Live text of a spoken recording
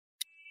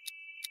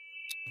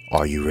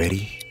Are you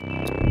ready?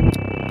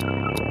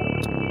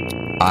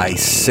 I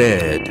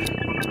said,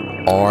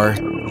 are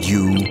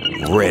you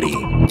ready?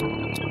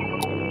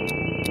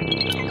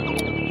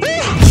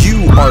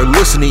 You are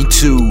listening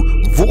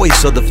to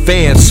Voice of the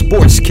Fans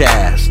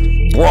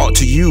Sportscast, brought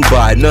to you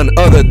by none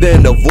other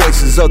than the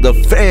voices of the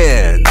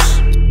fans.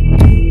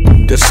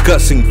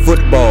 Discussing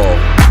football,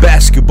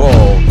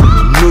 basketball,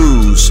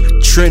 news,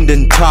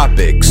 trending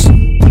topics.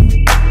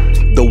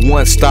 The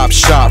one-stop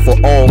shop for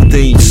all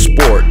things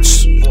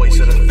sports. Voice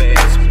of the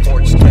Fans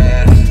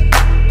Sportscast.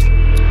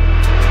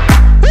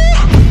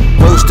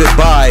 Hosted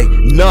by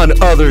none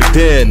other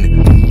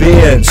than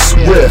Ben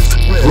Swift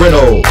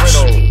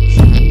Reynolds,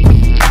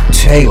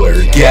 Taylor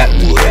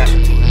Gatwood,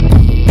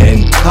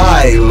 and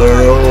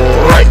Tyler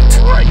Wright.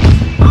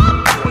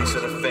 Voice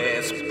of the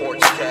Fans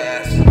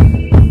Sportscast.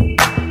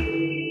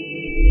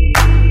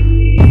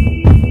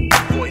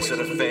 Voice of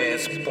the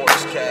Fans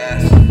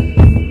Sportscast.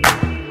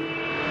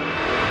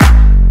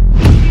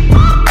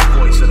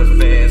 Voice of the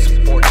Fans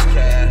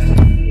Sportscast.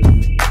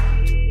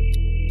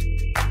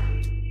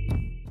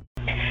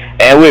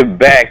 And we're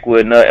back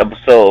with another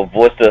episode of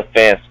Voice of the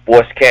Fans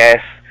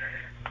Sportscast.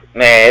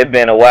 Man, it's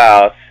been a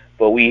while,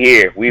 but we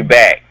here. We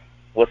back.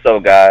 What's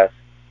up, guys?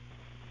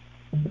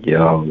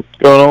 Yo, what's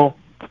going on?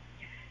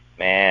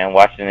 Man,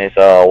 watching this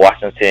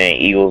Washington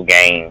Eagles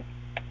game.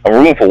 I'm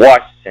rooting for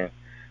Washington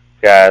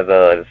because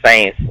the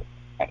Saints,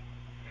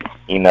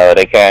 you know,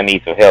 they kind of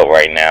need some help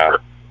right now.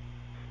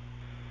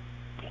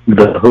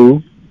 The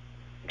who?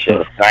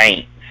 The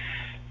Saints.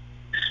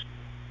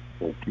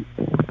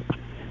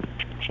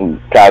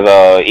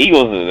 Because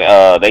Eagles,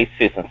 they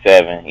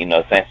 6-7. You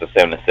know, Saints are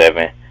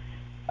 7-7.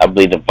 I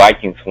believe the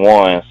Vikings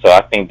won, so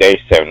I think they're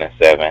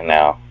 7-7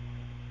 now.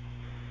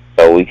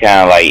 So we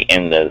kind of like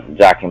in the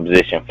jockeying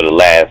position for the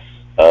last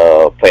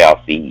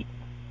playoff seed.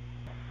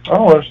 I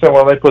don't understand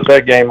why they put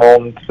that game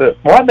on.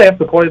 Why'd they have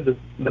to play the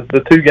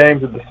two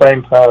games at the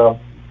same time?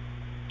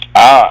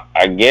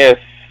 I guess,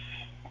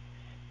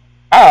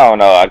 I don't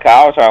know. I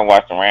was trying to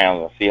watch the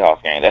Rams and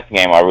Seahawks game. That's the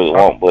game I really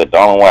want, but the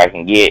only one I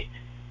can get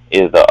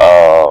is the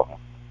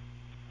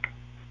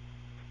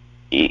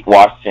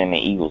Washington and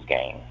Eagles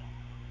game.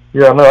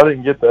 Yeah, no, I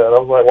didn't get that. I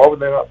was like, why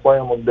would they not play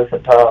them on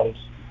different times?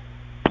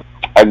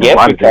 I guess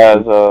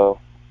because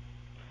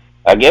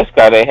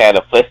they had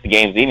to flex the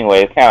games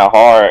anyway. It's kind of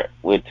hard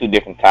with two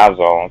different time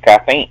zones. I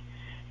think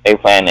they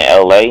playing in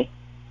LA,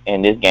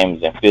 and this game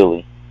is in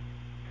Philly.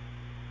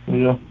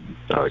 Yeah.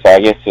 So I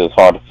guess it was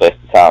hard to flex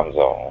the time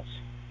zones.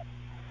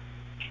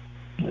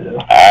 Yeah.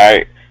 All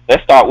right,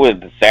 let's start with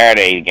the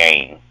Saturday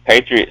game.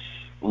 Patriots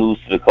lose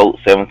to the Colts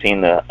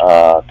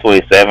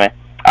 17-27.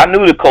 I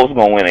knew the Colts were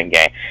gonna win the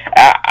game.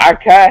 I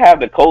kind of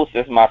have the Colts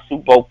as my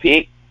Super Bowl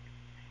pick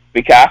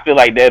because I feel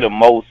like they're the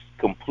most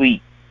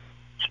complete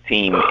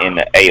team in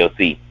the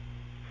AFC.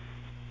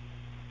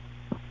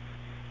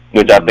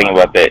 What y'all think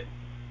about that?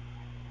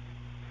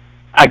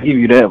 I give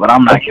you that, but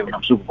I'm not giving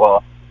them Super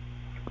Bowl.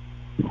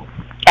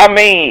 I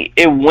mean,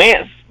 if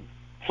Wentz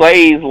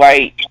plays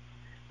like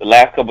the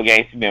last couple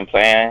games he's been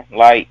playing,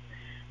 like,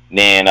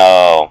 then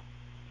they'll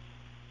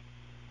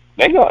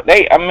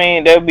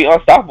be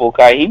unstoppable.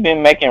 Cause he's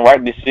been making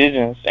right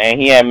decisions and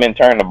he hasn't been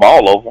turning the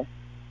ball over.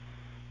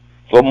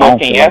 What more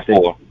can you ask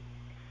for?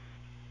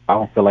 I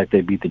don't feel like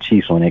they beat the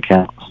Chiefs when it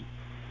counts.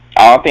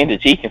 I don't think the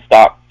Chiefs can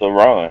stop the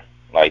run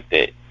like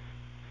that.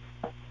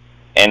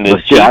 And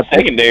the Chiefs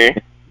secondary,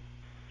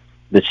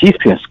 the Chiefs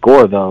can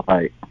score though.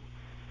 Like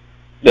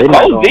the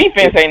Colts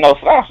defense ain't no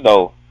slouch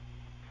though.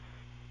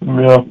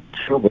 Yeah,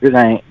 sure, but it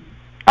ain't.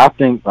 I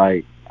think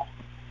like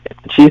if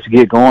the Chiefs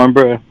get going,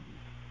 bro,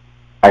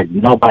 like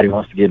nobody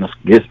wants to get in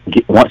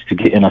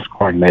a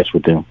scoring match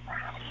with them.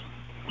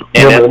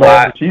 And that's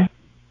why the Chiefs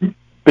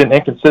been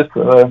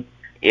inconsistent.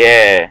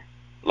 Yeah,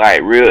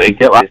 like real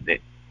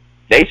inconsistent.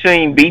 They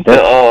shouldn't beat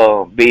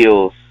the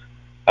Bills.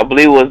 I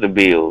believe it was the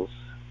Bills.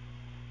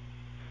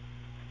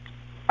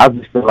 I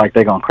just feel like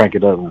they're gonna crank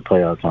it up when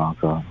playoff time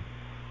comes.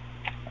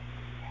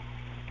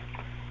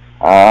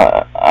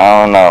 I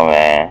don't know,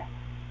 man.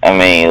 I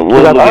mean,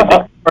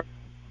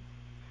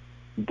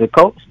 the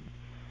Colts.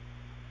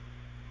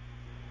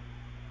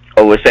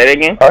 Oh, we'll say it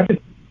again?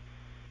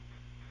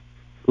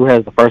 Who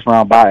has the first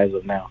round bye as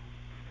of now?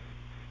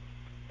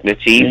 The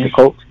Chiefs? The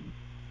Colts?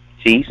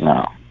 Chiefs?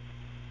 No.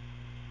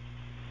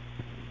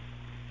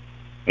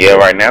 Yeah,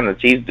 right now the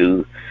Chiefs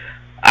do.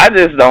 I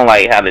just don't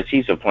like how the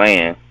Chiefs are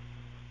playing.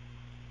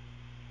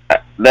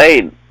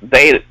 They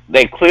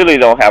clearly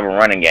don't have a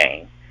running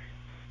game.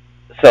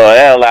 So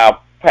they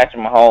allow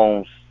Patrick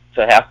Mahomes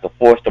to have to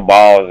force the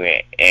balls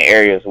in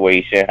areas where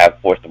he shouldn't have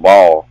to force the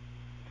ball.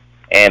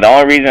 And the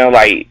only reason,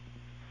 like,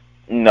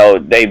 you know,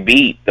 they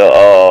beat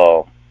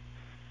the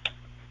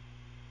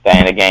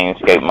the game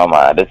escaped my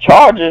mind. The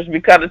Chargers,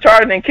 because the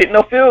Chargers didn't kick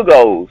no field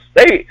goals.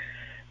 I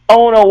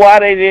don't know why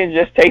they didn't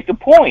just take the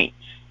points.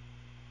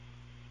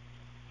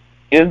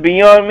 It's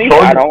beyond me.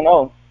 Chargers? I don't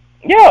know.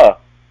 Yeah.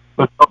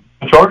 The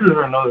Chargers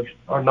are another.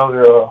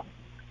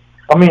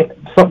 I mean,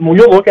 when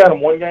you look at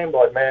them one game,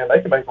 like, man,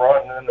 they can make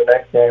runs, and then the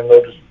next game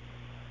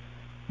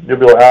you'll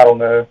be like, I don't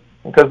know.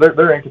 because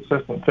they're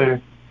inconsistent too.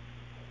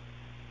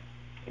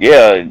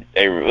 Yeah,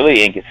 they're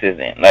really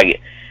inconsistent.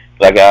 Like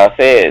I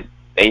said,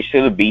 they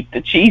should have beat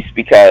the Chiefs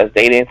because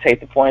they didn't take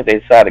the points. They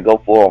decided to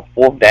go for a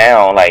fourth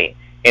down, like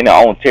in their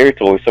own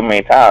territory, so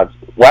many times.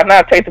 Why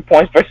not take the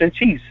points versus the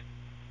Chiefs?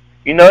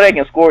 You know they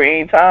can score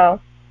any time,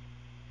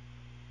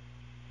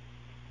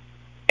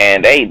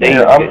 and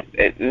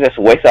it's just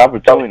a waste of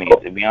opportunity,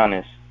 to be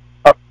honest.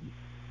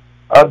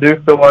 I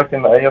do feel like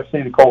in the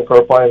AFC, the Colts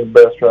are playing the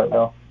best right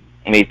now.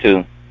 Me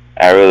too.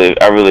 I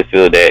really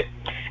feel that.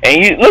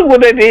 And you look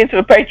what they did to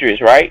the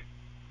Patriots, right?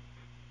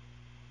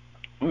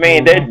 I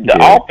mean, the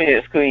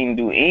offense couldn't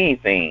do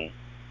anything.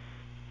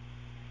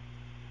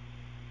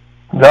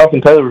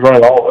 Jonathan Taylor was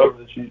running all over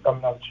the Chiefs. I'm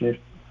not the Chiefs.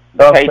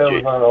 Jonathan Taylor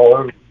was running all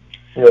over.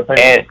 Yeah,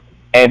 Patriots.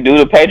 And do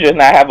the Patriots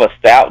not have a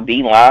stout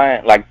D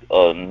line? Like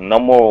no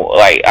more.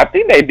 Like I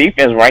think their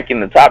defense rank in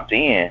the top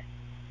 10.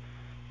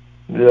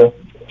 Yeah.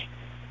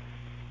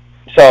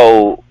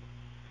 So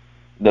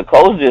the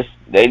Colts just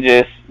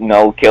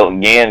kept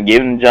again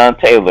giving Jonathan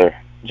Taylor,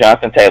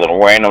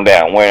 wearing them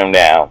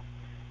down.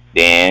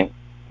 Then,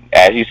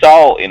 as you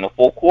saw in the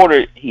fourth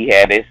quarter, he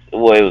had this it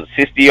was a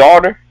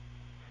 60-yarder,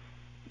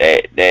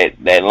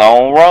 that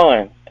long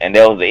run, and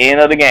that was the end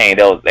of the game.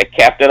 That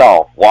capped it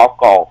off,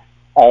 walk off,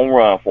 home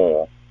run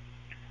for him.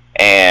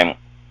 And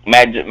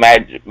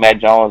Matt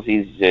Jones,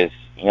 he's just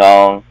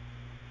young.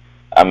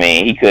 I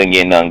mean, he couldn't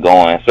get nothing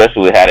going,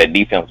 especially with how the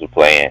defense was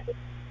playing.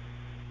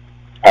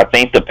 I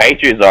think the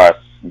Patriots are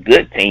a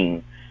good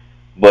team,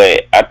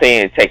 but I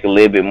think it'd take a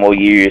little bit more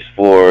years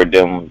for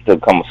them to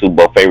become a Super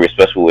Bowl favorite,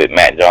 especially with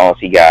Matt Jones.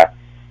 He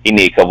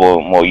need a couple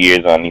more years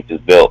underneath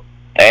his belt.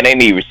 And they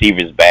need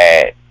receivers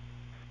bad.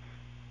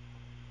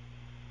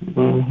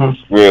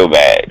 Mm-hmm. Real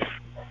bad.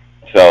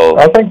 So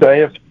I think the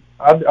AFC,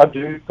 I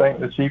do think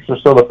the Chiefs are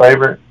still the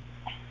favorite,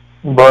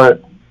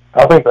 but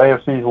I think the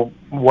AFC is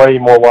way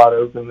more wide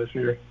open this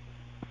year.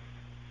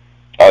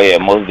 Oh yeah,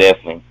 most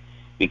definitely.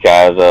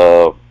 Because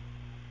the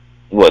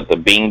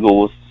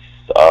Bengals,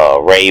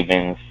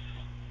 Ravens.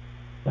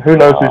 Who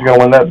knows who's going to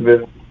win that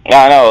division?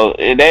 I know.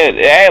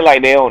 They act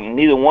like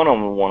neither one of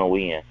them want to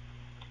win.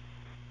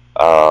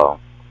 But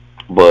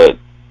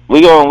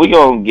we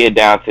gonna get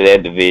down to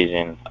that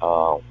division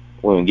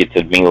when we get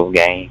to the Bengals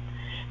game.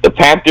 The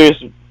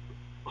Panthers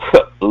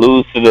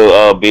lose to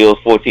the Bills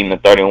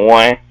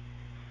 14-31.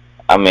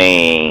 I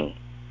mean,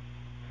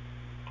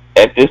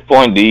 at this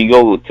point, do you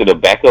go to the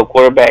backup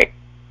quarterback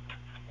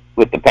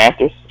with the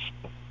Panthers?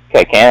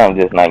 Okay, Cam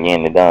just not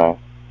getting it done.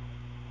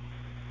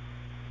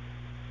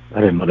 I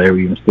didn't know they were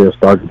even still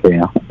starting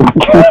Cam.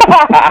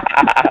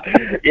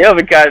 Yeah,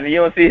 because you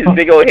don't see his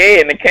big old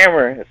head in the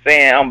camera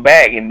saying I'm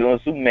back and doing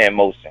Superman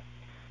motion.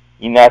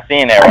 You're not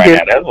seeing that right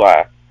now. That's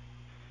why.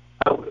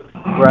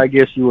 Well, I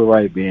guess you were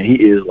right, Ben.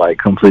 He is like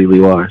completely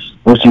washed.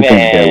 What you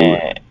think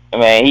that was?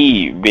 Man,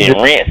 he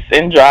been rinsed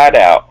and dried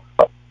out.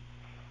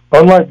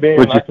 Unlike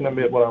Ben, I can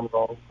admit when I'm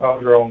wrong. I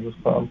was wrong this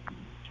time.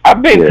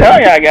 I've been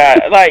telling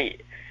y'all,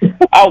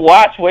 I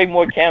watch way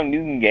more Cam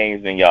Newton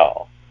games than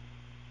y'all.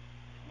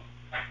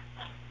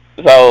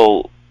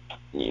 So,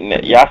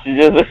 y'all should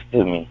just listen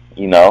to me,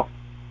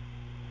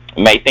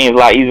 Make things a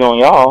lot easier on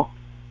y'all.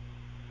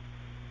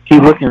 He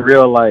looking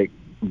real like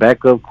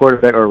backup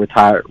quarterback or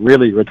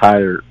really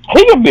retired.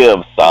 He could be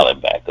a solid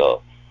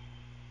backup.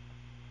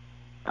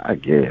 I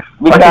guess.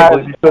 I can't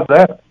believe you said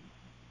that.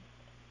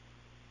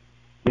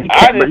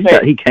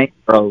 He can't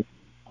throw.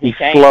 He's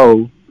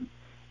slow.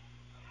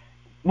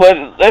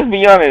 But let's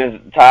be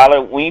honest,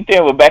 Tyler. When you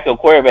think of a backup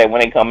quarterback, when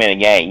they come in a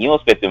game, you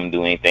don't expect them to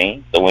do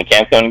anything. So when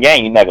Cam comes in the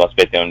game, you're not going to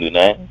expect them to do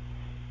nothing.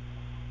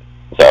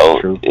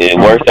 So it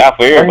works out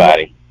for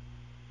everybody.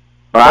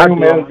 I think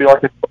man would be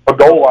like a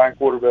goal line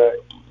quarterback.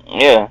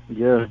 Yeah.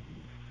 Yeah.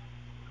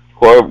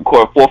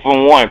 4th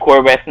and 1,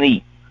 quarterback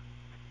sneak.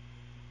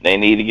 They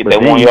need to get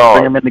that 1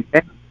 yard.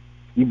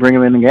 You bring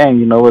him in the game,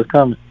 you know what's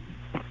coming.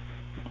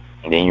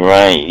 Then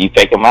you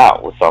fake him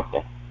out with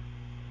something.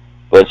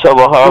 But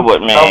Chuba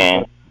Hubbard,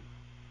 man,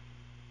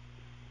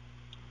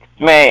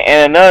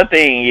 and another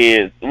thing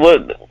is,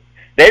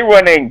 they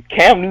running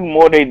Cam Newton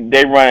more than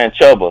they running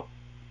Chuba.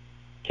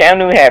 Cam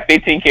Newton had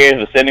 15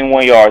 carries for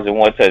 71 yards and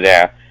 1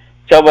 touchdown.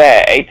 Chuba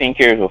had 18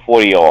 carries for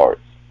 40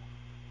 yards.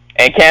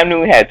 And Cam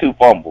Newton had 2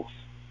 fumbles.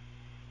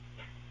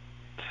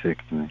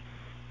 Sickening.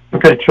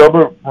 Okay,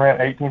 Chuba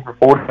ran 18 for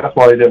 40. That's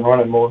why he didn't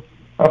run it more.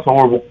 That's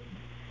horrible.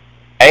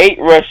 8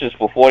 rushes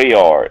for 40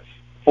 yards.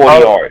 40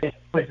 yards.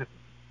 I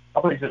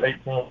thought you said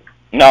 18.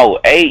 No,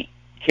 8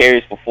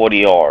 carries for 40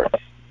 yards.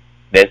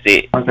 That's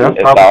it.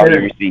 Okay, that's all he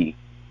received.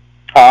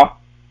 Huh?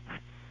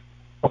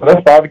 Well,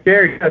 that's 5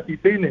 carries. That's you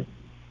feeding him.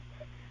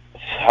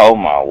 Oh,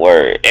 my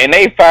word. And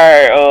they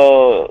fired,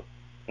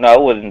 no,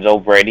 it wasn't Joe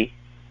Brady.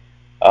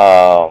 They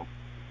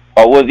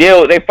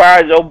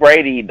fired Joe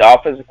Brady, the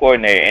offensive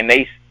coordinator, and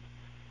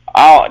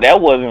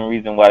that wasn't the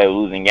reason why they were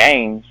losing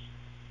games.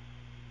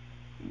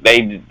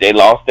 They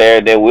lost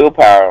their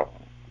willpower,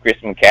 Chris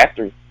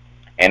McCaffrey,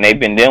 and they've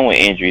been dealing with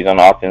injuries on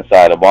the offense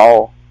side of the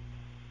ball.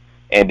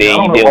 And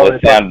then you deal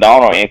with Sam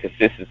Darnold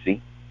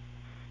inconsistency.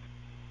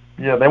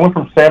 Yeah, they went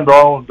from Sam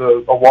Darnold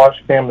to a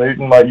washed Cam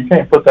Newton. Like, you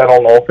can't put that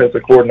on the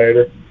offensive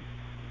coordinator.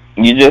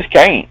 You just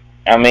can't.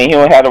 I mean, he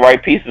don't have the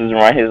right pieces to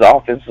run his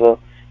offensive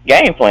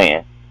game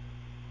plan.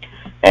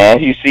 And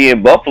as you see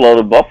in Buffalo,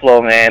 the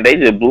Buffalo, man, they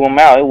just blew him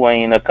out. It wasn't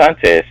even a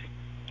contest.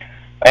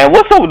 And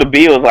what's up with the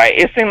Bills? Like,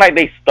 it seems like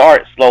they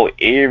start slow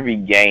every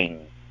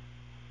game.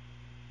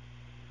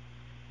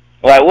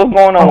 Like, what's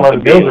going on with the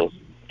Bills?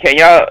 Can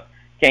y'all?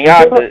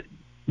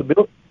 The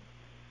Bills.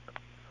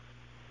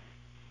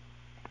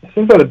 It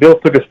seems like the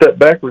Bills took a step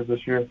backwards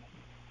this year.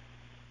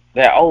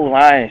 That old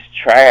line is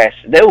trash.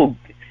 They were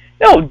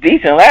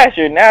decent last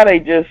year. Now they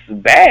just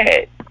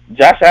bad.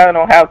 Josh Allen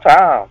don't have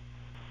time.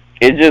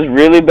 It's just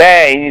really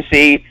bad. And you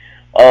see,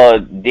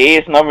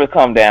 Dez numbers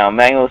come down.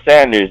 Emmanuel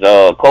Sanders,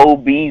 Cole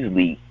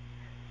Beasley,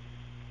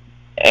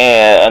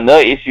 and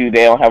another issue,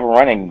 they don't have a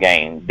running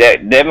game.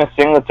 Devin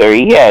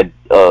Singletary, he had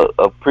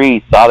a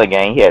pretty solid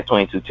game. He had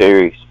 22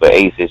 carries for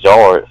 86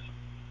 yards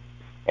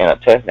and a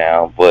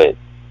touchdown. But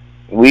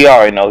we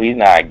already know he's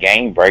not a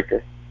game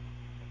breaker.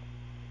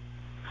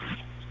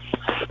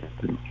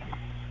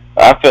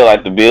 I feel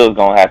like the Bills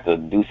gonna have to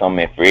do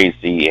something in free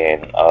agency,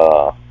 and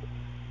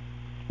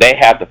they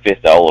have to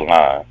fix the old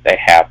line. They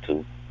have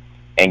to,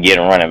 and get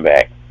a running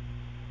back,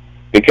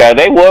 because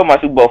they were my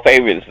Super Bowl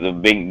favorites at the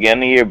beginning of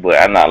the year,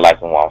 but I'm not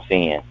liking what I'm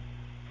seeing.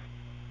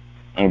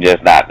 I'm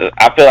just not.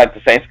 I feel like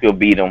the Saints could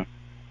beat them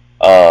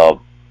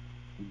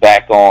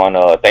back on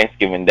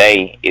Thanksgiving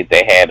Day if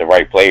they had the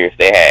right players.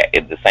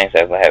 If the Saints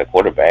hasn't had a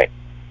quarterback.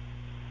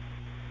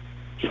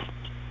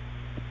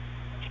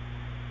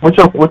 What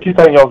you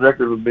think y'all's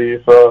record would be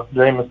if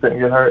Jameis didn't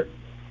get hurt?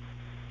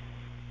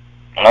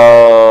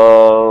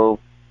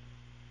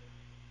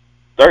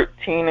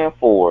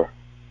 13-4.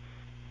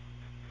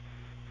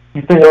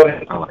 You think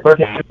y'all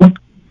 13-4?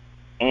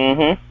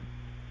 Mm-hmm.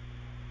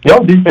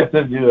 Y'all defense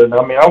is good.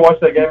 I mean, I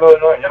watched that game the other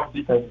night. Y'all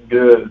defense is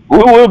good. We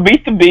will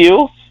beat the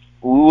Bills.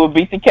 We will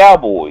beat the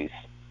Cowboys.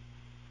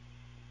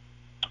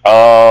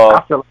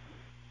 I feel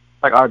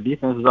like our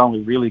defense is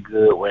only really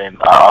good when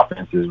our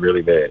offense is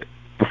really bad.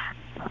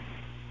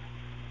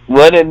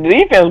 Well, the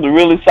defense was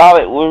really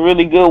solid. We're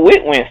really good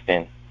with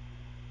Winston.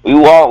 We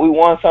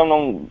won some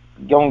of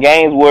them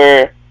games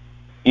where,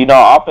 you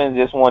know, offense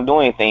just won't do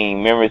anything.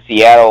 Remember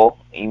Seattle?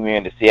 You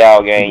remember the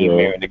Seattle game? Yeah. You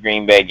remember the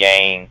Green Bay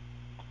game?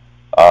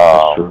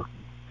 That's true.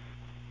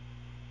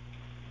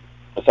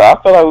 So I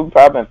feel like we've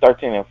probably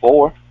been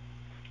 13-4.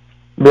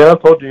 Yeah, I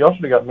told you, y'all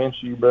should have got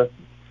Minshew, bro.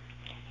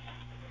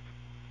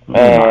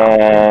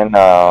 And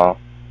I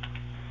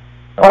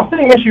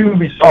think Minshew would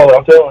be solid.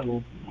 I'm telling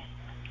you.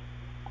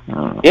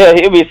 Yeah,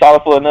 he'll be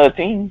solid for another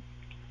team.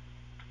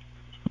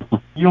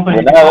 You don't think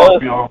he'll be solid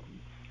for y'all?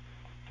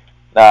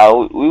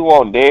 No, we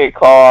want Derek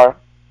Carr,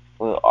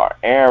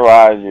 Aaron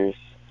Rodgers.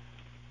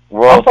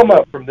 I'm talking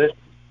about from this.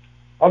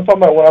 I'm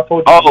talking about when I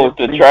told you. Oh,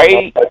 the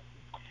trade.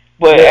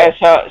 But as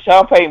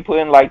Sean Payton put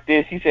in like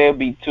this, he said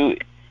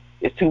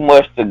it's too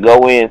much to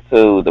go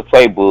into the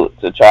playbook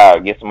to try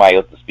to get somebody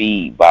up to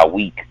speed by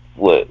week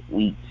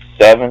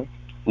 7,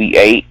 week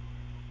 8.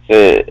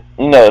 So,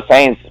 you know, the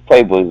Saints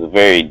playbook is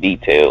very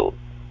detailed.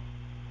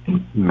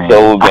 Man, so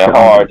it would have been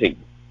hard to.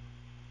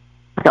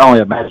 I can only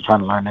imagine trying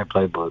to learn that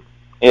playbook.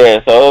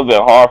 Yeah, so it would have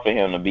been hard for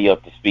him to be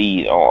up to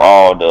speed on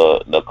all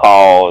the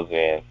calls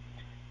and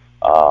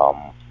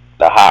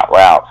the hot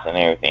routes and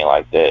everything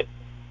like that.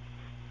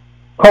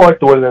 I like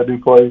the way that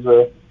dude plays.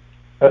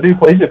 That dude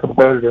plays a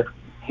competitor.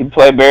 He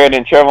played better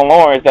than Trevor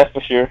Lawrence, that's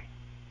for sure.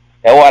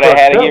 That's why they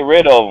had to get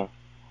rid of him.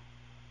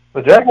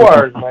 The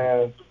Jaguars,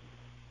 man.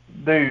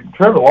 Dude,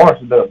 Trevor Lawrence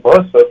has been a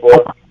bust so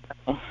far.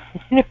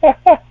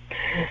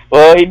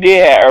 Well, he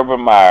did have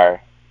Urban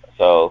Meyer,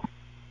 so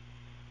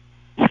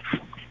I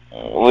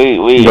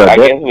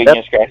guess we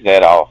can scratch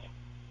that off.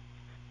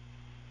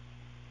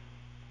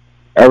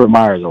 Urban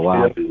Meyer is a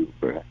wild dude,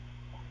 bro.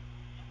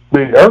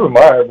 Dude, Urban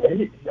Meyer,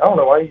 man, I don't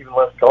know why he even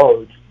left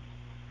college.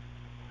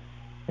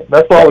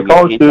 That's why all the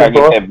college students are. He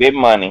tried to get that big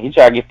money. He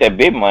tried to get that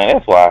big money,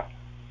 that's why.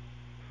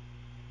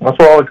 That's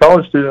why all the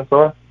college students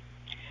are.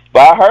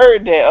 But I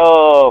heard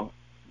that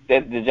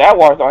the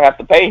Jaguars don't have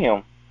to pay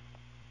him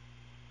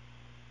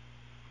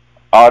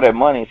all that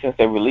money since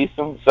they released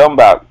him. Something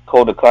about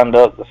code of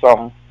conduct or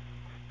something.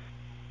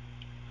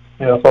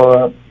 Yeah, I saw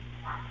that.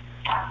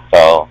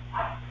 So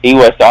he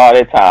wasted all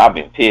that time. I've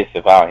been pissed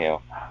about him.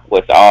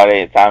 Wasted all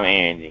that time and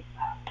energy.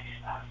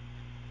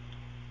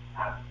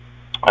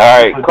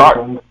 All right,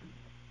 Clark.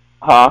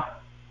 Huh?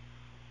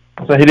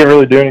 So he didn't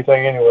really do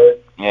anything anyway.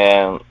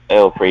 Yeah, it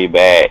was pretty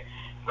bad.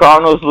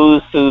 Cardinals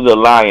lose to the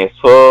Lions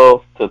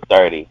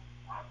 12-30.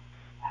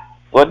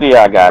 What do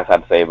y'all guys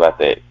have to say about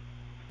that?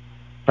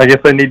 I guess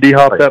they need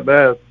D-Hop that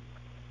bad.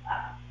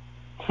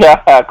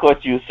 Of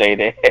course you would say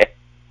that.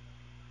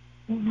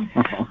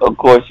 Of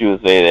course you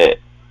would say that.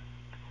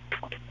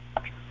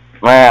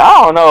 Man,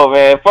 I don't know,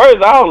 man.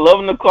 First, I was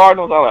loving the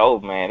Cardinals. I'm like, oh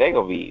man, they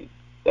going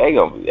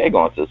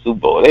to the Super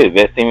Bowl. They're the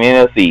best team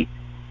in the NFC.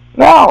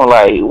 Now I'm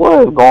like, what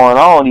is going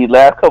on these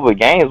last couple of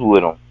games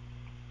with them?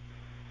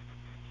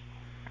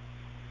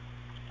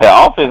 The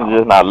offense is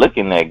just not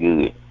looking that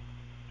good.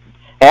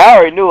 And I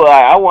already knew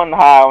I wasn't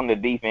high on the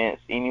defense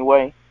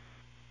anyway.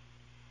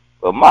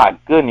 But my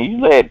goodness, you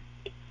let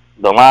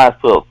the Lions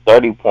put up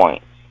 30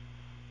 points.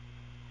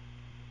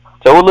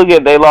 So we look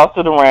at they lost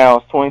to the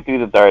Rams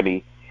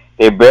 23-30.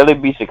 They barely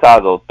beat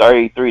Chicago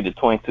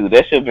 33-22.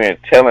 That should have been a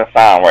telling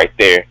sign right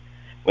there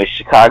when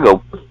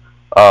Chicago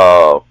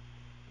was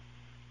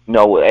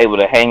able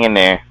to hang in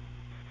there.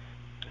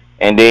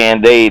 And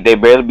then they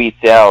barely beat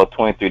Seattle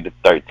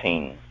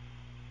 23-13.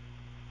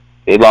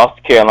 They lost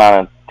to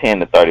Carolina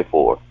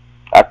 10-34.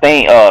 I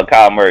think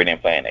Kyle Murray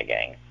didn't play in that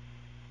game.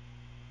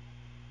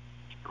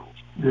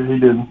 Yeah, he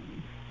didn't.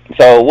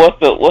 So what's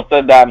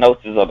the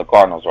diagnosis of the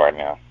Cardinals right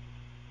now?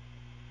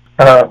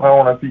 I don't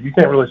know. You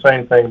can't really say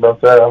anything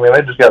about that. I mean,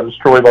 they just got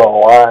destroyed by the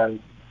Lions.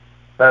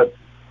 That's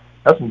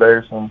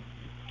embarrassing.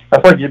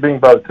 That's like you being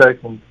by the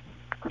Texans.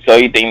 So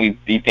you think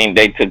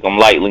they took them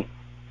lightly?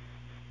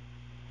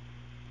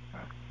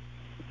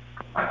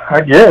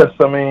 I guess.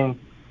 I mean,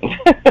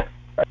 if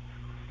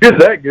you're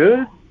that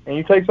good and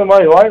you take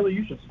somebody lightly,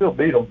 you should still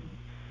beat them.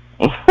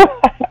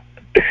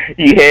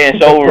 You head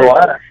and shoulders.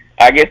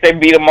 I guess they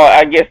beat them.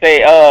 I guess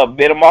they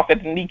bit them off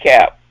at the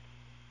kneecap.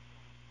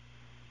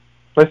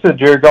 They said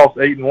Jared Goff's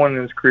 8-1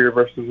 in his career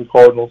versus the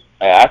Cardinals.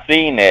 I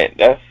seen that.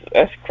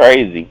 That's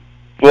crazy.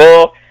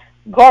 Well,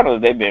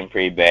 Cardinals, they've been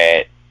pretty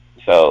bad.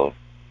 So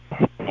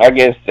I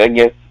guess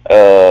it's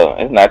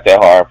not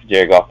that hard for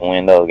Jared Goff to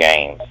win those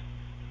games.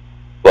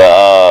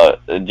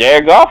 But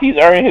Jared Goff, he's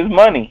earning his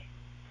money.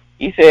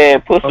 He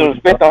said put some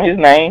respect on his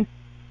name.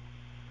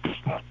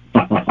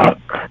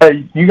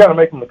 Hey, you got to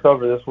make him the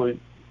cover this week.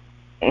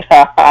 No,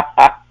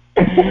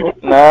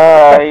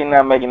 he's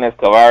not making this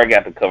cover. I already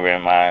got the cover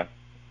in mind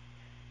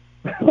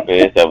for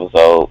this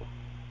episode.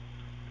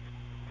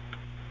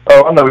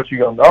 Oh, I know what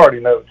you're gonna do. I already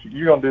know.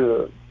 You're gonna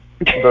do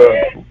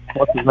the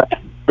what's his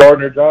name?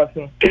 Gardner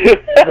Johnson. You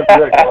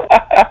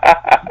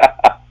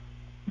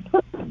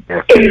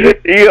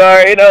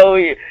already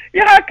know.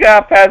 How can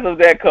I pass up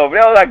that cover?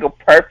 That was like a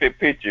perfect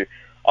picture.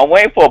 I'm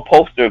waiting for a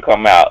poster to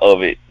come out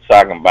of it so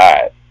I can buy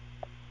it.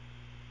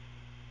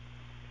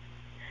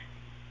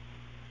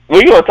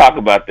 We're gonna talk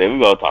about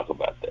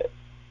that.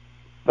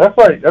 That's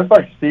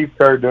like Steve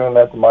Kerr doing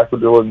that to Michael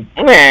Jordan.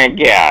 Man,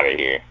 get out of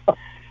here.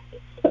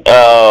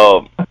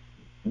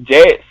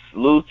 Jets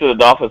lose to the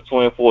Dolphins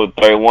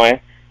 24-31.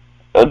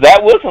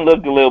 Zach Wilson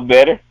looked a little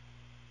better.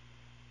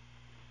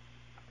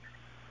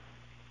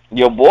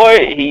 Your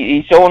boy,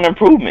 he's showing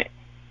improvement.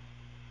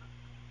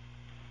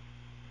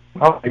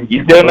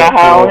 You still not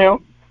high on him?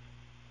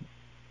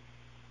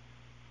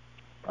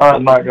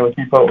 I'm not going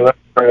to keep up with that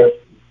crap.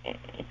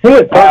 He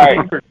went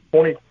 13 for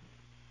 20.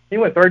 He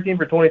went 13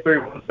 for 23,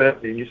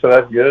 150. You said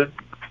that's good?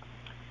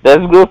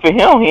 That's good for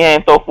him. He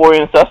ain't throw 4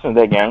 interceptions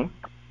that game.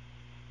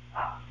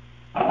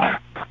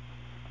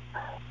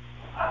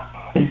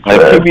 The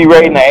QB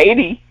rating of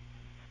 80.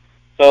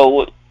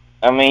 So,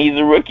 I mean, he's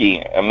a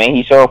rookie. I mean,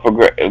 he's showing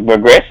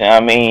progression. I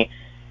mean,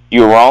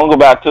 you're wrong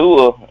about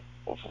Tua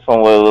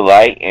from what it looked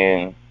like,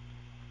 and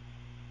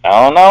I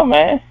don't know,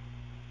 man.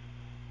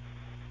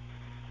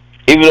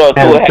 Even though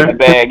Tua had a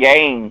bad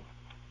game,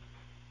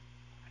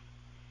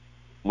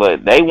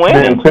 but they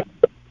win.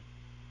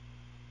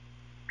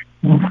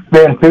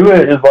 Man,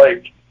 Tua is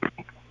like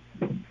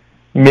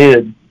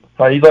mid.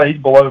 He's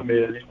below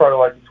mid. He's probably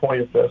like the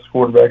 20th best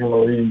quarterback in the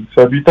league.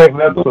 So if you think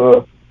that's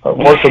worth a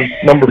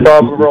number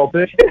 5 overall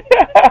pick,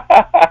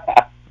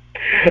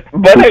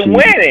 but they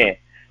winning.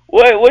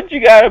 What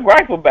you got to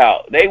gripe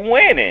about? They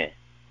winning.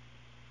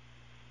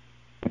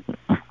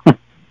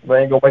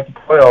 They ain't gonna make the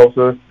playoffs.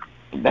 So.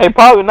 They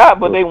probably not,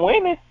 but they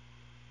winning.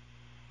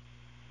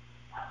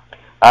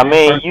 I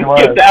mean, you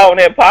skipped out on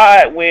that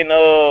pod when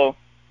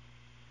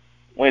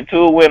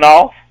Tua went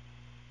off.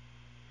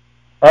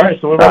 All right,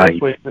 so what about this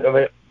week?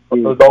 Are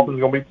the Dolphins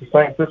going to beat the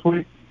Saints this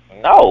week?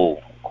 No,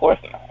 of course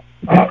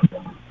not.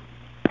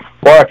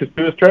 Why? Because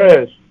Tua's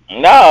trash.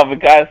 No,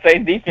 because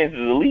Saints defense is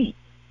elite.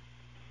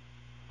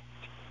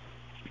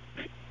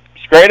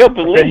 Straight up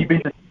elite.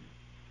 Okay,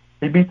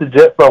 he beat the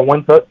Jets by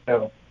 1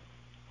 touchdown.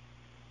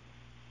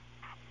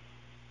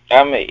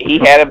 I mean, he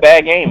had a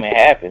bad game. It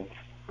happens.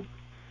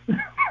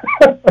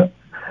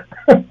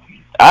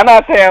 I'm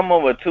not saying I'm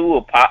a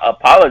Tua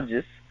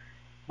apologist,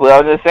 but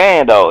I'm just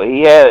saying though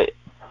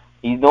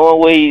he's doing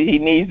what he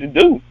needs to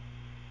do.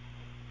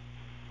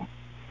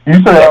 You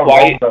said I'm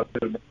wrong about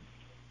Tua.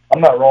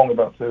 I'm not wrong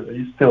about Tua.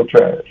 He's still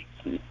trash.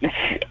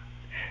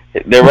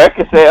 The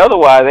record said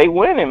otherwise. They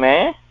winning,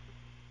 man.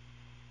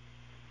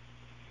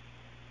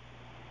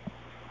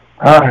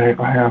 All right,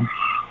 man.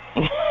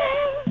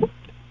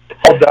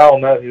 I'll die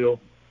on that hill.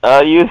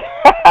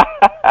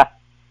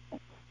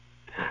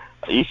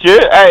 You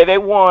sure? Hey, they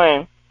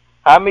won.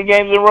 How many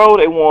games in a row?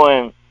 They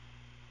won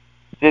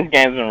 6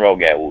 games in a row,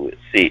 Gatwood.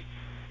 6.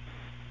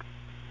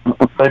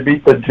 They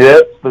beat the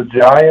Jets, the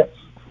Giants,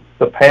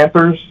 the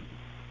Panthers,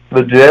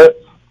 the Jets,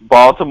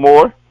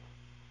 Baltimore,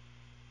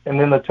 and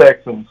then the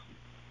Texans.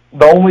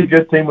 The only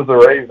good team was the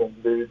Ravens,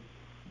 dude.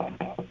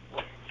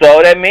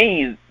 So that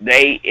means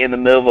they in the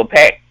middle of a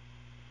pack.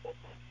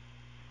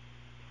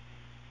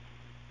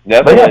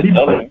 That's But yeah, what he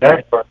other. played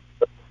that.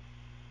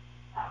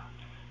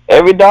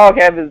 Every dog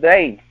has his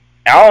day.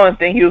 I don't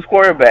think he was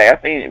quarterback. I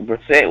think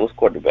Brissett was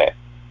quarterback.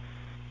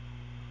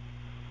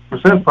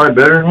 Percent's probably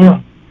better than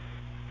him.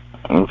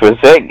 And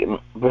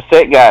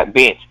Brissett got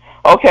benched.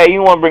 Okay,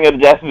 you want to bring up the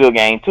Jacksonville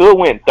game. Tua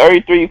went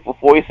 33 for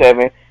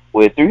 47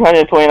 with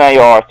 329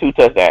 yards, 2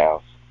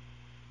 touchdowns,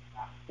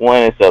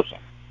 1 interception.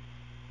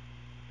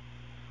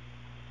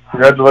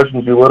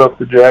 Congratulations, you lit up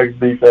the Jags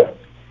defense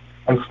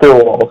and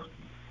still lost.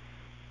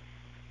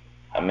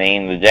 I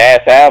mean, the Jazz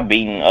have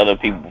beaten other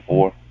people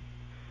before.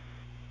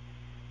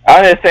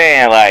 I'm just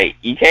saying, like,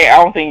 you can't.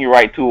 I don't think you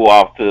write Tua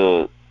off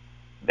to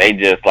they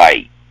just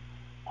like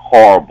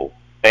horrible.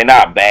 They're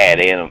not bad.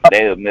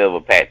 They're the middle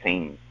of a pack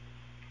team.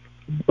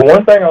 The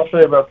one thing I'll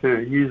say about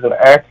Tua, he's an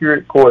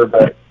accurate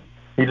quarterback.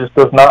 He just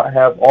does not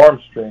have arm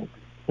strength.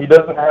 He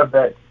doesn't have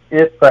that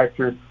it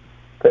factor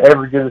to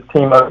ever get his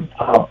team up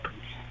top.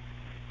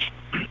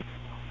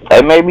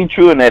 That may be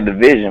true in that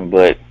division,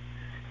 but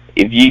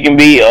if you can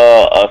be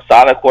a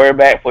solid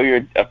quarterback for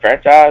your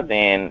franchise,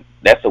 then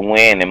that's a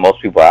win in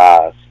most people's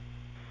eyes.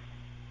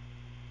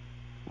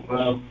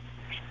 Well,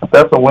 if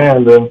that's a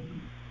win, then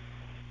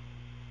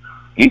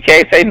You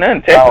can't say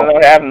nothing. Texans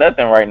don't have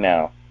nothing right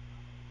now.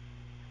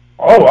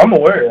 oh, I'm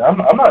aware. I'm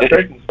not a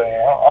Texans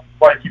fan. I'm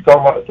why you keep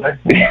talking about the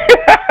Texans.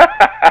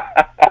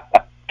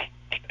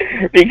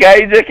 Because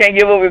you just can't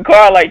give up your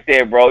car like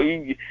that, bro.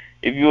 If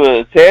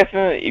you're a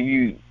Texan,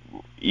 if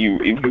you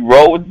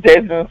roll with the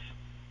Texans,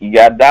 you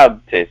got to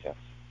doubt the Texans.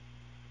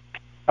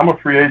 I'm a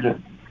free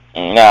agent.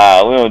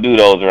 Nah, we don't do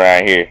those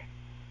around here.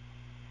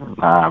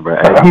 Nah, bro.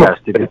 Hey, you gotta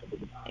stick it.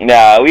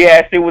 Nah, we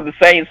had to stick with the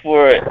Saints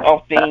for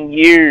 15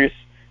 years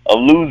of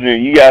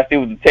losing. You got to stick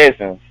with the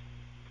Texans.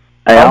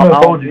 Hey, I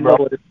don't bro.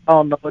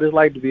 know what it's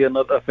like to be a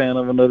fan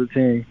of another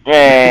team.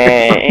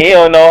 Man, you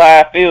don't know how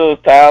it feels,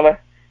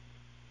 Tyler.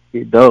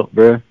 He dope,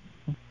 bro.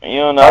 You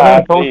don't know how I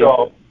it told feels.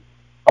 y'all,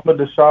 I'm a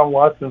Deshaun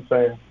Watson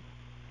fan.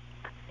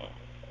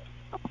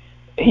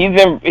 He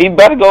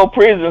about to go to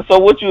prison, so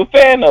what you a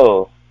fan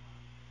of?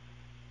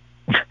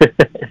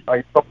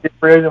 Like, don't get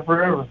free agent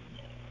forever.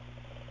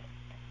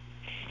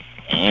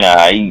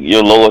 Nah,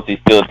 your loyalty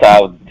still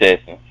tied with the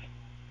Texans.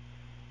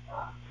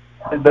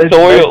 They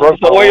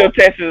Where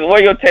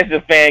your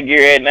Texans fan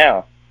gear at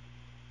now?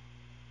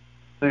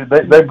 Dude,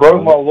 they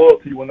broke my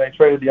loyalty when they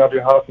traded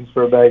DeAndre Hopkins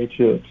for a bag of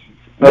chips.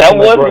 That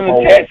wasn't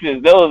the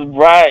Texans. That was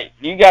Brian.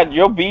 You got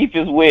your beef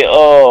is with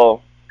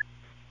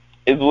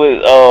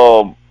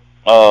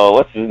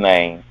what's his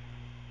name?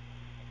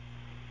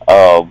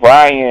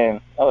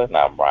 Brian. No, it's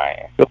not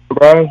Brian. Bill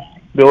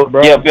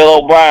O'Brien. Yeah,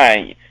 Bill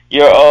O'Brien.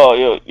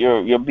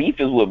 Your beef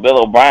is with Bill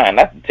O'Brien,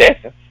 not the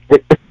Texans.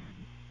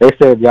 They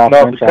said y'all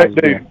franchise.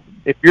 Dude,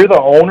 if you're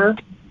the owner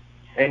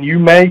and you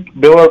make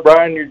Bill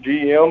O'Brien your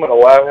GM and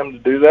allow him to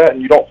do that,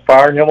 and you don't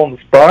fire him on the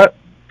spot,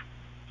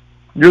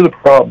 you're the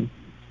problem.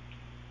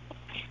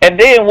 And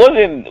then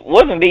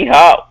wasn't D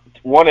Hop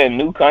wanting a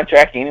new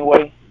contract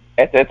anyway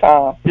at that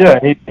time? Yeah,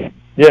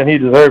 he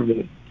deserved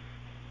it.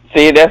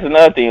 See, that's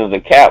another thing. He was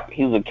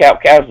a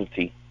cap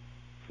casualty.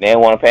 They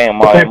didn't want to pay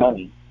him all that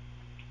money.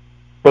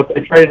 But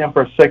they traded him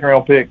for a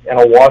second-round pick and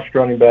a washed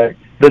running back.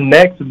 The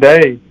next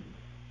day,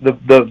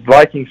 the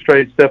Vikings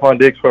traded Stephon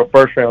Diggs for a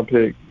first-round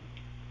pick.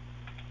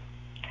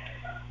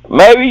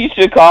 Maybe you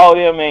should call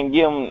them and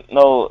give them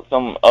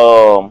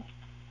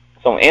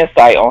some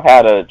insight on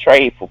how to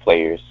trade for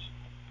players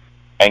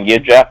and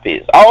get draft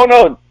picks. I don't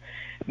know.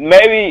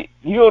 Maybe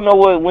you don't know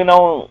what went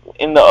on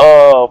in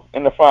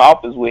the front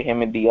office with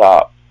him and D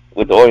Hop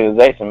with the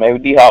organization. Maybe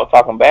D Hop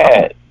talking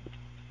bad.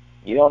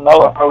 You don't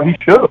know. Oh, he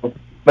should have.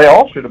 They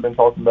all should have been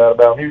talking bad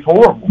about him. He was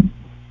horrible.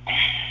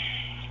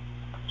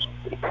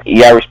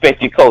 You gotta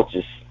respect your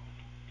coaches.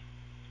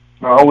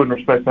 No, I wouldn't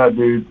respect that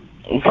dude.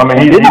 I mean,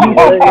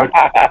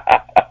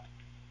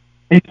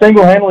 he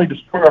single-handedly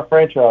destroyed our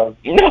franchise.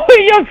 No,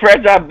 your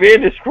franchise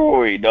been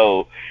destroyed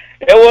though.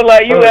 It was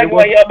like you acting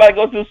like y'all about to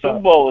go to the Super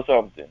Bowl or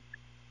something.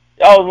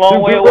 Y'all was a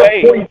long way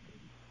away.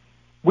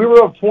 We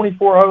were up 24-0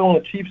 on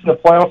the Chiefs in the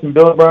playoffs, and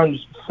Bill O'Brien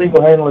just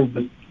single-handedly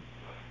just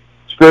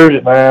screwed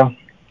it, man.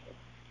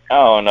 I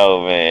don't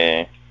know,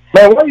 man.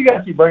 Man, why you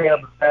guys keep bringing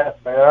up the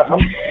past, man? I'm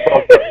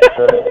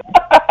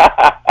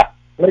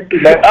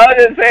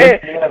just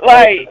saying,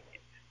 like.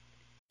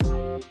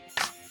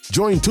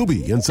 Join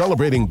Tubi in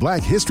celebrating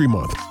Black History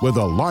Month with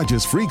the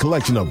largest free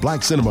collection of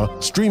black cinema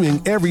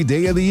streaming every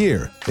day of the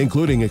year,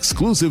 including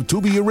exclusive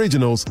Tubi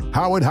originals,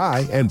 Howard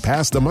High and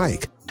Pass the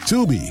Mic.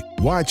 Tubi,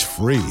 watch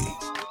free.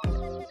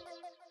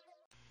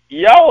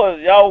 Y'all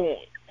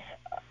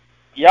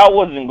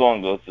wasn't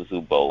going to go to the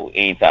Super Bowl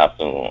anytime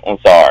soon. I'm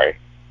sorry.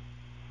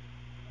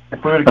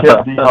 If we would have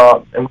kept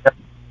D-Hop, and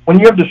when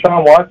you have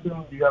Deshaun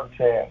Watson, you have a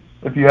chance.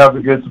 If you have a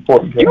good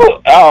supporting cast.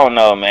 I don't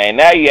know, man.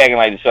 Now you acting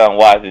like Deshaun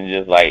Watson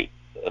just like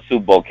a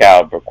Super Bowl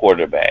caliber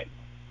quarterback.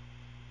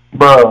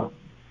 Bruh,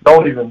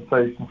 don't even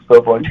say some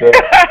stuff like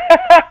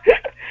that.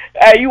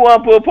 Hey, you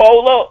want to put a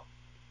poll up?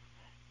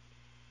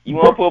 You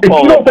want to put a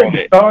poll up on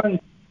it?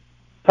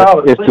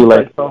 Tyler, it's too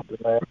late.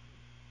 Man.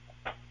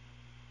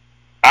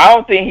 I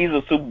don't think he's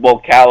a Super Bowl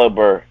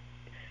caliber.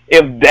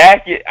 If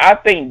Dak, I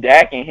think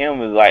Dak and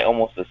him is like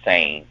almost the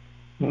same.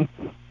 And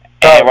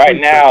right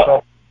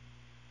now,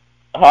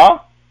 huh?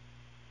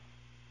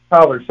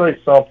 Tyler, say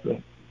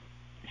something.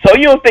 So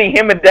you don't think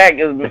him and Dak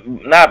is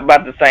not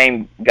about the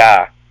same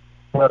guy?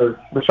 No,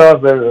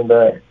 Deshaun's better than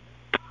Dak.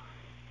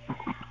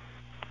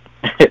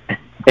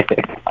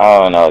 I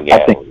don't know,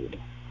 guys.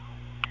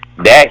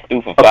 Dak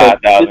threw for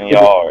 5,000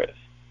 yards.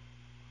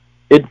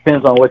 It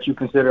depends on what you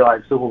consider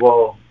like Super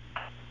Bowl.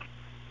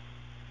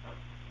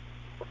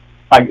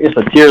 Like it's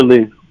a tier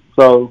list.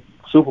 So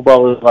Super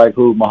Bowl is like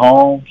who?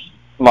 Mahomes,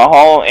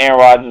 Aaron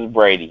Rodgers,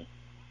 Brady,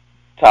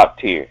 top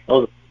tier.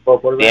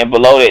 Then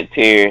below that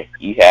tier,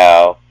 you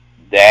have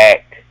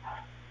Dak.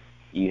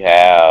 You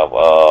have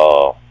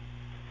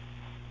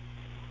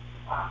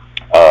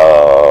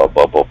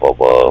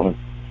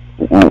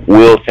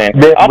Wilson.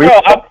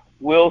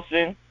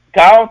 Wilson.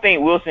 I don't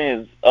think Wilson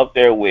is up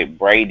there with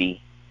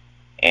Brady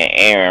and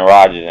Aaron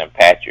Rodgers and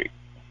Patrick.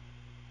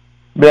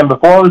 Ben,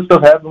 before all this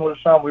stuff happened with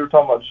Deshaun, we were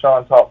talking about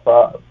Deshaun top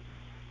 5.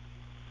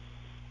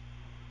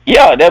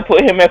 Yeah, that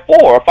put him at 4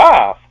 or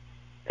 5.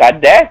 I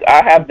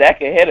have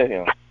Dak ahead of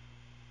him.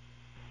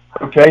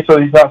 Okay, so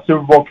he's not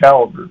Super Bowl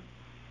caliber.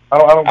 I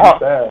don't get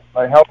that.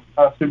 Like, how is he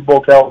not a Super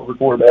Bowl caliber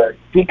quarterback?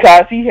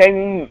 Because he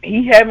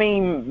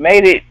haven't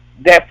made it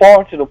that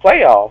far into the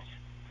playoffs.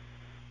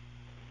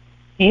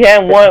 He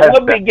hadn't won.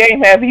 What big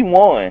game have he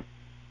won?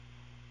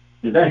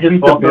 He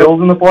beat the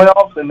Bills in the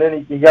playoffs, and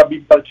then he got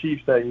beat by the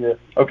Chiefs that year.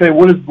 Okay,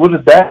 what is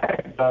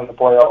Dak done in the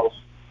playoffs?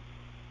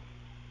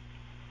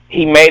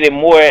 He made it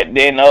more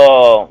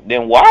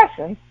than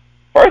Watson.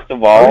 First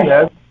of all,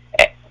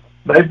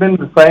 they've been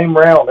to the same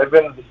round.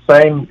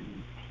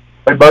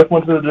 They both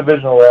went to the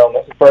divisional round.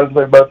 That's as far as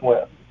they both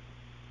went.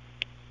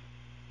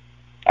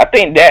 I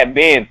think Dak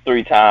been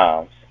 3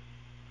 times.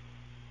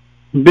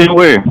 Been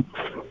where?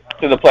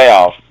 To the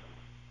playoffs.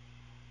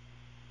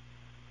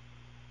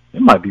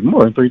 It might be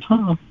more than 3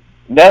 times.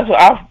 That's what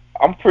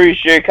I'm pretty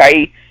sure.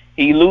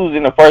 He loses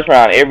in the first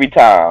round every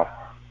time.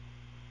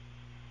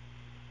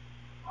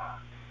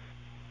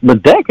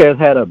 But Dak has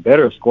had a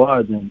better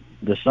squad than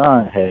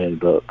Deshaun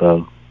had,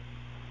 though.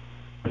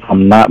 If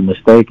I'm not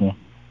mistaken.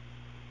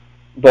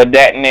 But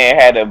Dak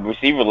had a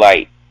receiver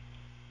like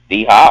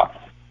D-Hop.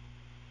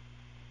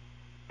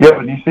 Yeah,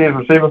 but do you see his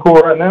receiving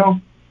core right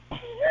now?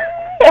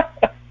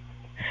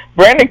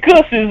 Brandon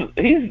Cooks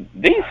he's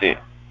decent.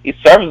 He's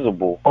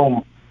serviceable.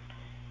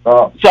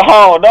 So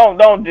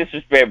don't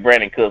disrespect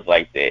Brandon Cooks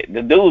like that.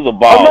 The dude's a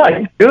baller. Oh, no,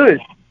 he's good.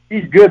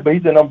 He's good, but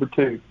he's a number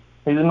 2.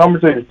 He's a number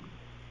 2.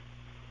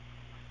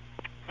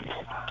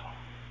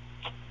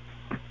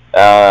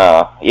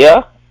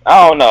 Yeah.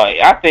 I don't know.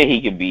 I think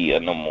he could be a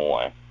number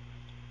 1.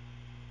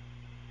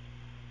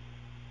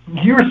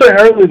 You were saying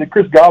earlier that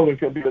Chris Godwin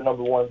could be the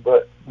number 1,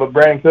 but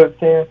Brandon Cooks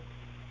can.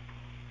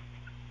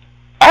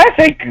 I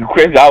think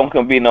Chris Godwin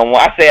can be number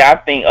 1. I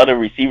think other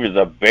receivers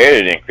are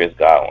better than Chris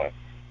Godwin.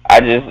 I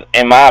just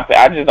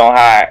don't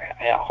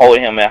hold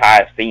him in high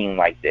esteem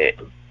like that,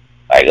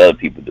 like other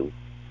people do.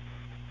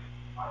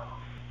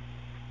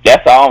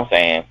 That's all I'm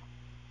saying.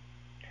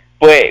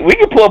 But we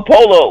can put a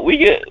poll up. We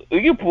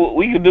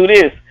could do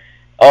this.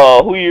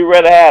 Who you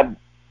rather have,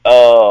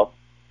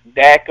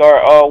 Dak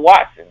or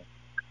Watson?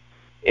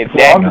 If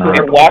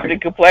Watson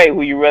could play,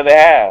 who you rather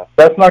have?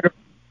 That's not gonna.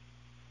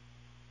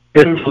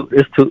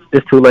 It's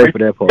too late for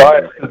that poll.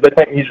 Because they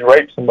think he's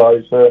raped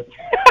somebody. So.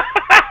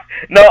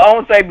 No, I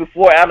don't say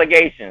before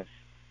allegations.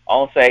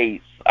 I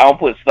don't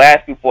put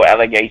slash before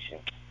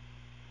allegations.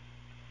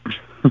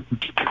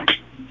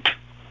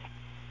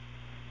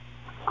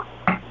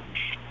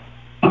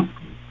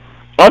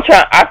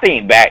 I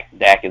think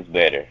Dak is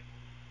better,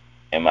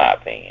 in my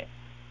opinion.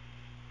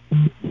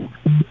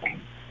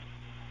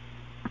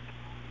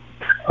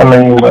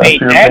 Dak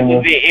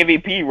was the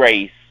MVP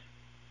race,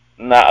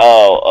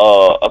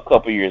 a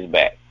couple years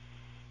back.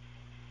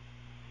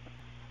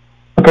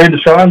 Okay,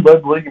 Deshaun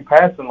led the league in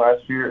passing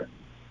last year.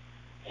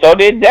 So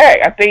did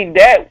Dak. I think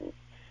Dak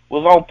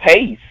was on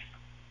pace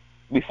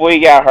before he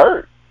got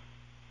hurt.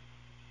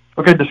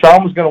 Okay,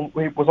 Deshaun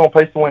was on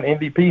pace to win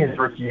MVP his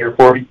rookie year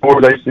before he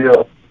tore his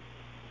ACL.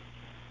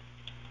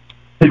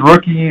 His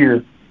rookie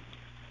year.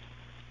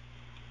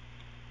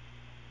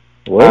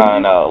 What? I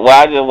don't know.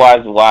 Well, I just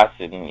watched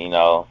Watson,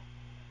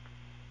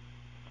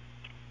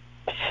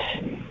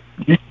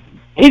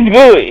 He's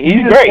good.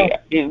 He's great.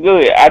 He's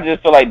good. I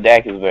just feel like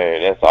Dak is better.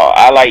 That's all.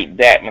 I like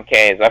Dak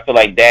mechanics. I feel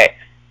like Dak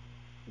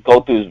go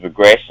through his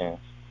progressions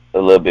a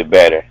little bit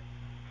better.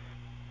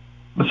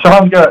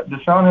 Deshaun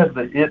has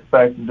the it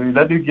factor, dude.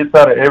 That dude gets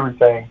out of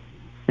everything.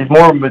 He's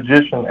more of a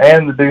magician,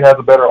 and the dude has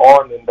a better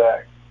arm than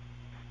Dak.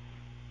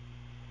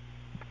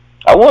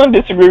 I wouldn't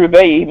disagree with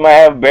that. He might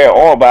have a better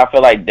arm, but I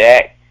feel like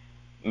Dak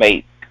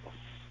make,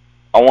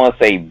 I want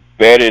to say,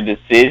 better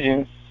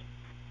decisions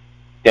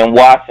than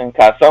Watson.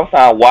 Because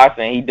sometimes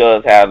Watson, he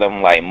does have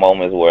them like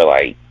moments where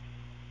like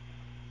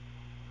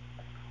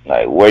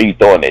where are you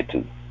throwing it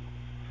to?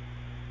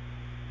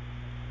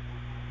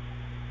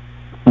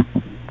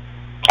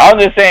 I'm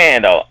just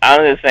saying though.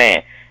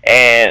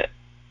 And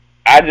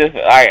I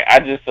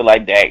just feel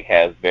like Dak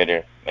has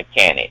better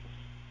mechanics.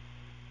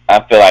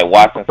 I feel like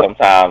Watson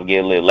sometimes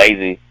get a little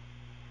lazy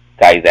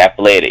because he's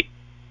athletic.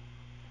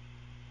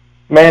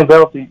 Man's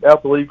out the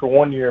league for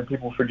 1 year and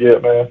people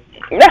forget, man.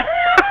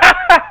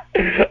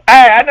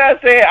 I'm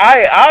not saying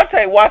I'll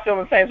take Watson on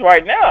the Saints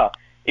right now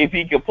if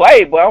he could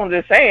play, but I'm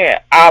just saying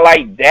I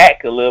like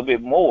Dak a little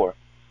bit more.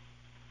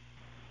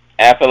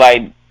 And I feel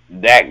like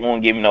Dak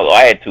won't give me no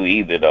attitude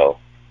either, though.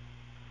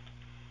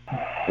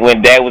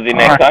 When Dak was in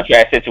that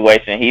contract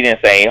situation, he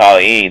didn't say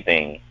hardly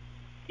anything.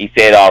 He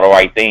said all the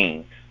right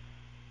things.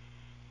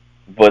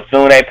 But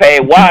soon they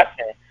paid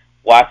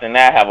Watson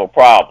now have a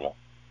problem.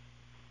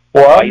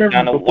 Well, Why you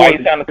signed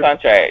the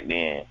contract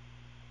then?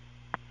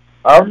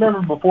 I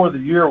remember before the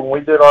year when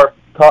we did our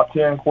top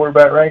 10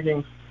 quarterback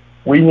rankings,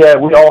 we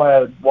all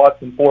had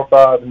Watson 4 or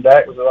 5, and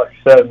Dak was at like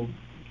 7.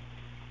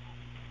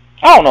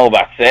 I don't know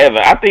about 7.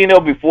 I think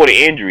that was before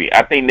the injury.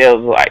 I think that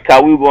was like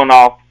because we were going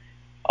off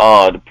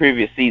the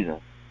previous season.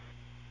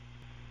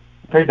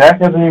 Hey, Dak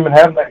hasn't even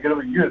had that good of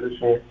a year this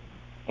year.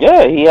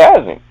 Yeah, he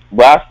hasn't.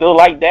 But I still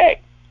like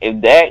Dak.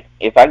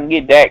 If I can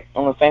get Dak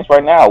on the Saints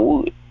right now, I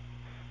would.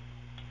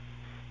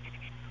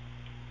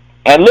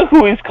 And look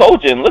who he's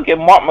coaching. Look at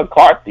Mark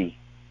McCarthy.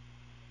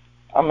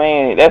 I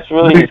mean, that's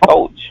really his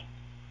coach.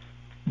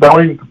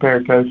 Don't even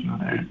compare coaches,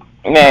 dude.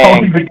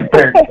 Man. Don't even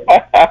compare.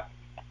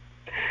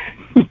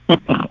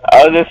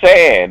 I was just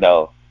saying,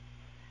 though.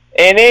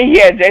 And then he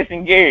had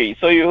Jason Garrett.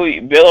 So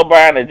Bill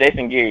O'Brien and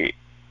Jason Garrett.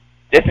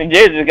 Jason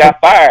Garrett just got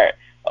fired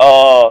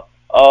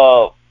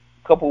a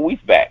couple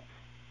weeks back.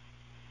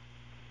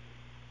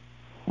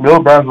 Bill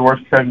O'Brien's the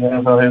worst coach in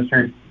NFL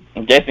history.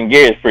 Jason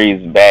Garrett's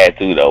pretty bad,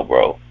 too, though,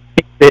 bro.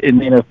 In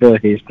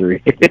NFL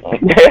history.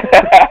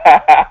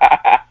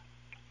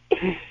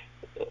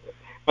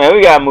 Man,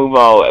 we gotta move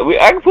on.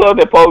 I can put up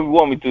that poll if you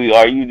want me to,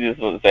 or you just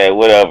want to say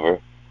whatever.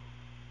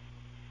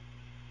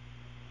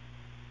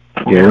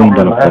 Yeah, I'm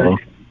gonna follow.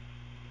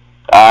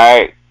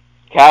 Alright.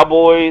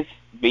 Cowboys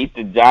beat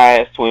the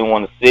Giants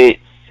 21-6.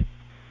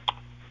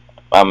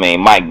 I mean,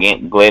 Mike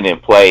Glennon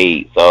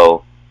played,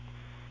 so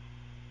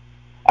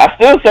I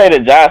still say the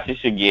Giants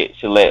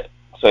should let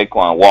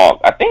Saquon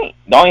walk. I think,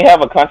 don't he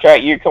have a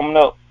contract year coming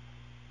up?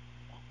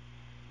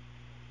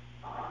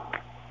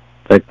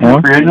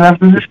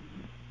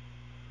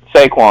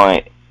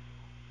 Saquon.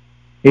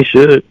 He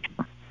should.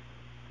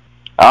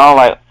 I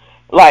don't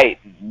like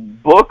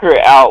Booker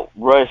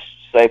outrushed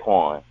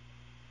Saquon.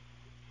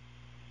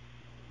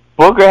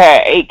 Booker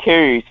had 8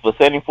 carries for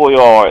 74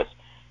 yards.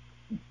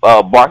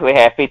 Barkley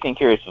had 15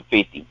 carries for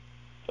 50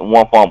 and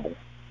 1 fumble.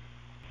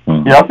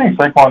 Yeah, I think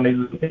Saquon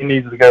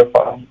needs to go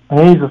find. He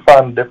needs to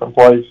find a different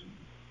place.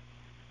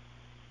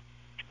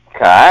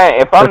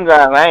 If I'm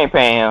Giants, I ain't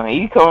paying him.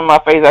 He come in my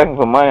face asking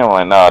for money. I'm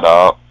like, nah,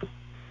 dog.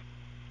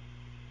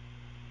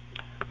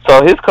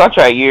 So his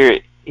contract year,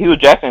 he was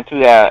drafted in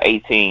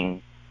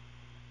 2018.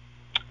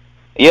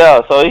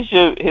 Yeah, so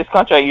his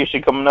contract year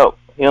should coming up.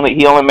 He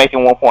only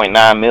making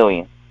 $1.9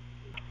 million.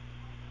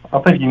 I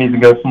think he needs to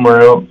go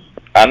somewhere else.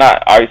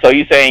 So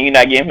you saying you're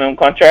not giving him a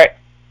contract?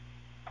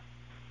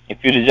 If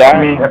you're the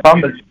Giants? I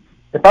mean,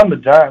 if I'm the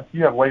Giants,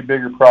 you have way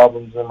bigger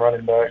problems than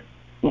running back.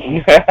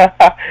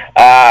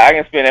 I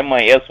can spend that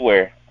money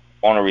elsewhere.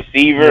 On a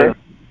receiver,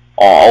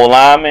 on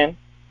O-lineman,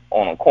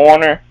 on a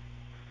corner,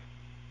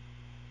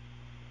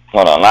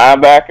 on a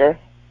linebacker.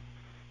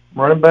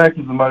 Running back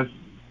is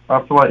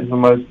I feel like, is the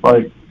most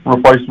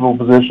replaceable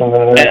position in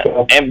the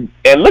NFL.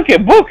 And look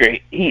at Booker.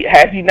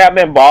 Has he not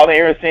been balling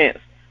ever since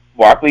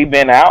Barkley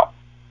been out?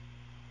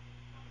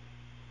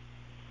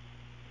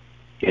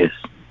 Yes.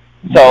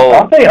 So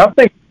I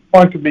think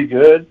one could be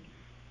good.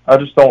 I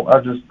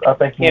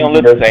think he don't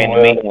look the same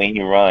to me when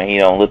he run. He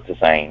don't look the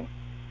same.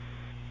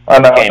 I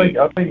know.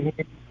 I think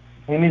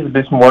he needs to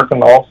do some work in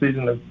the off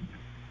season, and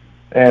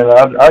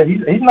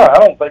he's not. I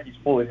don't think he's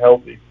fully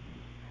healthy.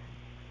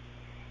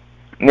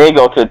 And then he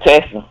go to the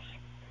Texans.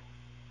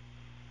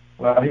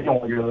 No, he don't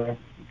want to go there.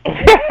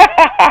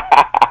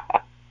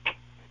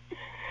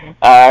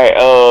 All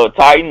right.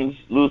 Titans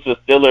lose to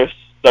Steelers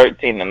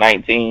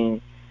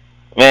 13-19.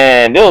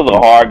 Man, this was a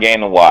hard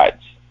game to watch.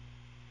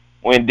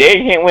 When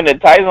the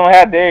Titans don't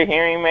have Derrick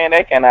Henry, man,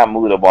 they cannot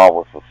move the ball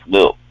with a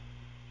flip.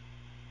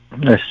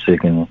 That's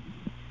sickening.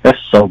 That's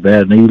so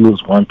bad. Then you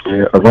lose one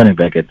player, a running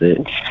back at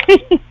that.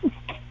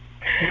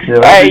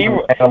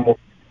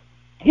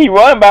 He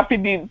run by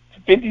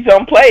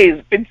 50-some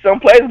plays. 50-some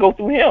plays go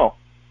through him.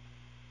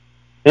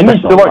 Isn't he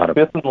still like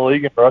 5th in the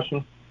league in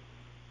rushing?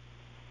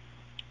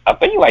 I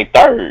think he's like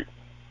 3rd.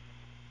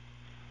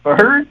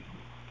 3rd?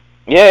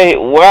 Yeah,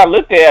 where I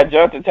looked at,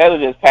 Jonathan Taylor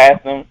just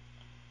passed him.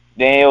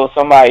 Then it was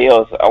somebody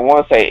else. I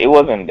want to say it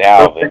wasn't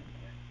Dalvin.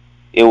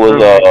 It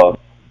was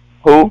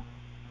who?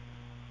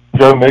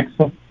 Joe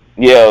Mixon.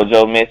 Yeah,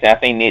 Joe Mixon. I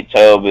think Nick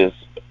Chubb is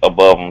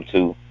above him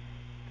too.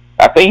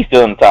 I think he's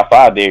still in the top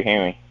 5 there,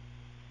 Henry.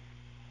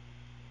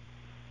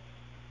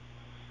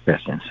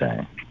 That's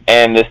insane.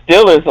 And the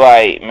Steelers,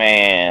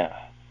 man,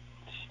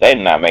 they're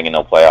not making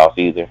no playoffs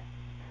either.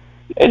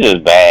 They're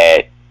just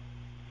bad.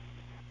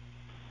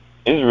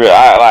 It's real.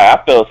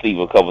 I fell asleep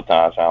a couple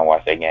times trying to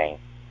watch that game.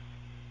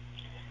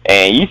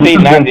 And you see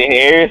Najee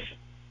Harris,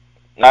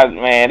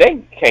 man,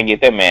 they can't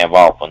get that man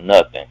involved for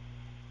nothing.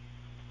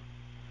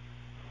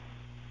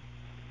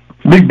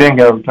 Big Ben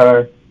got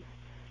retired.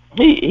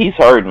 He's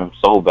hurting them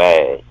so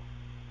bad.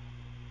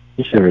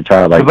 He should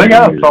retire like. They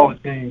got a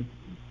solid team.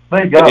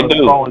 They got a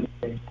solid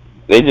team.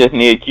 They just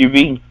need a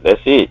QB.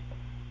 That's it.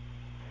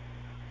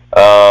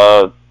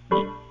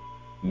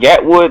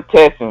 Gatwood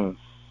Texans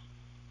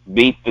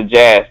beat the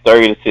Jazz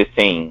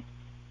 30-16.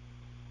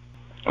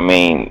 I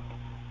mean,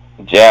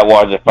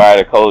 Jaguars have fired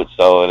a coach,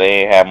 so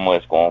they ain't have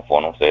much going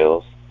for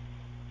themselves.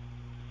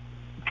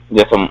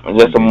 Just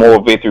a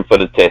more victory for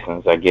the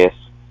Texans, I guess.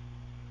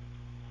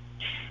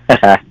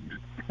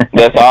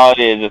 That's all it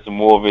is. Just a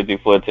more victory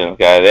for the Texans,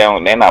 guys.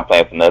 They're not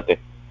playing for nothing.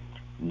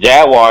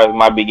 Jaguars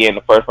might be getting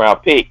the first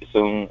round pick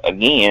soon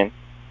again.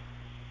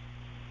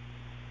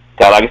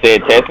 Cause like I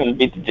said, Texans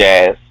beat the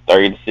Jazz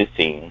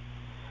 30-16.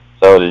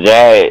 So the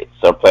Jazz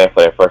are playing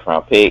for their first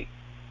round pick.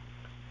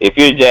 If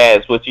you're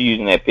Jazz, what you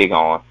using that pick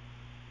on?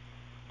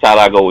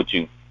 Tyler, I go with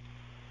you.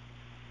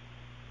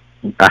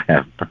 I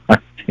have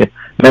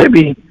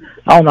maybe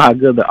I don't know how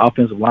good the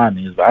offensive line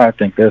is, but I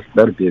think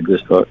that'll be a good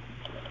start.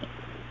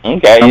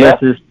 Okay,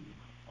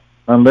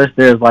 unless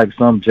there's like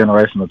some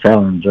generational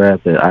talent in the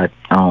draft that I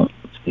don't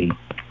see.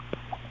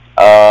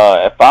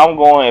 If I'm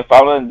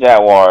the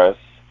Jaguars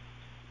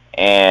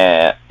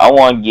and I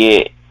want to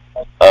get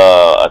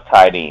a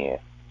tight end,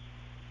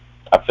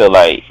 I feel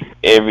like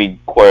every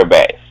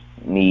quarterback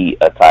need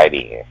a tight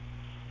end.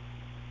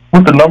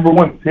 With the number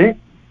 1 pick?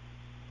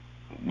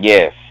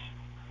 Yes.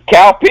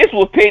 Kyle Pitts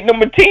was picked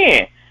number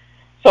 10.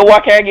 So why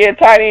can't I get a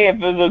tight end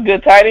if there's a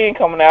good tight end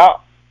coming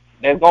out?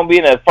 That's going to be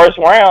in the first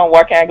round.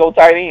 Why can't I go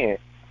tight end?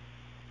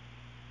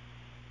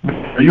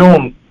 Are you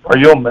on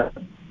that?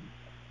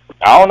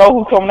 I don't know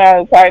who coming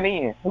out of tight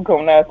end.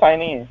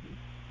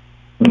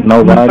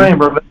 Nobody. I'm saying,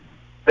 bro,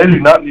 they do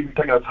not need to be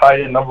taking a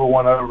tight end number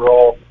 1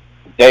 overall.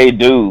 They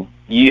do.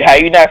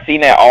 Have you not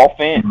seen that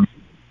offense?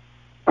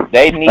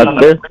 They need.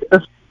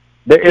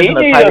 He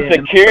needs a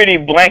security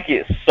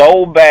blanket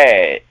so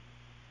bad.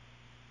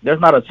 There's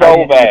not a tight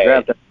end in the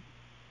draft.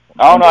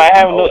 I don't know. I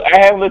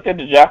haven't looked at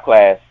the draft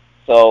class.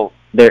 So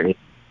there is.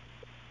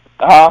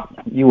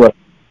 You would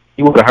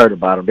have heard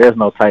about him. There's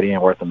no tight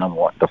end worth the number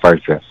 1, the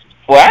first draft.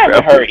 Well, I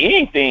haven't heard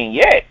anything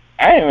yet.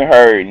 I haven't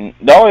heard.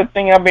 The only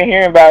thing I've been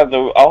hearing about is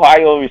the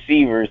Ohio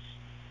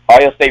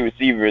State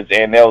receivers,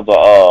 and there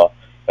was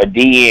a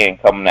DN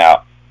coming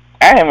out.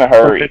 I haven't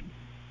heard.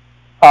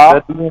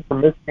 That DN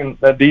from Michigan,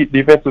 that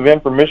defensive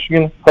end from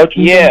Michigan,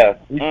 Hutchinson. Yeah,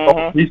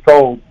 he's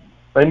cold.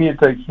 They need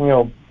to take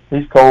him.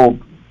 He's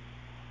cold.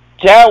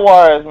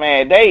 Jaguars,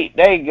 man, they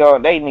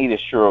need to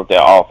shore up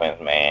their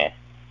offense, man.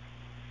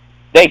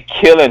 They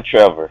killing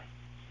Trevor.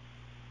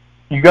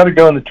 You got to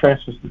go in the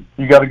trenches.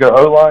 You got to go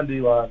O-line,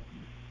 D-line.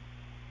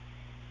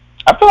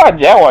 I feel like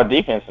Jaguar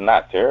defense is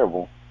not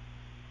terrible.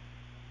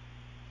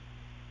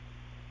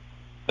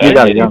 You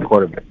got a young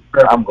quarterback.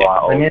 I'm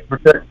going. They need to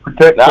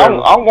protect. I'm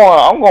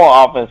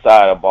going offense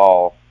side of the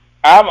ball.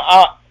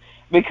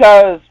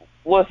 Because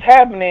what's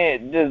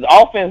happening, this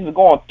offense is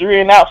going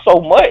 3 and out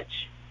so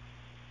much,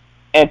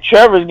 and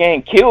Trevor's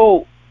getting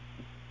killed.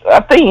 I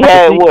think he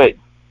had what?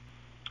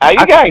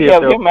 You gotta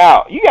help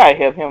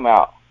him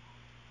out.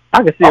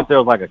 I can see if there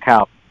was like a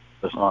cow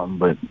or something,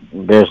 but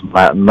there's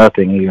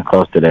nothing even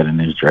close to that in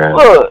this draft.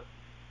 Look,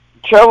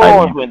 Trevor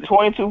Lawrence went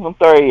 22 from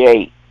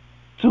 38,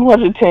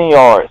 210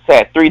 yards,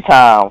 sacked 3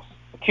 times,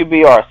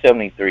 QBR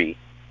 73.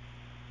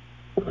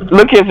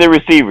 Look at the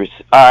receivers.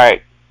 All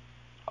right.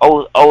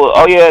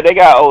 Oh yeah, they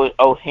got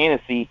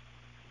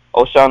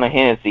O'Shawn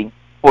Hennessy,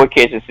 4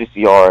 catches, 60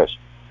 yards.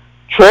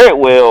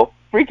 Treadwell,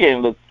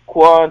 freaking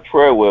Laquan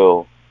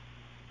Treadwell.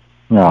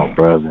 No,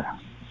 brother.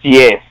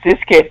 Yeah,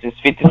 6 catches,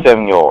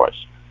 57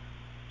 yards.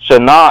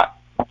 Shenault,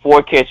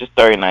 4 catches,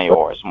 39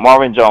 yards.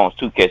 Marvin Jones,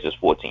 2 catches,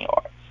 14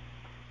 yards.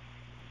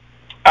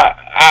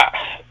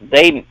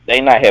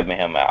 They not helping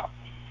him out.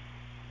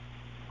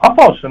 I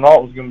thought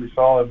Shenault was going to be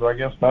solid, but I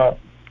guess not.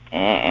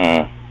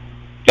 That's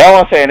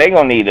what I'm saying. They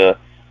gonna need I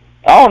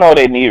don't know if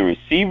they need a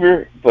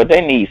receiver, but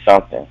they need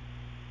something.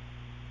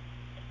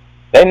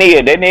 They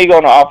need to go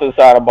on the offensive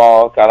side of the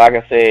ball, because like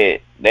I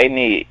said,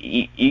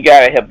 you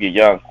got to help your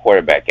young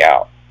quarterback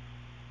out.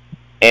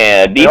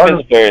 And a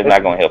defensive player is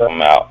not going to help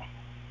him out.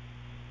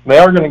 They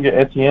are going to get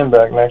Etienne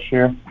back next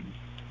year.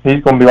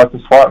 He's going to be like the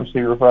slot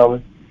receiver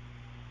probably.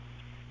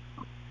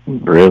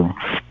 Really?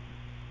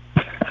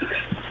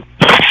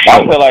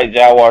 I feel like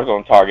Jaguars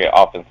going to target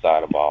offensive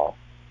side of the ball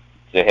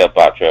to help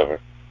out Trevor.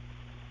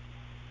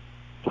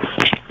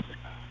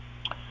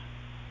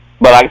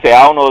 But like I said,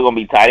 I don't know if it's going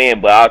to be tight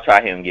end, but I'll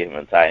try him and get him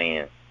a tight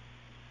end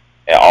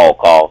at all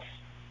costs.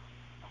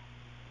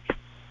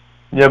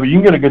 Yeah, but you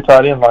can get a good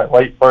tight end like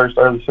late first,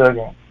 early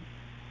second.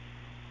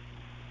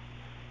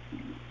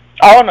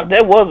 Oh, no,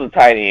 there was a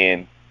tight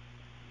end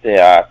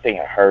that I think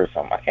I heard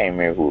something. I can't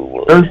remember who it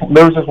was.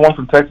 There was just one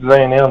from Texas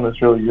A&M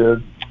that's really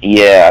good.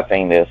 Yeah, I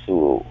think that's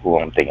who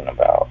I'm thinking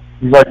about.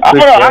 He's like I don't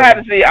know. I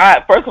had to see.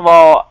 First of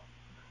all,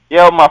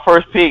 my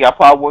first pick, I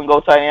probably wouldn't go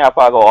tight end. I'd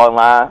probably go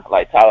online,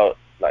 like Tyler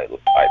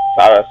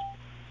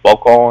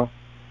spoke on.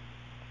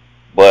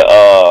 But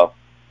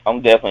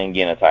I'm definitely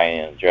getting a tight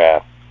end in the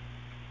draft.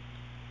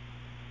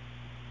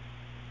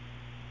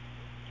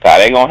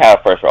 They're gonna have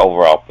a first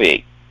overall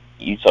pick.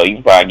 So you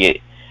can probably get.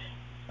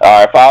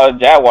 If I was the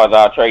Jaguars,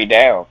 I'll trade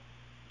down,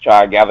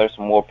 try to gather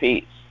some more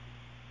picks.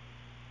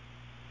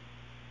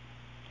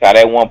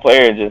 That one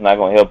player is just not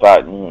gonna help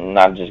out.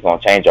 Not just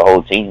gonna change the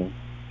whole team.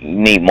 You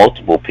need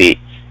multiple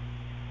picks.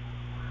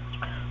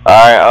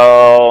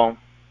 All right.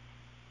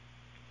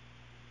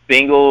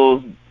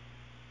 Bengals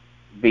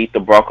beat the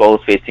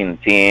Broncos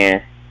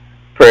 15-10.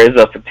 Prayers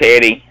up for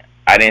Teddy.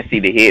 I didn't see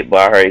the hit, but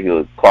I heard he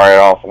was carted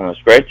off on a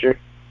stretcher.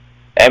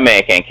 That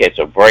man can't catch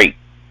a break.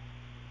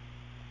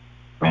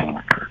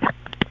 I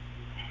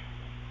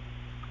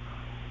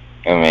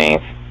mean,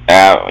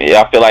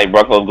 I feel like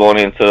Broncos going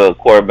into a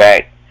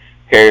quarterback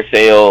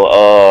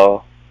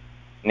carousel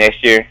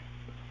next year.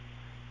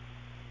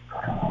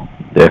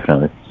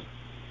 Definitely.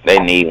 They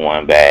need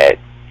one bad.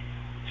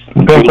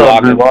 Drew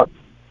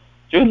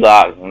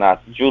Lock's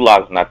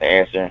not the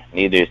answer.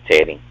 Neither is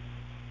Teddy.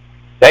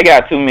 They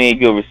got too many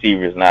good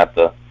receivers not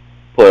to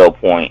put up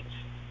points.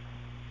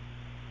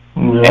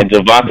 Yeah. And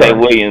Javonte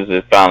Williams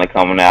is finally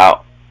coming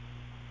out.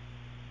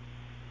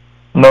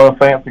 Noah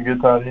Fant's a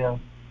good tight end.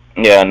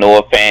 Yeah,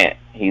 Noah Fant.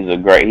 He's a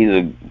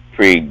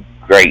pretty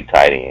great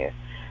tight end.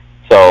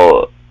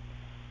 So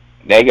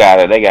they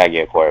gotta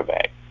get a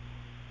quarterback.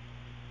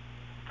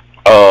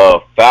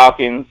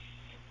 Falcons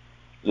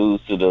lose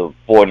to the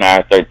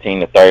 49ers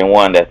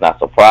 13-31. That's not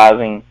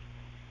surprising.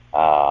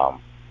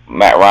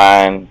 Matt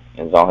Ryan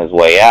is on his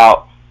way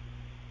out,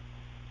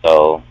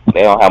 so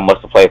they don't have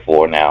much to play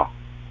for now.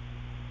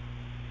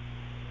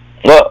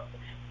 Look,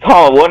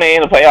 Tom, when they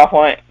in the playoff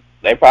hunt,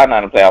 they probably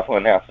not in the playoff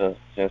hunt now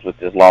since with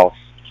this loss.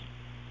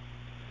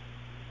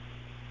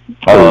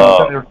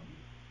 7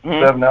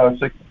 now,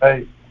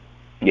 6-8.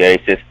 Yeah, they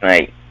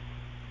 6-8.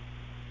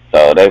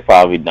 So they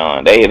probably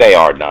done. They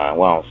are done.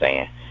 What I'm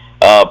saying.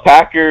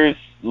 Packers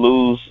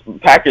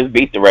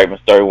beat the Ravens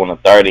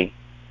 31-30.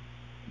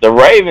 The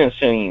Ravens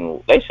should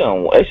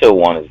have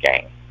won this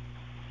game.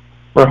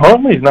 For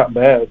Huntley's not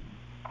bad.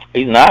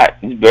 He's not.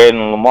 He's better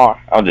than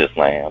Lamar. I'm just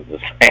saying.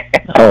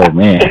 Oh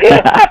man.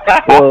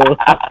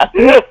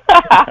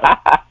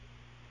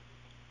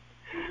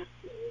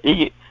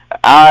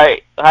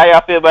 Alright, how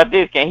y'all feel about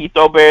this? Can he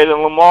throw better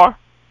than Lamar?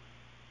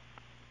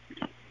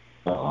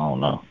 I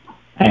don't know.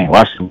 I ain't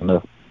watched him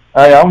enough.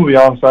 Hey, I'm gonna be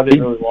honest. I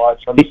didn't really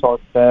watch. I just saw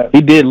that.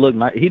 He did look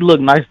nice. He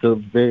looked nice the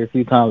very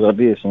few times I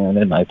did see him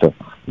that night. So.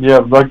 Yeah,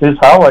 like his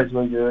highlights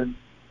look good.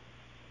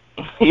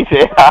 He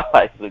said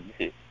highlights look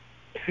good.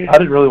 I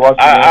didn't really watch.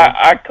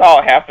 I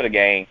caught half of the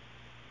game.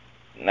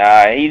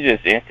 Nah, he's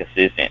just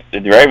inconsistent. The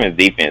Ravens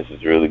defense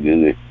is really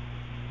good.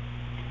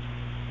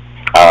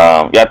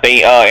 Y'all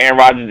think Aaron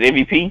Rodgers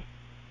MVP?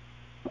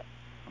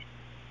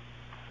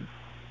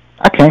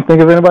 I can't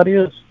think of anybody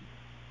else.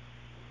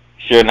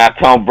 Sure, not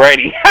Tom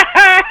Brady.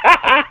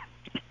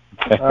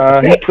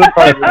 He could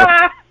probably.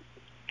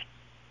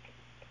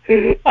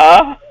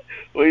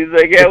 What do you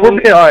think?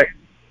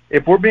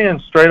 If we're being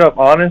straight up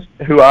honest,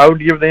 who I would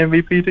give the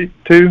MVP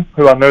to,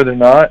 who I know they're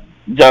not,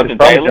 Jonathan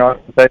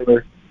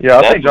Taylor. Yeah,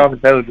 I think Jonathan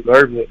Taylor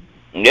deserves it.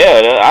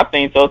 Yeah, I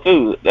think so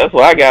too. That's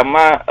what I got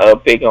my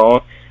pick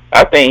on.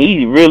 I think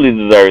he really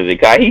deserves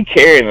it. Cause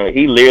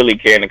he literally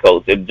carrying the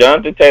Colts. If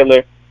Jonathan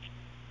Taylor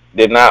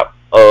did not,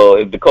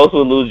 if the Colts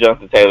would lose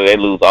Jonathan Taylor, they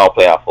lose all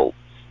playoff hopes.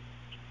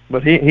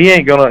 But he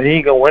ain't gonna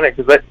win it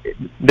because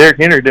Derrick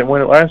Henry didn't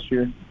win it last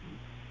year.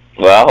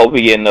 Well, I hope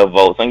he get enough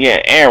votes. I'm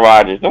getting Aaron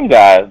Rodgers. Them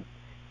guys.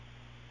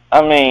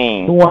 I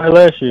mean, who won it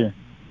last year?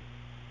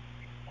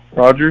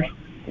 Rodgers.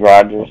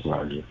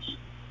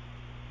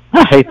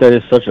 I hate that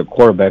it's such a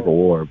quarterback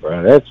award,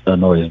 bro. That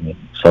annoys me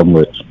so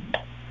much.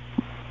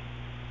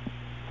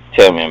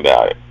 Tell me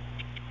about it.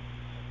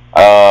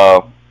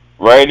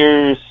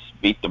 Raiders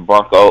beat the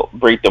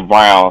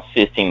Browns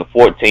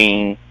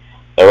 16-14.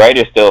 The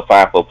Raiders still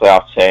fighting for a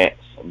playoff chance,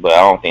 but I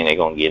don't think they're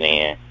gonna get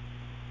in.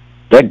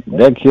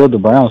 That killed the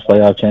Browns'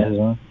 playoff chances,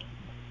 man.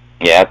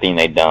 Yeah, I think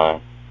they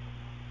done.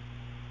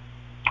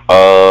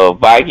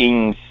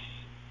 Vikings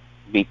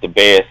beat the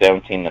Bears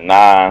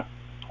 17-9.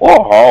 What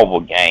a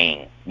horrible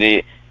game.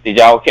 Did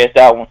y'all catch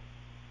that one?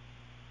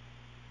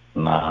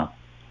 Nah.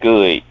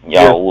 Good.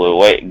 Y'all would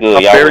wait.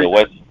 Good. Y'all would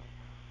wait.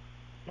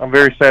 I'm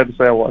very sad to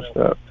say I watched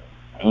that.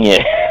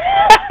 Yeah.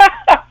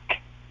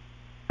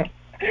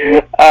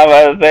 I was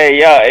about to say,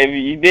 y'all, if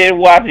you didn't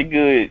watch it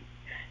good,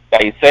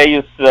 like, save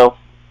yourself,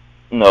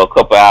 a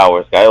couple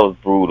hours. It was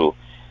brutal.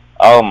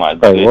 Oh my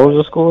goodness. Hey, what was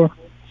the score?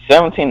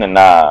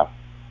 17-9.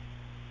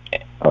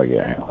 Oh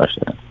yeah, I didn't watch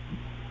that.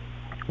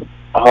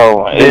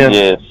 Oh, it's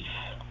just.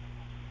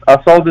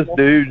 I saw this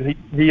dude.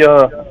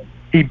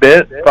 He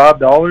bet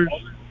 $5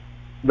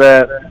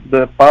 that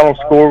the final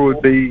score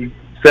would be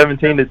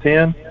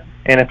 17-10,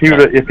 and if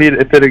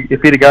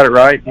he'd got it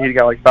right, he'd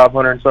got like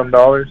 $500 and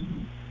something.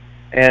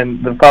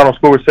 And the final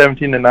score was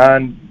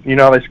 17-9. You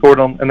know how they scored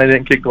on, and they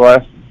didn't kick the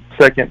last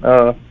second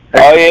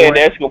Oh yeah, point.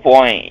 the extra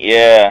point.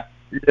 Yeah.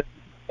 Yeah.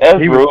 That's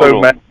He brutal. was so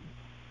mad.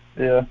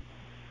 Yeah.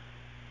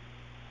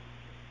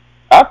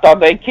 I thought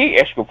they kick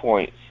extra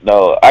points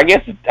though. I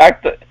guess can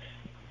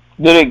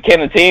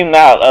the team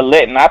not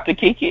let not to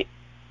kick it?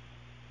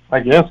 I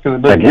guess because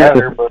it doesn't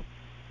matter, but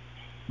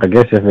I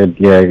guess if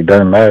it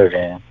doesn't matter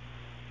then.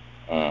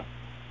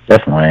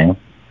 That's lame.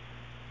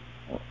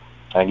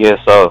 I guess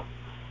so.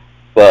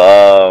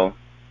 But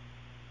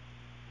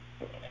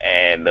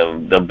and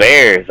the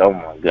Bears, oh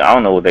my god, I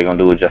don't know what they're gonna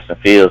do with Justin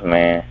Fields,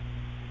 man.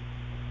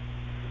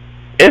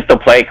 It's the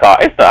play call.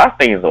 I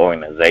think it's the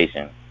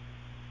organization.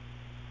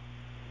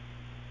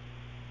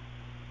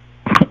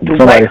 The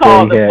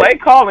play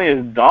calling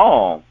is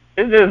dumb.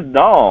 It's just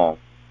dumb.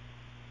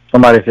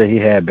 Somebody said he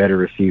had better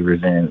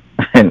receivers in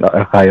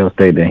Ohio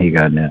State than he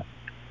got now.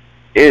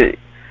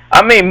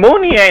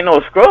 Mooney ain't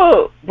no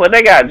scrub, but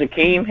they got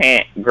Jakeem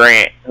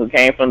Grant, who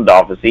came from the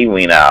Dolphins. He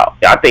went out.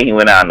 I think he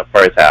went out in the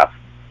first half.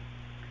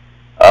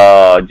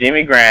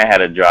 Jimmy Grant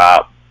had a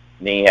drop.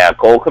 Then you have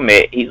Cole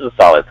Kmet. He's a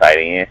solid tight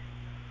end.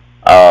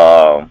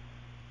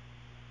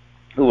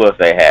 Who else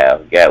they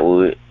have?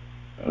 Gatwood.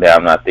 That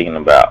I'm not thinking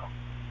about.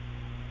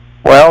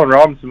 Well, Allen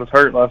Robinson was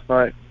hurt last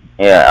night.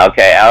 Yeah,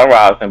 okay, Allen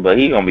Robinson, but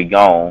he's going to be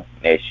gone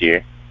next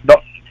year.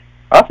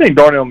 I think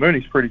Darnell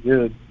Mooney's pretty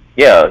good.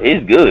 Yeah,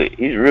 he's good.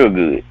 He's real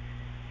good.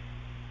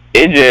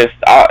 It just,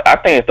 I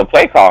think it's the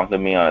play calling, to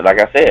be honest.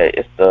 Like I said,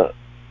 it's the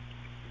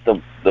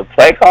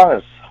play calling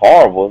is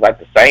horrible. It's like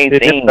the same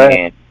thing,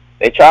 man.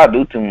 They try to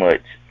do too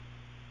much.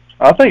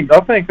 I think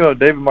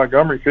David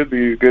Montgomery could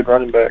be a good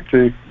running back,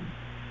 too.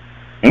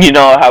 You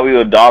know how we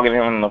were dogging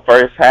him in the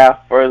first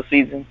half of the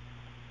season?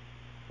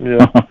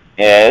 Yeah.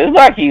 Yeah, it's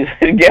like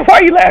why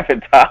are you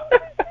laughing, Tom?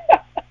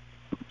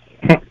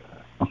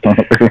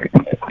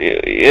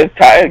 It's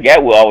tired.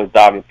 Gatwood always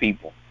dogging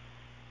people.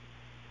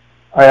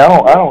 Hey,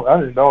 I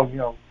didn't dog, you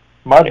know.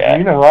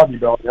 You know who I'll be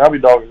dogging. I'll be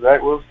dogging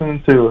Zach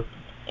Wilson too.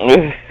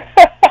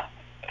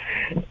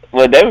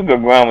 Well, David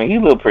Montgomery, he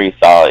looked pretty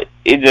solid.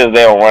 It's just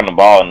they don't run the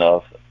ball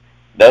enough.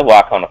 That's why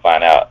I come to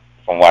find out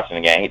from watching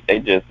the game. They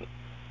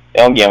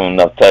don't give him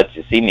enough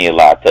touches. He need a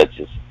lot of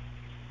touches.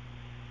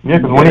 Yeah,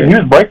 because when he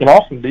was breaking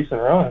off some decent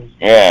runs.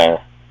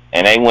 Yeah,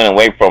 and they went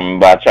away from him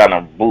by trying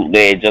to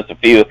bootleg Justin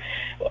Fields.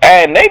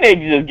 And they need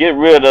to just get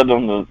rid of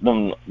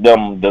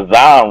them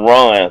design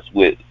runs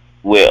with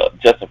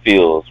Justin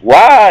Fields.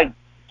 Why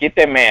get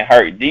that man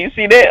hurt? Do you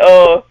see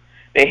that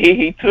hit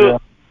he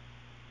took?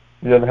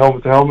 Yeah, the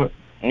helmet to helmet.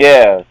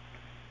 Yeah,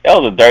 that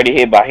was a dirty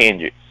hit by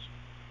Hendricks.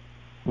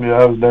 Yeah,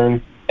 that was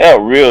dirty. That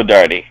was real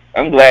dirty.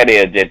 I'm glad they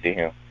ejected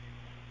him.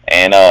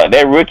 And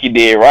that rookie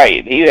did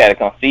right. He had to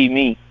come see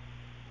me.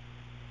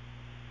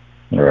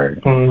 Right.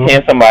 Mm-hmm.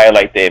 Seeing somebody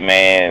like that,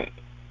 man,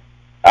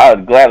 I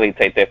would gladly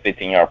take that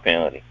 15-yard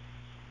penalty.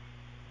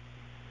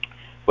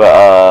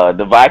 But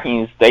the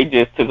Vikings, they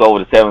just took over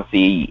the 7th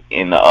seed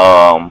in the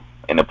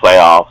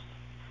playoffs.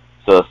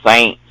 So the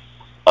Saints,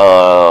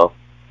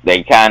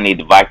 they kind of need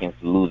the Vikings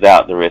to lose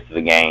out the rest of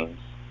the games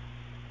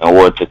in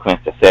order to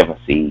clinch the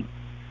 7th seed.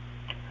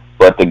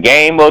 But the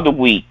game of the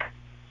week,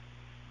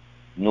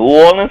 New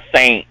Orleans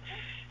Saints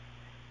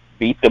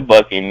beat the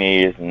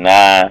Buccaneers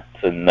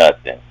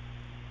 9-0.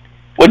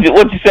 What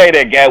you say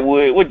there,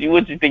 Gatwood? What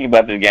you think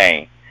about this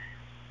game?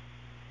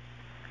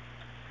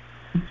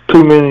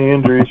 Too many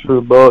injuries for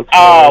the Bucs.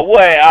 Oh,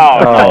 wait.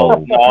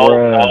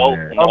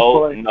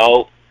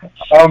 No.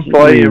 I'm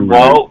playing,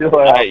 bro.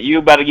 You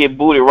about to get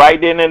booted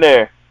right then and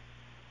there.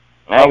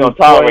 I ain't gonna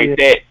tolerate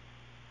that.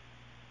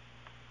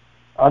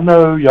 I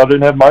know y'all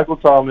didn't have Michael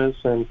Thomas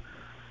and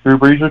Drew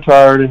Brees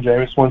retired and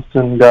Jameis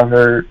Winston got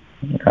hurt.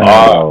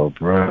 Oh,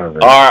 brother.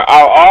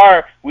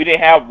 We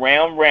didn't have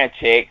Ram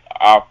Ranchek,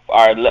 our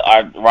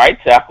right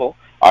tackle,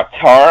 our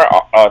Teron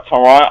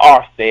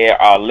Armstead,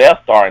 our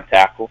left starting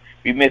tackle.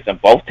 We missing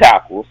both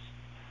tackles.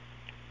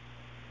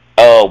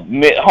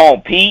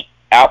 Home Pete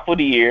out for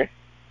the year.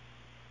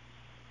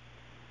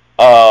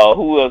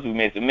 Who else we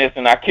missing?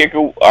 Missing our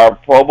kicker, our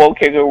Pro Bowl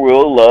kicker,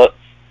 Will Lutz.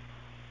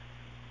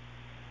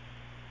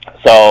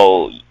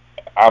 So,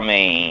 I'm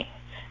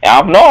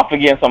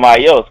forgetting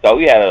somebody else because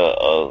we had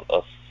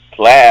a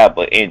slab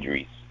of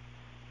injuries.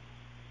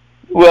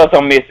 Who else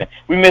I'm missing?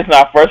 We missing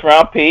our first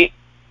round pick,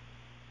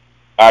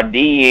 our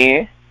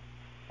DN.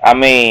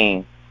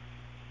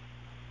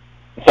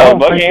 So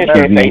Buccaneers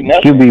can't say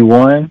nothing.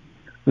 QB1.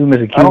 We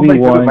missing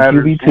QB1,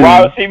 QB2.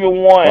 Wide receiver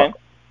 1.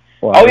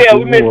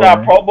 We missed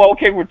our Pro Bowl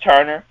kick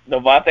returner,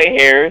 Devontae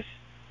Harris.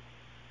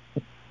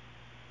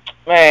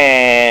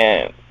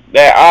 Man,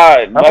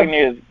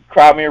 Buccaneers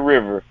cry me a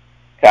river.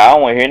 Cause I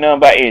don't want to hear nothing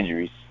about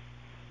injuries.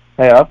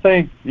 Hey, I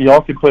think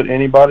y'all could put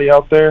anybody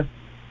out there,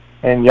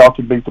 and y'all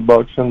could beat the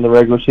Bucs in the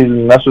regular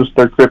season. That's just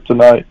their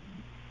kryptonite.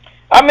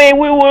 We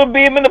will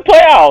beat them in the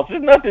playoffs.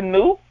 It's nothing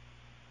new.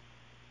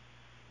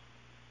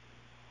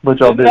 But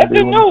y'all did.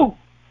 Nothing new.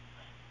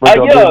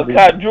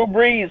 Cause Drew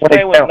Brees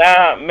playing with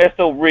 9 messed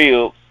up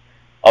ribs,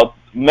 a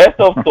messed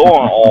up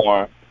throwing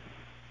arm.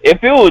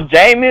 If it was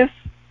Jameis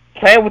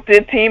playing with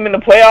that team in the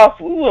playoffs,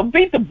 we would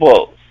beat the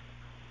Bucs.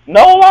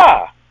 No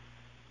lie.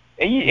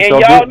 And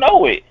y'all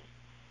know it.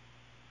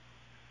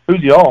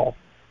 Who's y'all?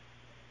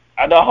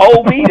 The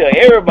whole media,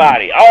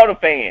 everybody, all the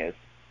fans,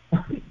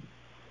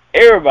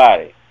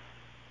 everybody.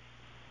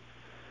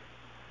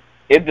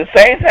 If the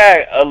Saints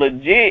had a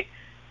legit,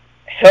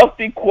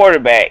 healthy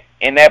quarterback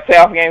in that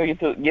playoff game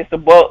against the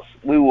Bucks,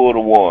 we would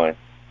have won.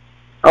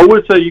 I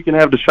would say you can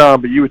have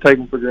Deshaun, but you would take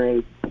him for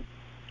granted.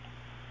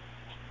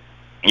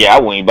 Yeah,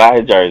 I wouldn't even buy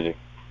his jersey.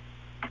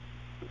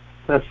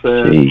 That's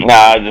sad. Nah,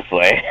 I was just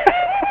playing.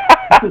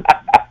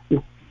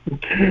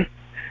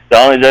 The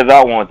only jersey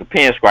I want is the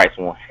pinstripes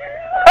one.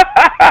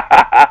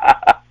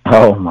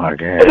 Oh my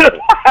God.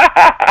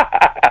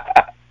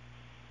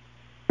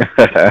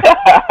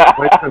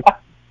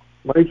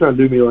 Why are you trying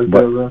to do me like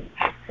that, bro?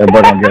 That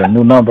boy gonna get a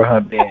new number,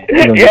 huh? He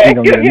gonna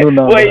get a new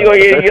number. Wait, you gonna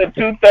get your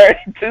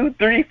 230, 2,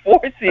 3,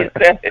 4, 6,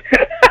 7.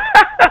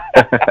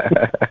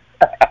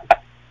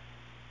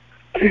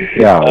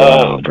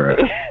 Yeah, bro.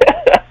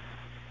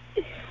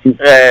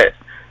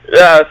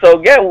 So,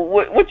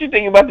 what you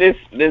think about this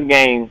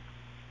game?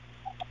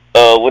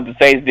 What the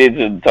Saints did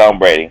to Tom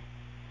Brady?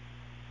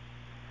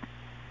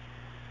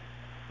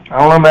 I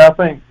don't know,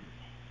 man.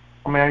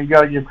 I mean, you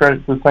got to give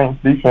credit to the Saints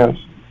defense.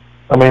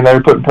 I mean, they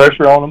were putting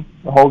pressure on him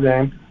the whole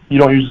game. You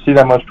don't usually see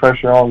that much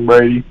pressure on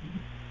Brady.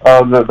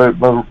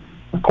 The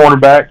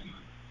cornerbacks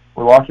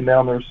were locking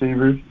down the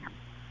receivers.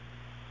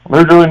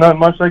 There's really nothing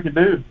much they could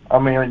do. I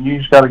mean, you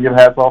just got to give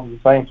hats off to the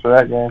Saints for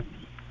that game.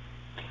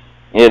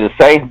 Yeah, the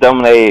Saints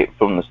dominated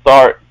from the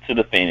start to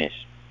the finish.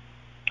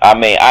 I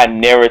mean, I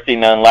never seen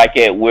nothing like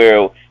it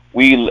where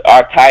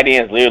our tight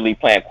ends literally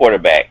playing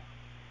quarterback.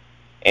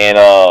 And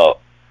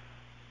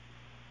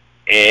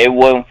it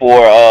wasn't for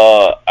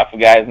I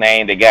forgot his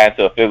name, the guy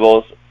into a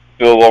field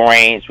goal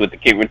range with the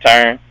kick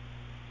return.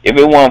 If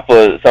it wasn't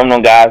for some of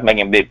them guys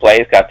making big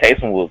plays, because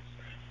Taysom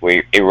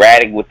were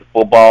erratic with the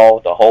football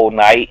the whole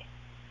night.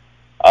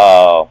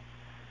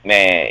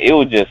 Man, it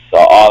was just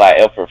all-out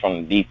effort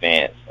from the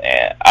defense.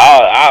 And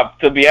I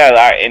to be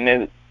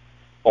honest,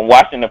 from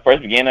watching the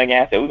first beginning of the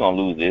game, I said, we're going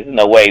to lose this. There's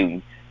no way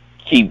we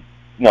keep,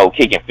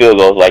 kicking field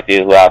goals like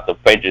this without the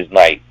Patriots,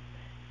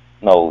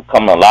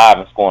 coming alive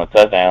and scoring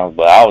touchdowns.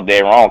 But I was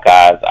dead wrong,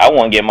 guys. I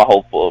wouldn't get my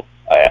hope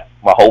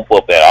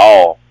up at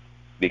all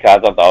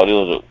because I thought it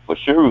was for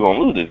sure we were going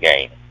to lose this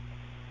game.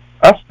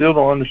 I still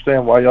don't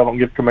understand why y'all don't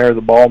give Kamara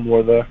the ball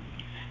more, though.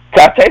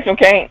 Because Taysom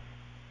can't.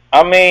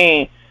 I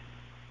mean,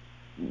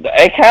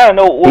 they kind of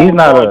know what we're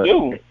going to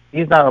do.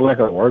 He's not like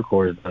a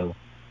workhorse, though.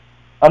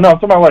 I know. I'm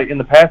talking about, in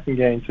the passing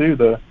game, too,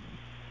 though.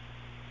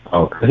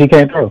 Oh, because he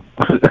can't throw.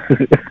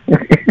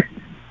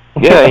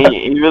 Yeah,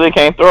 he really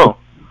can't throw.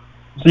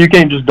 So you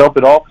can't just dump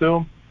it off to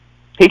him?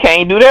 He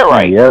can't do that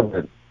right. Yeah,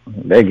 but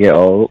they get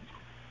old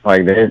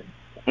like that.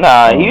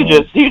 Nah, you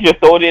just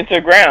throw it into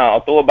the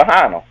ground or throw it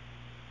behind him.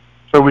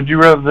 So would you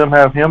rather them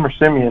have him or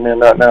Simeon in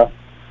that now?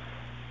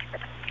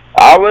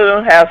 I would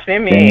rather have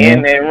Simeon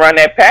in and run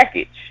that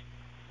package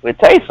with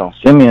Taysom.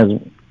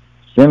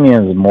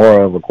 Simeon's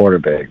more of a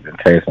quarterback than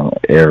Taysom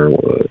ever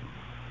was.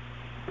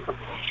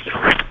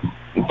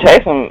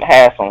 Taysom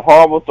has some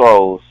horrible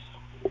throws.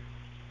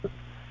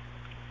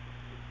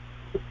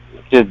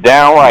 Just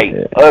downright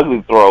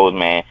ugly throws,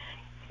 man.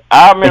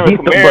 I remember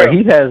Kamara.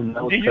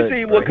 Did you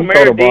see what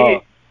Kamara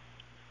did?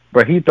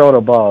 Bro, he throw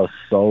the ball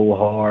so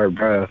hard,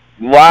 bro.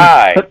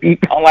 Why?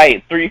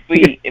 I'm 3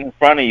 feet in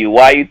front of you.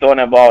 Why are you throwing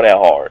that ball that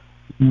hard?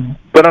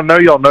 But I know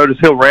y'all notice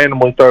he'll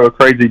randomly throw a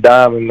crazy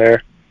dime in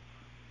there.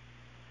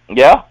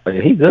 Yeah?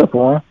 He's good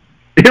for him.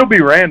 It'll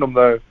be random,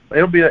 though.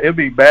 It'll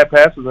be bad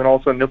passes, and all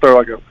of a sudden he'll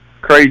throw a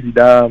crazy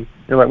dime.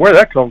 You're like, where'd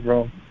that come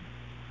from?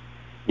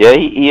 Yeah,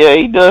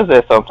 he does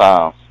that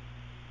sometimes.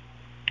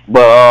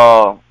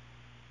 But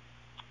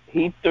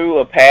he threw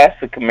a pass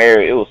to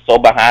Kamara. It was so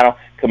behind him.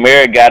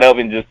 Kamara got up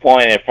and just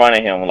pointed in front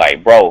of him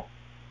like, bro,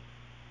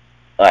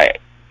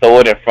 throw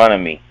it in front of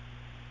me.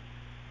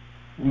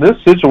 This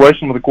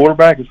situation with the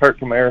quarterback has hurt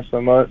Kamara so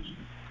much.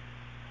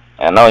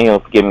 I know he'll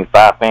give me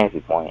 5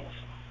 fantasy points.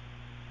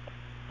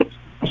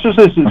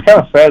 It's kind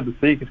of sad to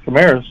see because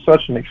Kamara is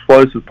such an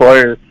explosive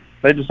player.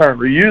 They just aren't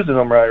reusing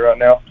him right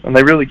now, and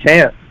they really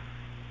can't.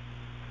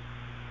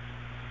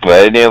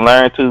 But they didn't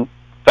learn too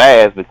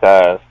fast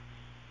because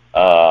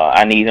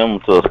I need him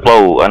to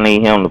explode. I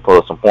need him to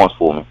put some points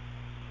for me.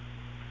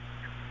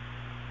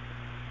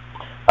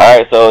 All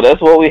right, so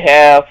that's what we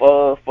have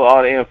for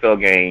all the NFL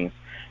games.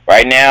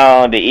 Right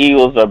now, the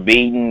Eagles are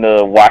beating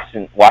the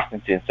Washington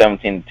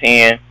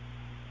 17-10,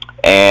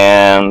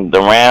 and the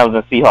Rams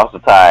and Seahawks are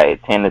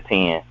tied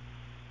 10-10.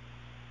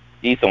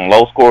 These some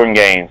low-scoring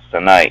games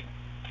tonight.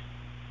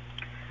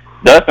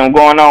 Dustin, what's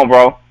going on,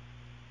 bro?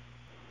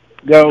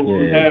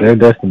 They're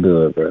Dustin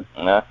good, bro.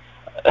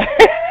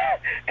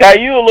 Kyle,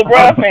 you a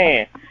LeBron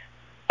fan?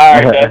 All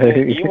right,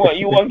 Dustin, you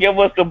want to give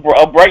us a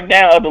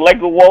breakdown of the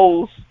Lakers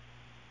woes?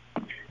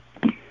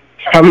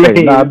 I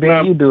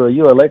mean, you do it.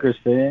 You a Lakers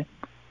fan?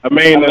 I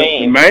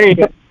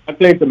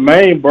think the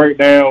main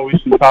breakdown we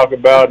should talk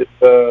about is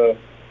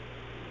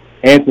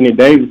Anthony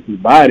Davis's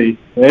body.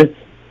 That's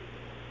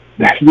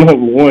number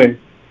one.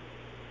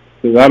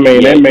 Because that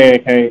man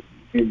can't.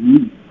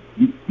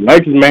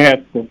 Lakers may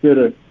have to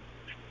consider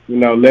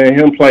letting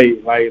him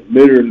play like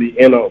literally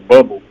in a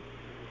bubble.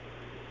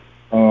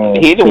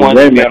 He the one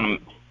to be on.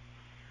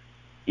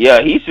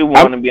 Yeah, he should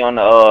want to be on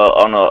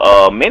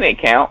the minute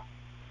count.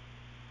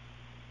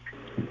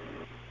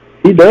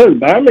 He does,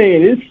 but I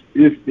mean,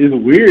 it's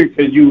weird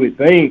because you would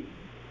think,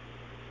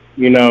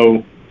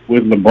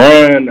 with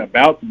LeBron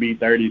about to be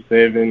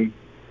 37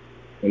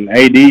 and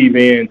AD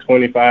being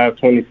 25,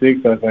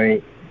 26, I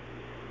think,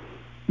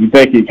 you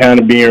think it kind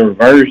of be in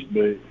reverse,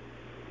 but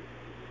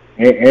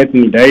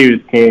Anthony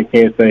Davis can't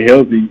stay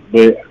healthy.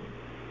 But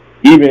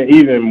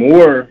even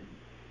more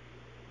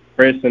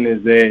pressing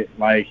is that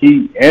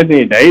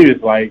Anthony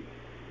Davis, I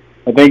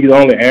think he's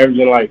only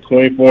averaging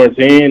 24 and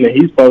 10, and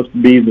he's supposed to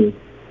be the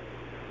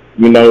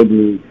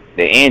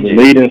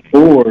leading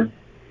scorer.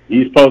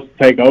 He's supposed to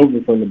take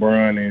over for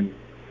LeBron, and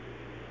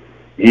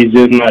he's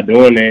just not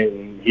doing that.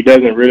 And he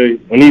doesn't really,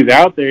 when he's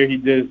out there, he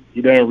doesn't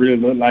really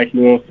look like he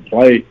wants to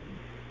play.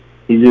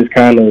 He just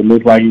kind of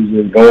looks like he's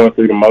just going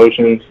through the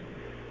motions.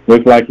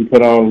 Looks like he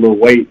put on a little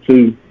weight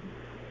too.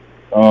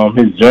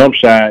 His jump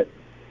shot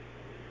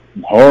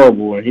is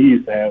horrible, and he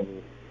used to have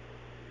a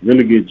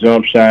really good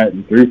jump shot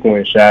and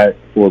 3-point shot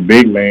for a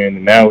big man,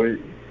 and now he's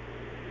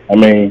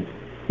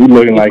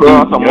looking like he's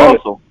some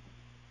muscle.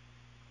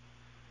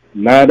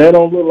 Nah, that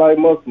don't look like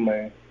muscle,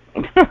 man.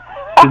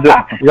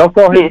 Y'all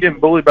saw him getting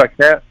bullied by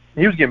Cat?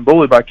 He was getting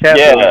bullied by Cat.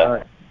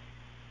 Yeah.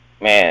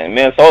 Man,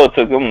 Minnesota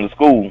took him to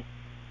school.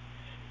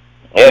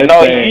 Yeah,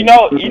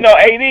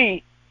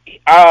 AD.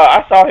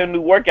 I saw his new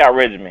workout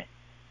regimen.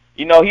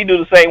 He do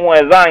the same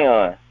one as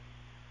Zion.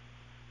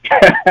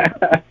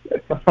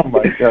 Oh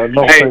my God!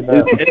 No, they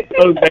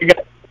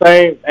got the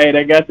same. Hey,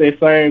 they got that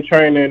same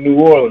trainer in New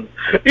Orleans.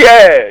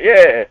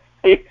 Yeah.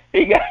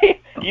 He got.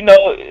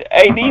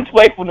 AD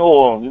play for New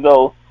Orleans.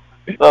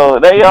 So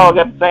they all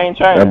got the same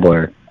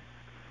trainer.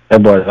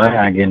 That boy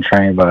Zion getting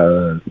trained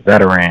by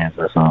veterans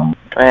or something.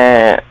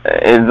 Man,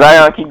 if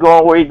Zion keep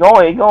going where he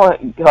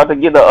going have to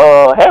get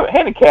a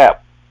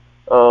handicap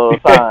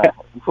sign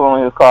put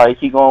on his car. He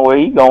keep going where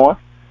he going.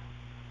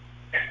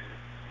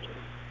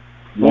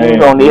 Man, he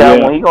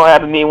gonna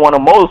have to need one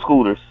of motor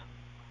scooters.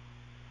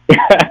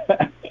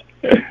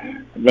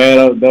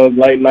 Man, those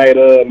late night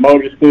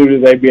motor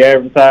scooters they be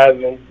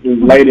advertising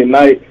late at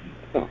night.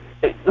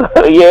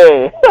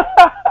 Yeah.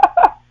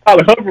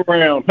 Hover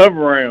around. Yeah,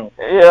 hover around.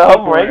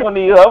 He gonna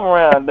need hover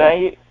around,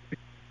 dang it.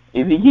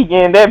 If he keep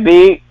getting that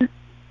big,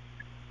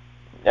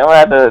 they're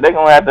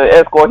gonna have to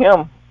escort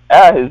him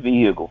out of his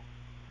vehicle.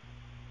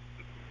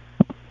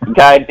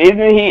 God,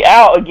 isn't he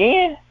out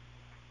again?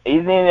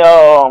 He's in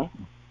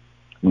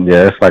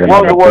yeah, it's like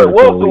what's the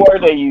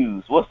word they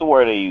use?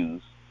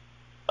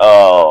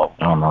 I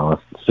don't know.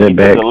 Sit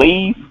back. To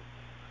leave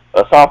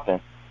or something.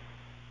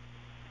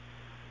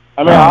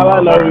 I mean, all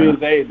I know is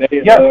they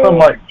got some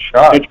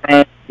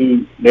shot.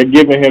 They're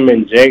giving him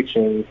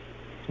injections.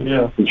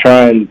 Yeah. To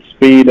try and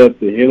speed up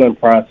the healing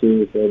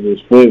process of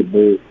his foot,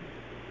 but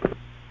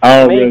I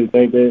don't really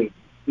think that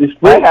his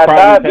foot got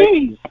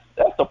diabetes.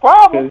 That's the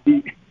problem.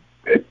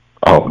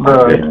 Oh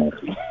my goodness.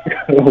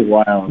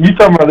 Wow. You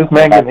talking about this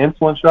man getting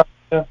insulin shots?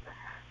 Yeah.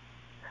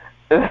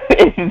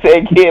 He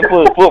said kid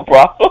foot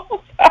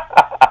problems.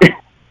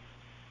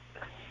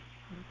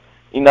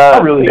 I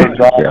really hate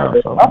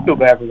Zion. I feel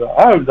bad for Zion.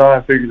 I hope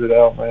Zion figures it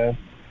out, man.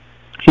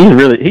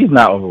 He's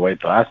not overweight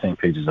though. I've seen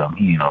pictures of him.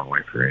 He ain't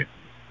overweight for real.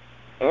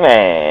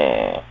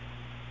 Man.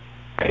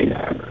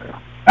 Yeah, bro.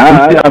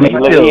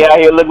 He out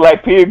here look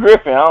like Peter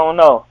Griffin. I don't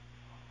know.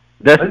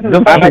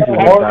 Them pictures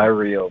are not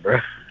real, bro.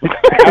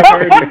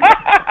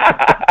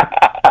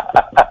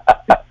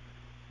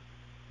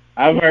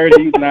 I've heard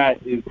he's not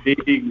as big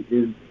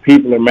as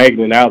people are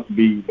making it out to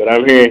be, but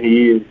I'm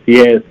hearing he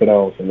has put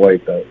on some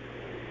weight though.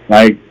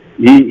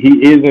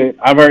 He isn't.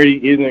 I've heard he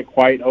isn't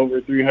quite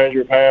over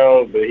 300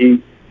 pounds, but he's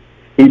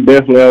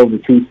definitely over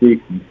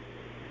 260.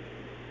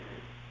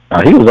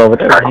 He was over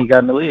there when he got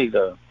in the league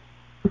though.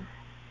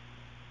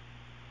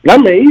 I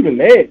mean, even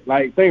that.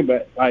 Think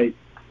about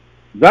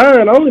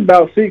Zion only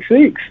about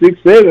 6'6",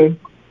 6'7".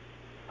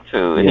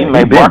 So he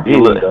made Barkley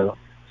look.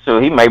 So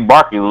he made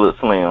Barkley look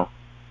slim.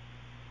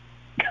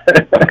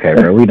 Okay,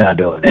 bro, we not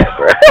doing that,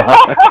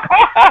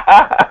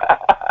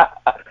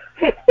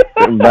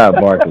 bro. Not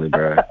Barkley,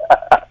 bro.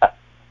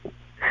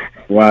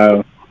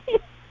 Wow.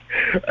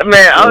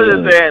 Man, I was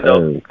just saying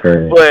though.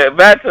 But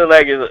back to the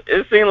Lakers,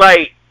 it seemed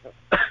like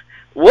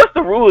what's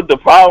the root of the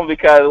problem?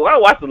 Because when I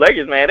watch the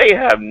Lakers, man, they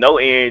have no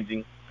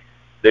energy.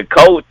 The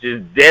coach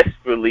is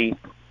desperately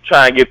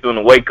trying to get them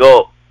to wake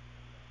up,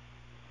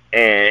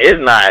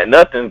 and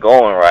nothing's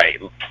going right.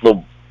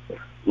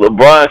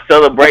 LeBron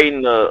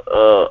celebrating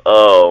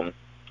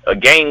a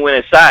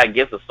game-winning shot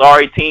against a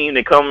sorry team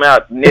that come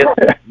out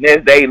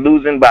next day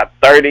losing by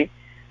 30.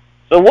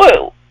 So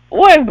what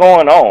is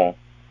going on?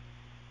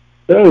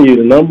 I'm telling you,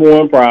 the number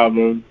one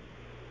problem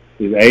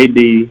is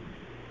AD.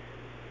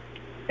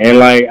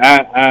 And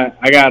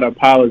I gotta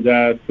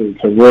apologize to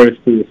Russ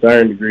to a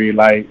certain degree.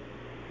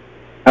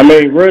 I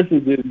mean, Russ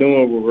is just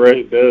doing what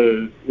Russ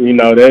does. You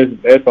know,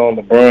 that's on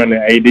LeBron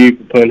and AD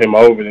for putting him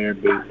over there.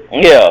 But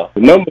Yeah. the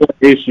number one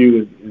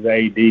issue is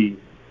AD.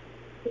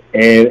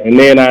 And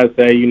then I'd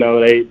say, you know,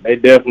 they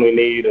definitely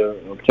need a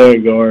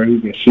point guard who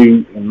can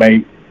shoot and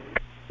make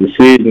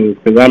decisions.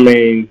 Because, I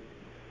mean,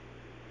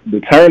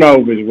 the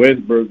turnovers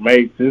Westbrook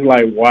makes is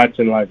like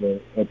watching like a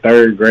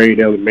third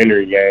grade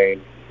elementary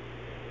game.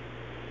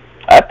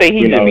 I think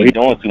he just be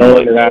doing too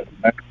much.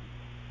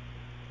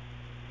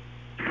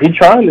 He's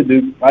trying to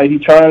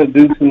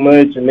do too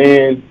much, and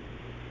then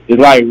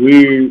it's like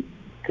weird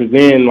because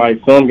then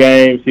like some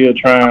games he'll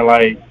try and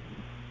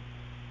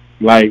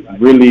like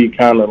really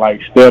kind of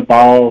like step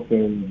off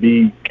and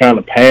be kind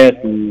of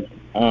passive,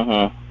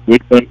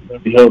 which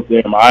doesn't help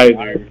them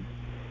either.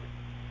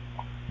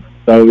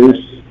 So it's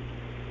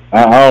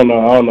I don't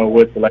know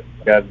what the Lakers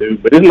got to do,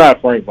 but it's not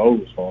Frank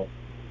Vogel's fault.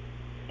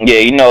 Yeah,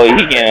 you know he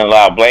getting a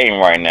lot of blame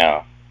right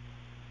now.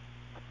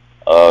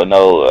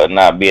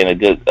 Not being a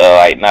good,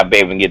 not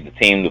being able to get the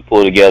team to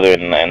pull together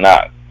and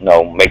not,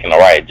 making the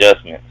right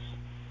adjustments.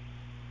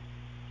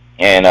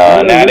 And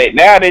now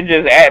they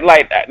just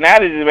now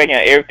they're just making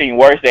everything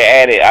worse. They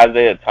added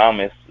Isaiah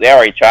Thomas. They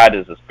already tried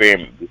this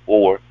experiment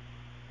before,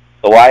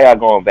 so why y'all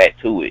going back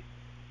to it?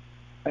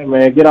 Hey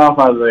man, get off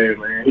Isaiah,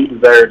 man. He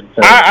deserves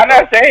it. I'm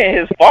not saying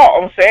his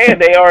fault. I'm saying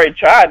they already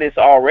tried this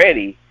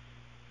already.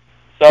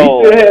 So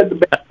he still had the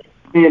best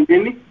team,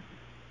 didn't he?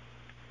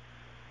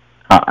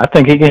 I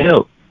think he can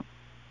help.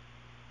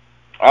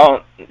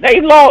 They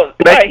lost.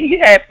 Like, he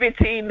had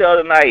 15 the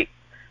other night,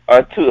 or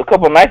a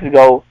couple of nights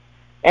ago,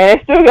 and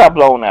they still got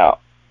blown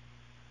out.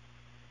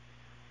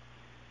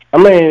 I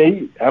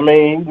mean,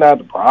 he's not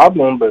the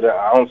problem, but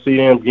I don't see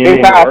him getting.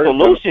 It's not a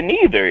solution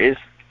either. It's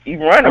you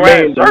run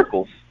around in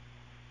circles.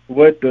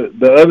 What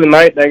the other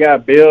night they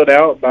got bailed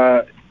out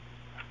by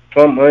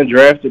some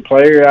undrafted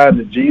player out of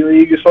the G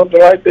League or something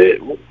like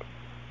that.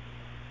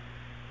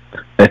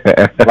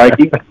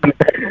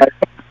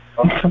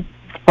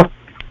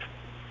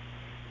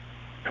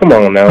 Come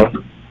on now,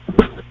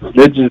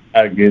 they're just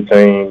not a good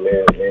team,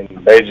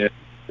 and they just.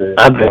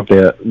 I think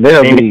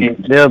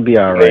they'll be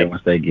all right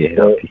once they get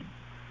healthy.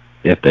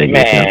 If they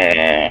get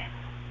healthy.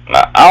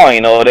 I don't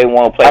even know if they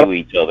want to play with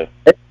each other.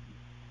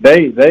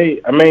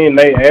 They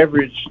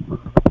average.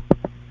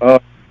 I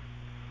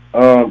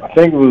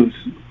think it was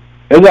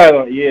either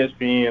on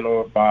ESPN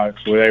or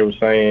Fox where they were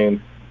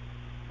saying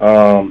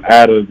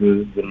out of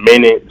the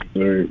minutes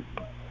or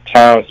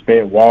time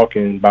spent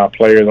walking by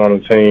players on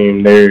the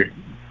team, they're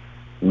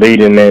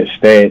leading that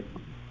stat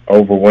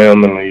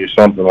overwhelmingly or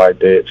something like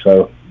that.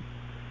 So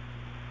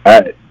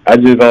I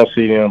just don't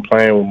see them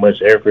playing with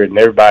much effort. And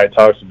everybody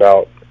talks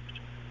about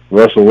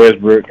Russell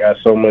Westbrook got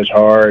so much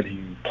hard, he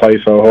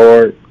plays so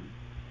hard.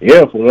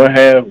 Yeah, for one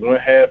half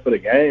of the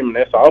game, and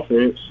that's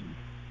offense.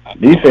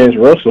 Defense,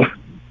 Russell,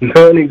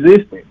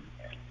 non-existent.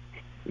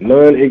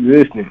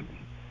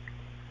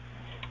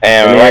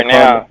 And right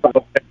now,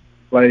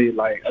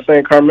 I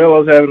think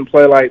Carmelo's having to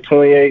play like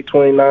 28,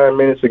 29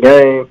 minutes a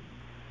game.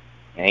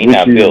 And he's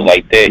not built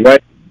like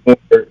that.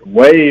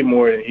 Way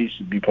more than he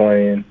should be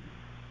playing.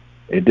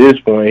 At this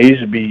point, he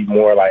should be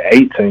more like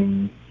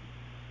 18.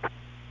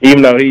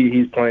 Even though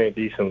he's playing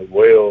decently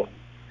well.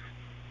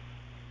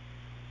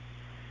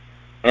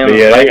 And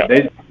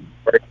they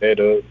break that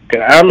up.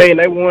 I mean,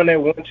 they won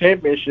that one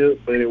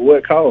championship, but at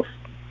what cost?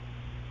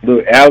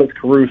 Look, Alex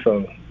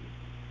Caruso,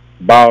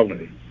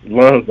 balling.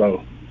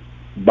 Lonzo,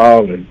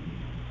 balling.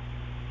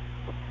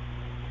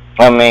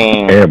 I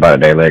mean,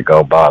 everybody they let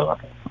go balling.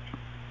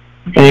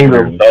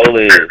 Ingram.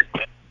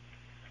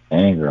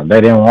 Ingram.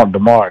 They didn't want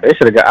DeMar. They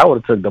should have got. I would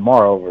have took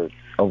DeMar over.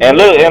 And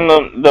look,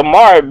 and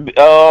DeMar,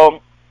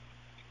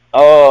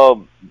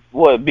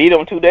 what beat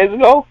him 2 days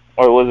ago,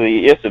 or was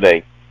it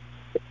yesterday?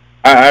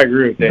 I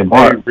agree with that.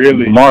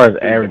 DeMar is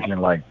averaging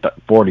like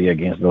 40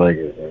 against the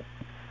Lakers.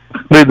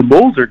 Dude, the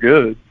Bulls are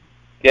good.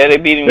 Yeah, they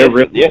beat him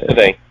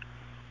yesterday.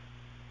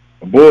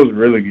 The Bulls are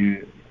really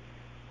good.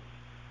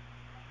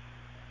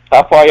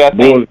 How far y'all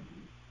think?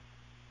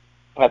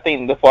 How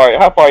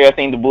far y'all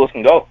think the Bulls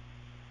can go?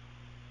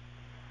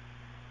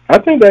 I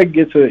think they can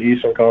get to the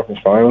Eastern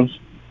Conference Finals.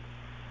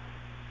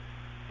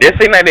 It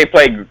seems like they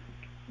play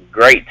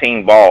great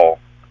team ball.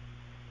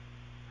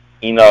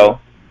 And that's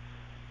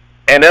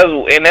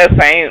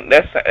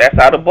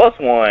how the Bucks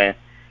won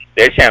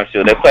their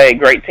championship. They played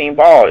great team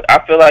ball.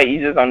 I feel like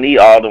you just don't need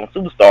all them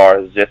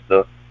superstars just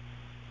to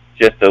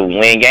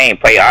win game.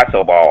 Play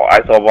ISO ball.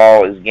 ISO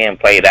ball is getting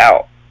played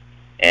out,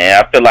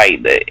 and I feel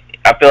like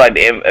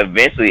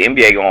eventually the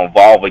NBA gonna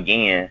evolve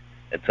again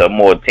into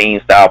more team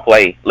style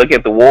play. Look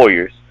at the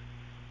Warriors.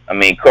 I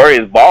mean, Curry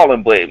is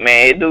balling, but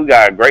man, it do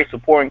got a great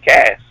supporting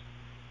cast.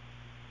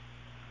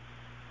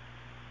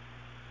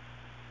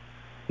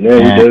 Yeah,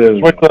 he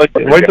does. Wait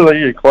till they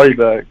get Clay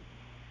back.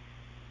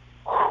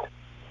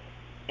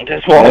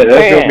 That's what I'm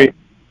saying.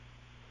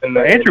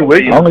 Andrew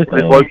Wiggins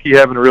is low-key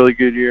having a really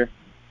good year.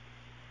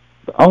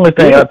 The only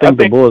thing I think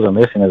the Bulls are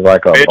missing is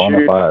like a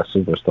bona fide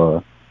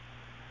superstar.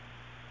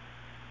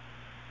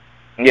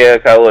 Yeah,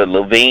 cause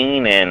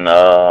Levine and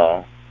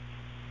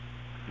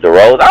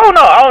Rose. I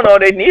don't know.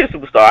 They need a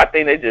superstar. I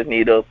think they just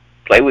need to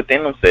play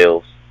within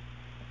themselves.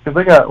 Because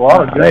they got a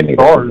lot of good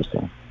stars.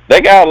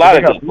 They got a lot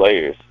of good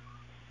players.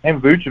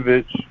 And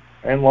Vucevic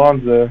and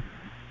Lonzo.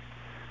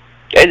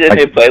 They just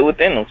need to play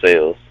within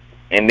themselves.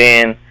 And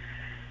then,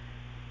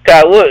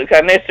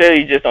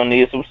 necessarily you just don't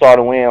need a superstar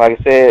to win, like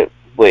I said,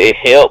 but it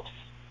helps.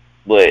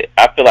 But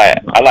I feel like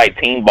I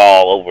like team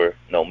ball over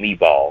me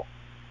ball.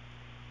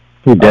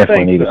 You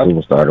definitely need a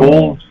superstar to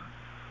win.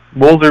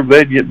 Bulls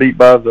they'd get beat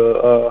by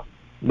the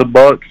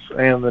Bucks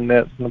and the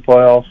Nets in the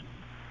playoffs.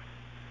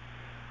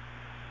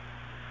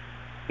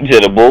 You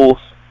said the Bulls?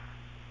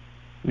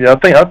 Yeah,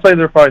 I'd say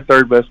they're probably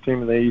third best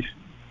team in the East.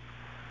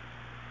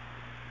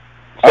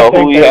 So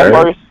who you have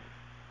first?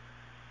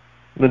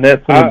 The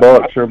Nets and the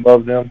Bucks are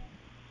above them.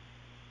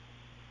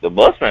 The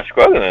Bucks been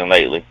struggling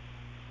lately.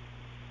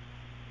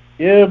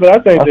 Yeah, but I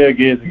think they'll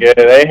get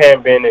together. They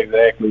haven't been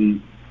exactly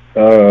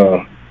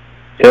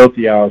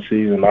healthy all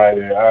season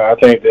either. I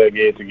think they'll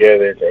get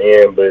together at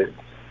the end, but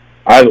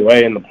either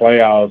way, in the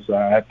playoffs,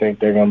 I think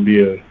they're going to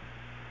be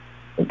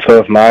a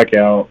tough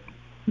knockout.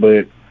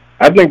 But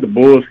I think the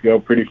Bulls go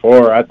pretty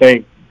far. I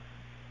think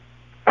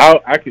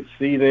I could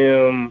see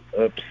them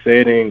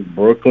upsetting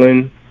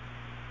Brooklyn.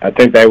 I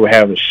think they would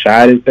have a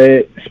shot at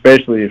that,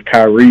 especially if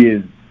Kyrie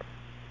is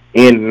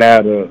in and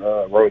out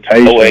of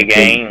rotation. Away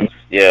games,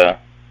 yeah.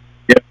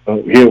 Yeah,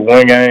 he'll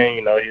one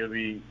game, he'll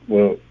be,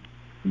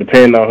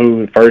 depending on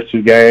who the first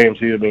two games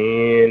he'll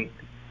be in,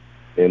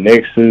 the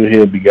next two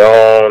he'll be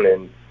gone,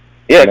 and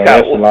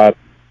that's a lot.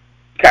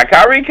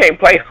 Kyrie can't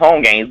play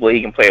home games, but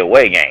he can play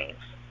away games.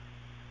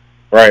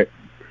 Right,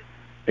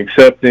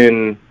 except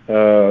in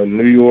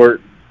New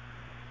York,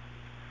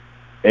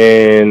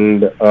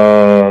 and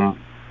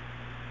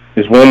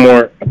there's one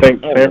more. I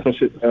think San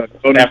Francisco,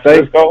 Golden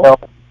State,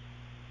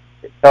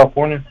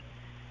 California.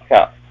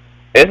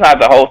 It's not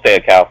the whole state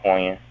of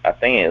California. I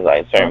think it's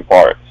like certain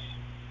parts.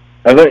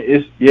 I think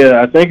it's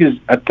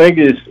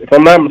if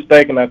I'm not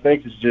mistaken, I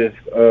think it's just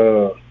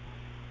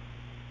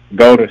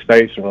Golden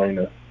State's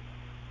arena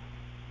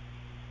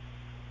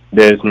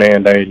that's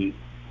mandated.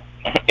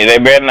 They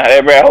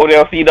better hold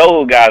they'll see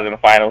those guys in the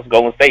finals.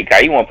 Golden State,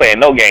 he won't play in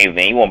no games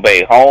then. He won't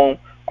play home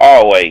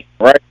or away.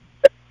 Right.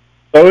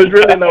 So there's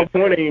really no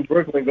point in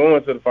Brooklyn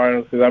going to the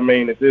finals because,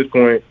 at this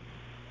point,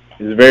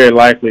 it's very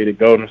likely that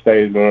Golden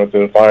State is going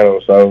to the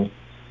finals. So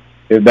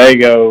if they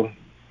go,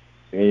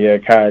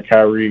 then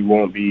Kyrie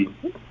won't be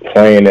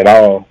playing at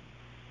all.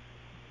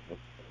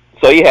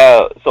 So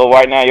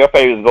right now your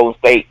favorite is Golden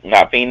State,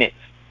 not Phoenix?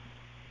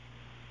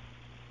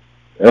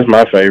 That's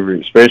my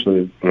favorite,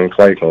 especially when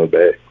Klay comes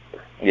back.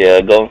 Yeah,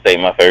 Golden State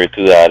my favorite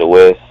too out of the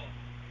West.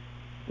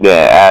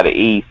 Yeah, out of the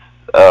East.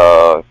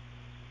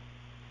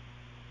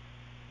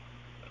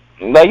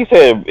 Like you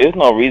said, there's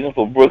no reason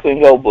for Brooklyn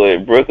to go,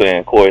 but Brooklyn,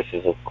 of course,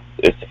 is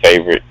the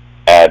favorite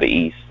out of the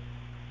East.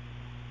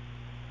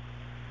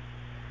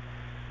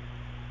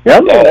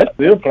 Yeah, that's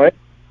still playing.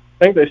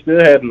 I think they still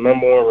had the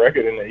number one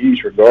record in the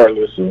East,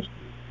 regardless of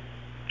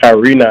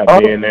Kyrie not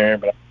being there.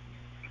 But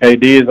I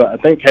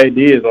think KD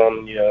is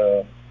on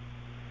the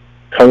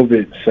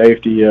COVID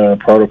safety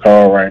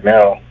protocol right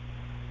now.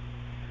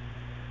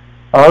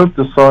 I hope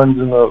the Suns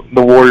and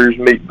the Warriors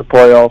meet in the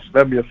playoffs.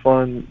 That'd be a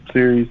fun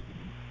series.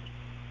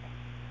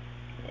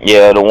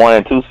 Yeah, the 1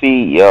 and 2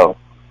 seed, yo.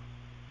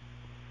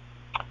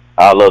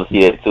 I'd love to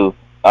see it too.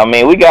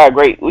 We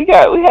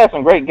had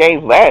some great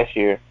games last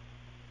year.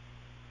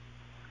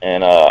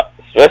 And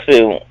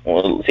especially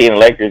when seeing the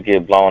Lakers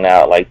get blown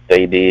out like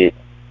they did.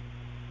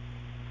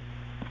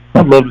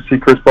 I'd love to see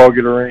Chris Paul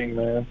get a ring,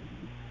 man.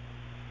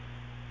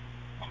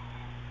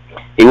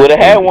 He would have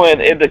had one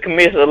if the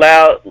commission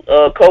allowed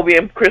Kobe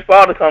and Chris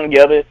Paul to come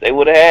together. They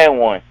would have had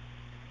one.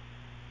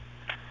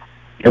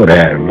 They would have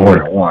had more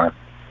than one.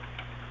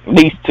 At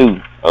least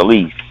two, at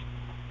least.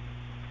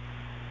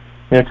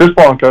 Yeah, Chris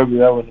Paul and Kobe,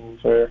 that wouldn't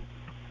be fair.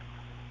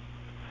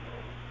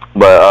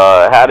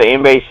 But how the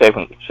NBA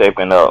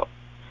shaping up?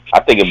 I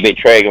think a big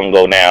trade gonna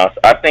go now.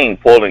 I think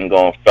Portland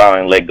gonna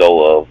finally let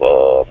go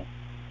of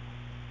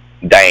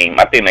Dame.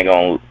 I think they're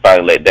gonna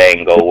finally let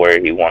Dame go where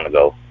he want to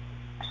go.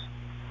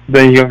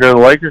 Then you gonna go to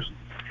the Lakers?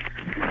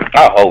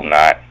 I hope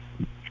not.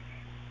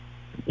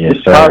 Yes,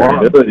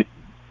 sir.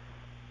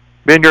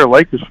 Being you're a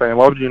Lakers fan,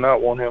 why would you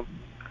not want him?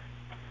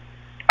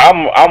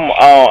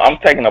 I'm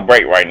taking a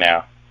break right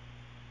now.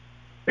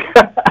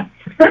 What?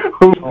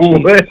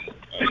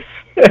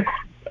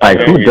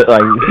 Who does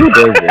that?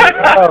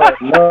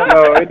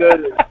 No, it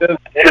doesn't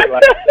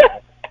like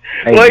that.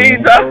 Hey, what are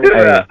you talking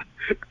about?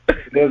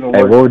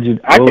 What would you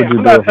do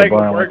if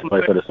LeBron went to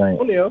play for the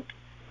Saints?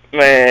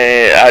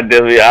 Man,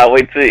 I'll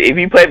wait till if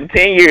he played for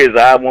 10 years,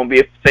 I won't be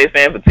a Saints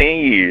fan for 10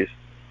 years.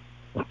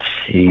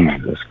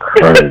 Jesus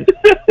Christ.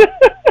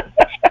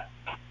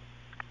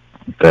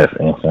 That's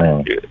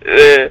insane.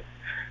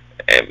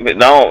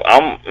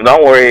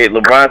 Don't worry.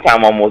 LeBron's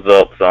time almost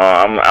up, so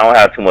I don't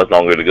have too much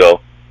longer to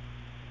go.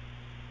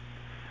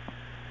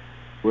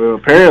 Well,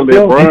 apparently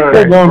He's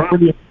going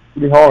pretty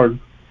hard.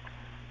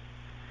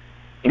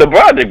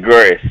 LeBron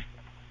digressed.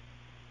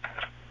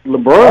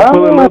 LeBron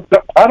pulling up.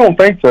 I don't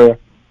think so.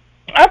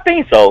 I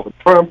think so.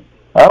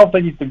 I don't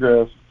think he's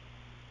digressed.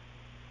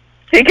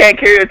 He can't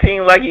carry a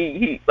team like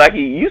he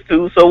used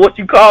to. So what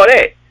you call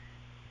that?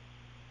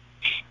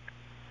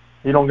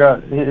 He don't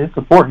got his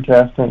supporting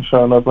cast ain't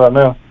showing up right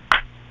now.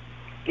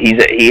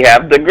 He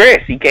have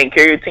digressed. He can't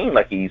carry a team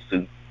like he used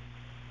to.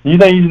 You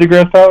think he's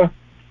digressed, Tyler?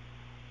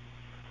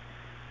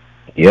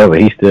 Yeah, but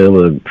he still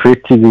look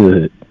pretty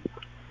good.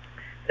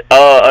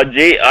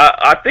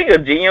 I think a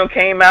GM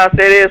came out and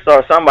said this,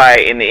 or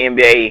somebody in the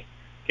NBA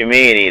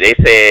community. They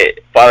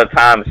said Father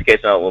Time is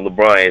catching up with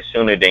LeBron is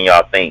sooner than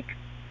y'all think.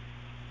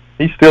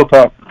 He's still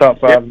top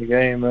 5 in the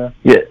game, man.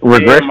 Yeah,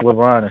 regress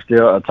LeBron is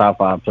still a top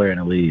 5 player in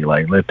the league.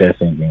 Like, let that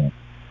sink in.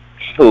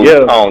 Who?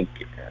 Yeah.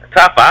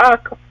 Top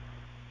 5?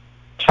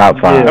 Top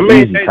 5. Yeah. I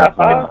mean, Easy top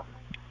 5.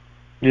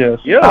 Yes.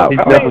 Yeah, I mean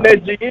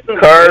that GM.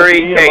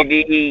 Curry,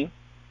 KD,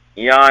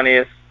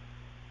 Giannis,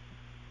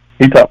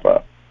 He top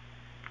 5.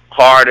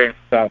 Harden.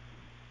 Dang,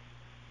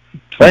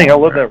 I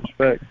love that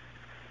respect.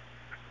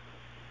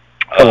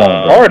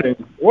 Harden.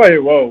 Wait,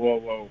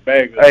 whoa.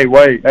 Bag up. Hey,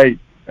 wait, hey,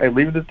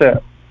 leave it at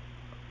that.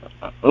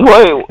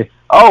 Wait.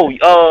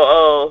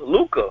 Oh,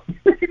 Luka.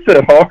 He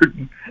said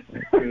Harden.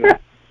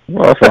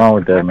 What's wrong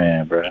with that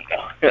man, bro?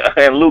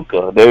 And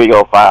Luka. There we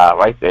go, 5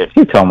 right there.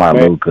 He talking about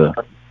Luka.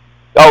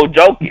 Oh,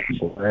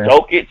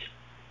 Jokic.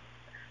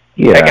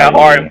 Yeah. Take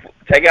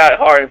out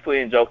Harden, put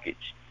in Jokic.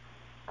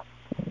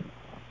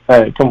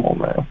 Hey, come on,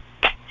 man.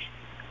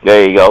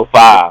 There you go,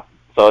 5.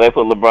 So they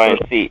put LeBron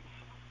in 6.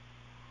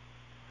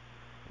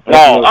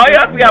 No,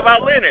 I forgot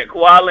about Leonard,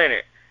 Kawhi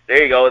Leonard.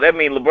 There you go. That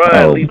means LeBron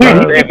at least like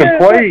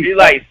 7. He's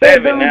like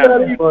 7 now.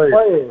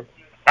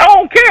 I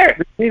don't care.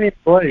 He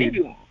didn't play.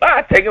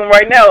 I take him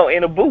right now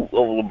in a boot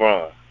over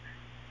LeBron.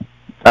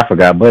 I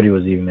forgot Buddy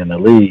was even in the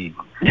league.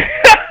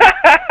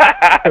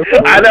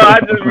 I know.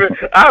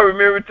 I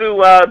remember too.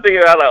 While I was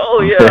thinking, I was like,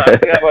 oh yeah, I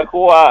forgot about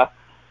Kawhi.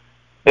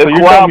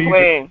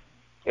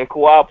 If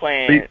Kawhi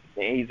playing,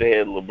 then he's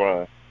ahead of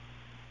LeBron.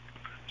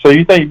 So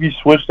you think if you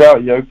switched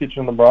out Jokic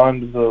and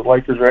LeBron, the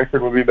Lakers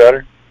record would be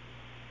better?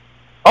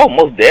 Oh,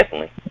 most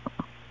definitely.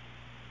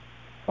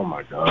 Oh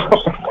my God!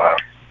 Wow.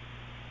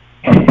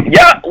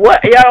 Y'all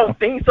don't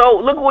think so?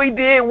 Look what he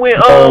did with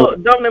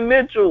Donovan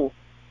Mitchell.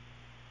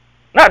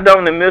 Not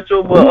Donovan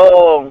Mitchell,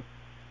 but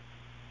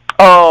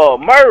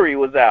Murray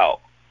was out.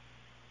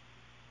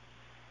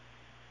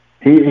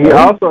 He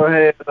also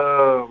had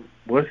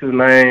what's his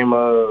name?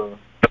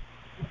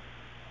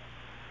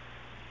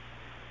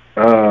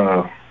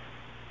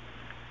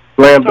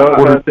 Slam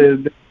dunk.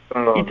 You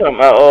talking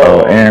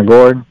about Aaron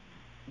Gordon?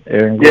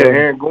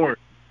 Aaron Gordon.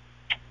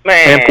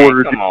 Man, and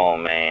Porter come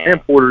on, man.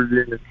 And Porter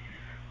did.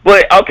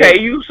 But okay,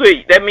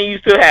 that means you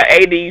still have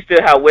AD, you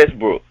still have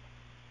Westbrook.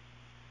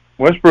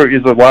 Westbrook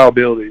is a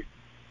liability.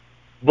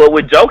 But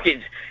with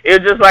Jokic,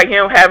 it's just like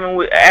him having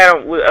with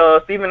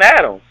Steven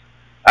Adams.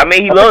 I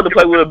mean, he loves to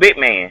play with a big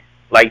man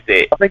like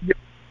that. I think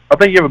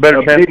you have a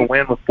better chance to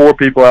win with 4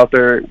 people out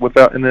there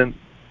than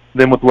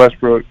with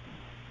Westbrook.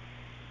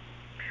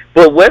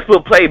 But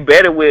Westbrook played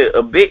better with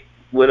a big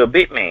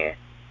man.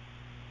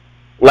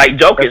 Like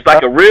Jokic,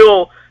 like a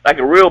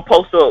real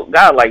post up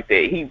guy like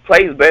that. He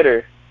plays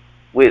better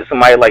with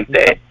somebody like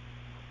that.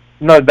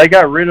 No, they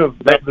got rid of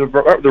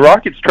the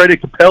Rockets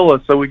traded Capella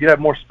so we could have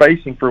more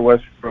spacing for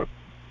Westbrook.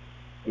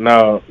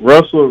 No,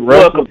 Russell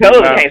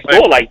Capella can't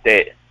score like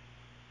that.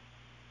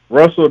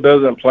 Russell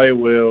doesn't play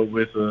well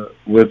with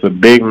a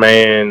big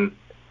man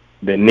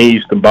that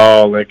needs the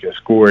ball and can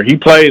score. He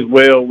plays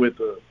well with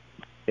a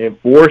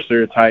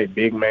enforcer type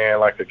big man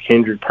like a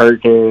Kendrick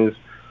Perkins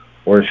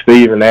or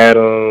Steven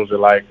Adams or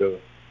like a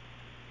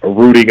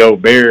Rudy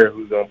Gobert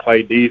who's gonna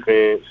play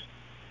defense,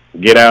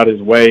 get out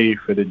his way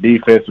for the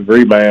defensive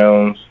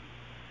rebounds,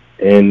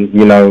 and I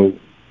don't know.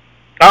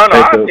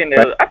 I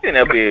think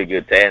that'll be a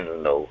good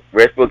tandem though.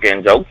 Westbrook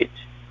and Jokic.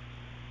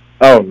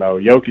 Oh no,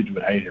 Jokic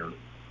would hate him.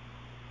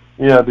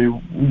 Yeah,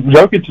 dude.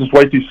 Jokic is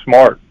way too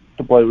smart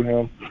to play with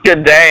him.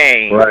 Good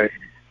dang. Right.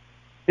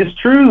 It's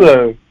true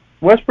though.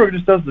 Westbrook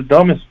just does the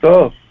dumbest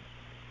stuff.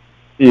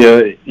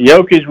 Yeah,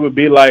 Jokic would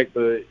be like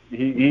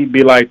he'd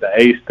be like the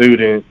A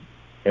student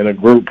in a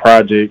group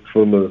project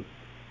full of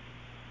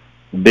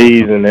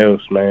D's and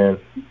F's, man.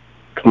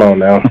 Come on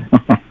now.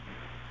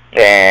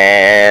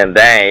 And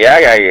dang,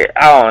 y'all gotta get.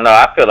 I don't know.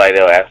 I feel like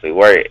they'll actually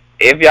work.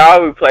 If y'all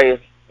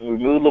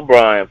remove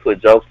LeBron and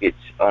put Jokic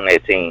on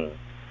that team,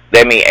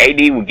 that means AD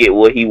would get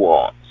what he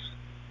wants.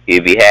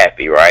 He'd be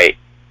happy, right?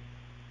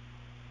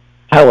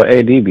 How would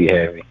AD be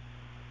happy?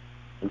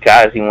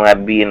 Because he won't have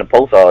to be in the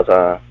post all the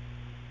time.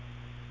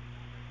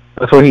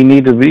 That's what he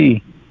need to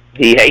be.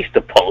 He hates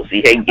the post.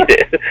 He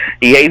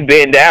hates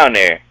being down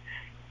there.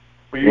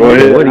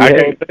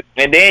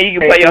 And then you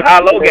can play your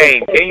high-low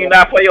game. Can you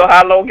not play your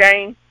high-low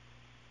game?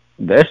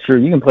 That's true.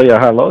 You can play your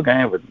high-low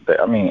game, but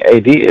I mean,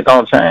 AD, it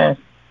don't change.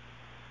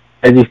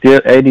 AD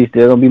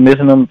still gonna be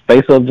missing them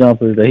face-up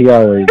jumpers that he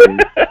always do.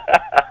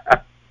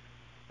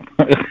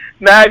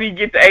 Now, if you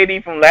get the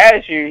AD from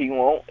last year, he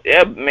won't.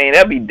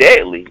 That'd be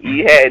deadly.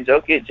 You had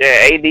Jokic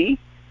and AD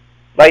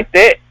like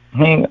that.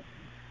 He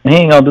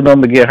ain't gonna do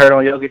nothing but get hurt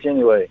on Jokic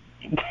anyway.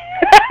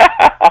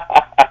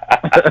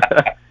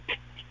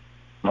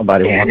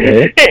 Nobody wants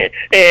that.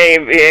 he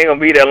ain't gonna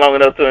be there long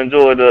enough to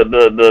enjoy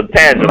the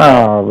tantrum.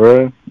 No,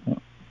 bro.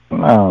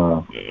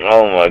 No.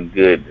 Oh my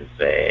goodness,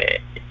 man.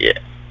 Yeah.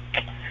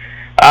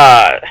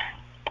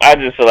 I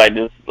just feel like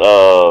this.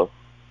 The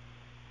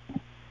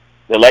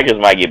Lakers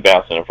might get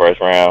bounced in the first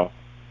round.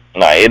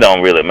 No, it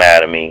don't really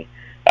matter to me.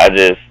 I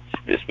just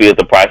dispute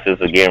the process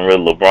of getting rid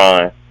of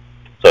LeBron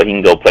so he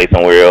can go play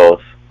somewhere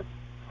else.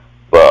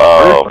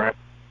 But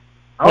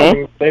I don't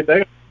even think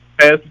they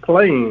pass the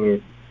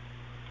play-in.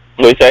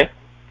 what you say?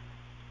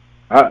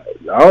 I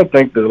don't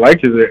think the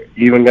Lakers are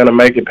even gonna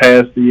make it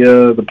past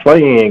the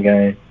play-in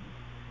game.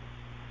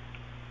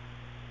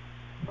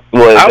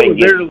 Well,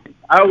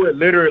 I would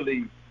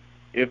literally,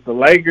 if the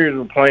Lakers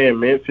were playing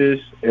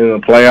Memphis in the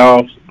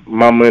playoffs,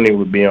 my money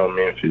would be on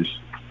Memphis.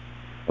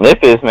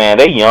 Memphis, man,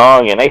 they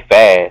young and they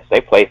fast.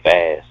 They play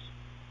fast.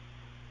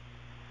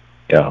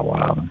 Yeah,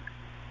 wow.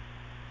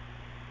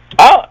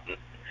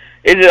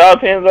 It just all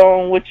depends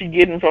on what you're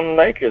getting from the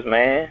Lakers,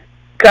 man.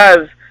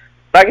 Because,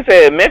 like I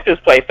said, Memphis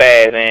play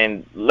fast,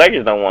 and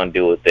Lakers don't want to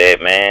deal with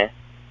that, man.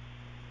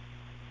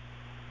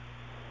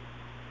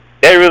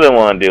 They really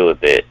want to deal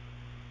with that.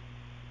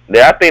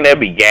 I think they'd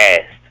be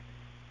gassed.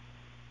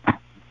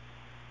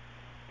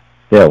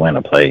 They'll win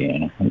a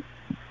play-in.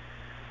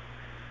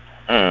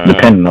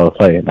 Depending on the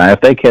play. Now,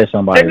 if they catch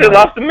somebody... They just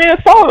lost to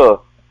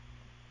Minnesota.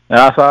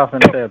 Now, that's what I was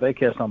going to say. If they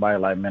catch somebody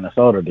like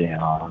Minnesota, then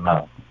I don't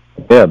know.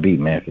 They'll beat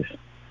Memphis.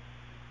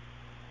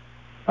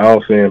 I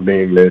don't see him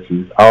being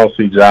Memphis. I don't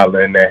see Ja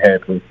letting that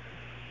happen.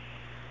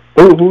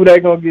 Who they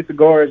gonna get to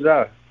guard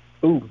Ja?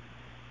 Who?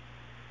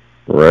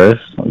 Russ.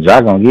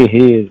 Ja gonna get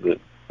his, but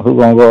who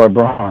gonna guard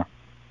Bron?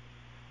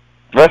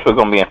 Russ was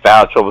gonna be in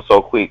foul trouble so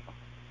quick.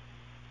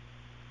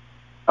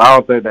 I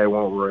don't think they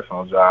want Russ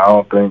on Ja. I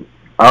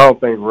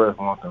don't think Russ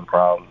wants them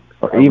problems.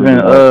 Or even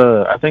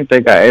I think they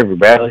got Avery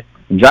Bradley.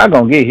 Ja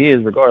gonna get his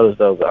regardless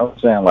though. But I'm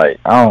saying like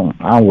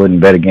I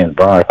wouldn't bet against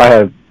Bron. If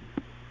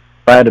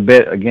I had to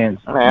bet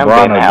against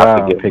Bron or Ja,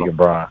 I'm picking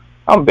Bron.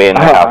 I'm betting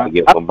the house to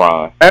get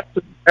LeBron.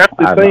 After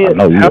saying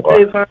how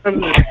many times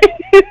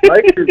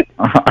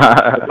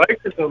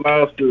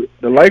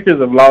the Lakers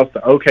have lost to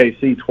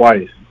OKC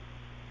twice.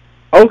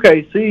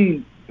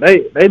 OKC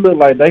they look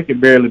like they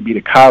could barely beat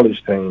a college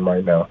team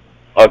right now.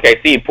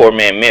 OKC, poor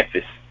man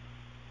Memphis.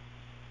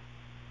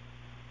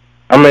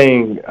 I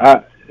mean,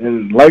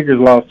 and Lakers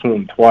lost to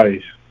them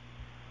twice.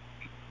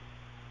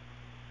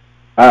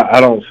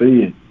 I don't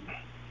see it.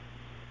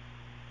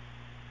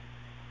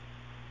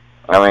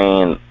 I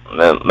mean,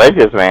 the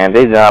Lakers, man,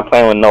 they just not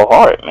playing with no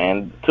heart,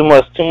 man. Too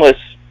much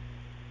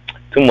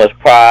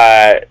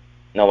pride.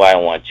 Nobody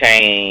want to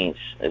change.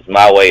 It's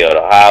my way or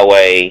the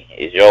highway.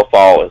 It's your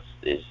fault.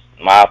 It's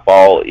my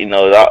fault. You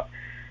know,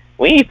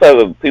 when you play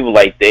with people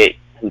like that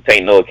who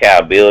take no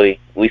accountability,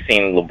 we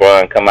seen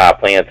LeBron come out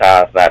plenty of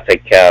times not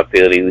take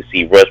accountability. We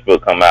see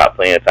Westbrook come out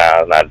plenty of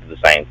times not do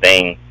the same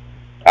thing.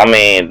 I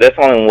mean, that's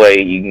the only way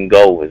you can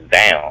go is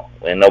down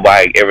when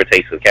nobody ever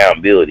takes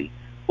accountability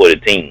for the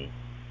team.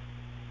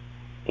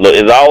 Look,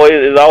 it's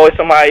always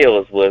somebody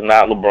else, but it's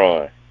not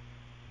LeBron.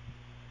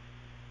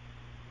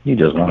 You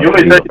just want to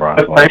be LeBron.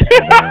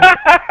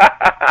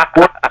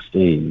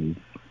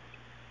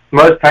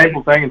 Most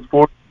painful thing in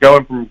sports is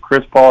going from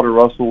Chris Paul to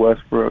Russell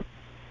Westbrook.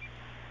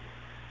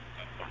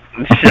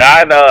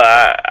 I know.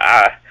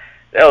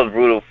 That was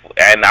brutal,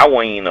 and I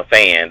wasn't even a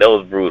fan. That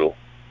was brutal.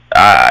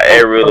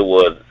 It really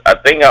was. I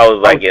think I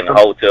was like in a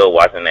hotel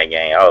watching that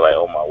game. I was like,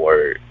 oh my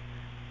word.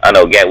 I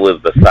know Gat was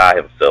beside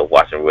himself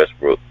watching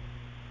Westbrook.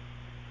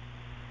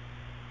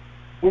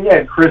 We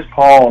had Chris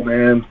Paul,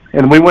 man,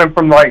 and we went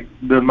from like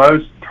the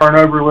most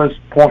turnover-less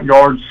point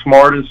guard,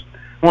 one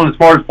of the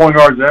smartest point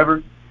guards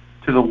ever,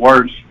 to the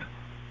worst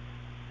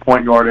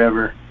point guard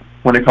ever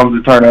when it comes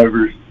to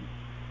turnovers.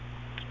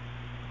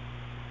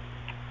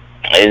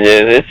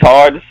 It's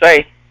hard to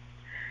say.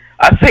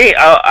 I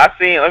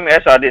seen. Let me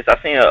ask y'all this.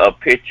 I seen a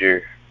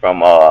picture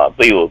from I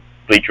believe it was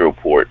Bleacher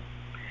Report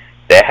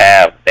that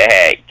had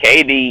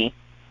KD,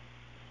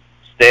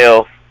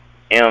 Steph,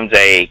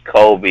 MJ,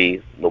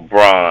 Kobe,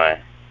 LeBron.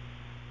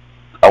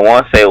 I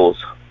want to say it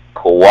was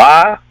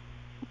Kawhi.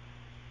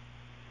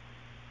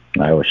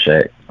 No, it was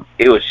Shaq.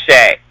 It was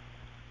Shaq.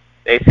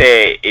 They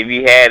said if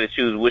you had to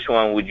choose, which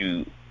one would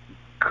you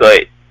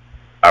cut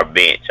or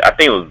bench? I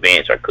think it was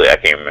bench or cut. I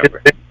can't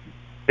remember.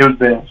 It was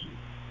bench.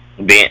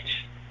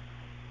 Bench.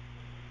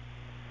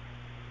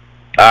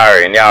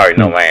 And y'all already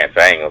know my answer.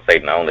 I ain't gonna say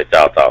no. Let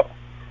y'all talk.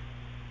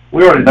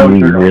 We already know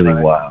you're really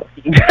wild.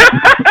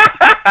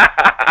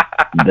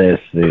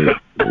 That's it.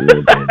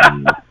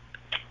 Yeah,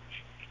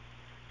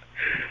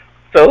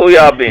 so who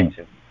y'all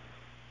benching?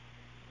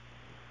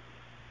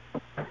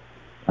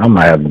 I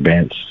might have the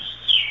bench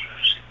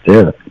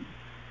still.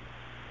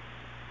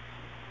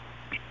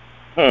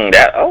 I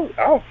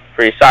was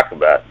pretty shocked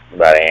about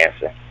the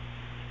answer.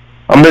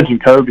 I'm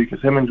benching Kobe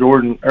because him and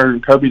Jordan, or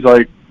Kobe's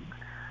like,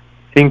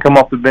 he can come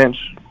off the bench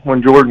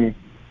when Jordan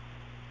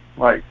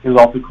is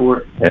off the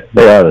court. Yeah,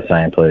 they are the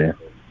same player.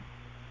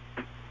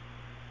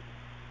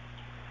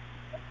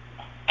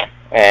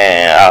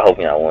 And I hope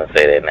y'all wouldn't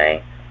say that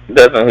name.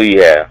 Dustin, who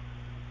you have?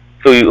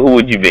 Who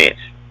would you bench?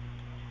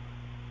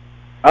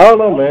 I don't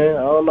know, man.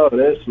 I don't know.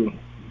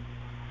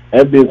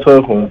 That'd be a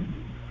tough one.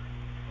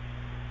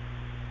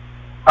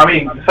 I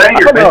mean, saying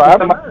you're benching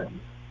somebody.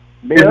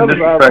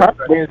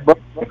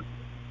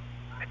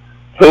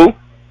 Who?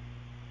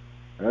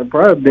 I'd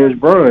probably bench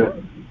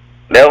Bron.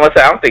 That's what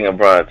I'm thinking,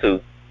 Bron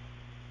too.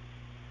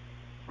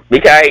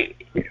 Because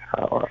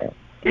all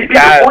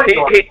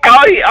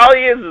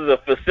he is a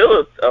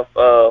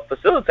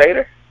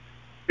facilitator.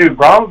 Dude,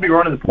 Bron would be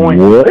running the point.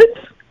 What?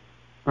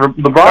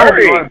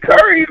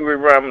 Curry would be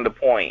running the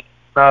point.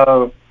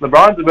 No,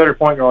 LeBron's a better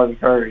point guard than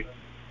Curry.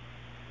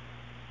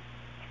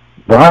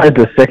 Bron is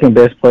the second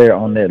best player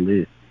on that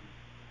list.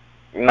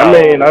 No. I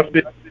mean, I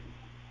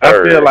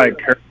feel like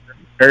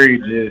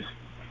Curry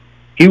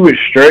he would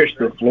stretch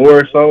the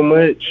floor so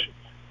much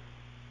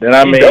that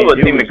I mean, double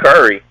teaming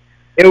Curry.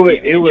 It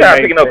would try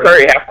to pick up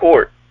Curry half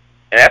court,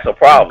 and that's a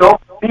problem.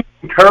 Don't team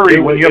Curry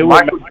when you have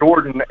Michael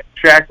Jordan and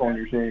Shaq on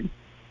your team.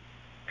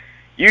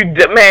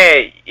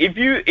 Man, if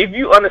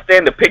you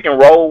understand the pick and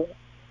roll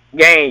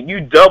game,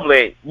 you double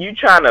it. You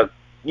try to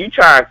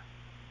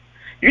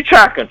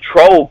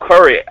control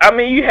Curry. I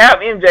mean, you have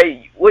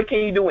MJ. What can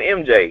you do with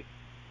MJ?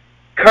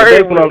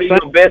 Curry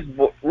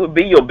would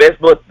be your best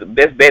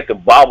bet to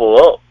bobble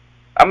up.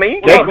 I mean,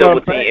 you can't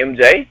double team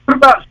MJ. What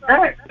about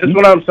Shaq? That's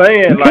what I'm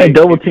saying. You can't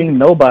double team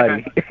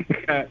nobody.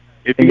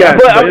 If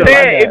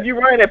you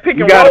run that pick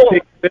and roll,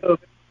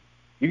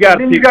 you got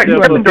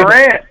Kevin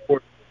Durant.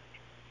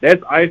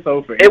 That's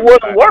ISO for it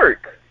wouldn't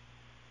work.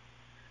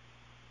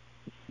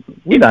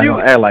 We're not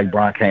gonna act like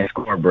Bron can't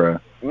score, bro.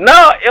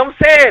 No, I'm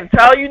saying,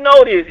 Tyler, you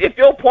know this. If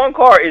your point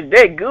guard is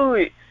that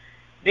good,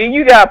 then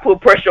you gotta put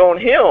pressure on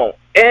him.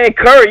 And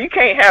Curry, you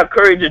can't have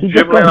Curry just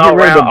dribbling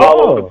around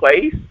all over the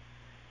place.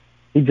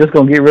 He's just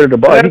gonna get rid of the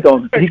ball. He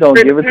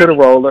gonna give it to the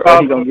roller,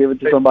 or he gonna give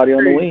it to somebody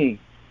on the wing.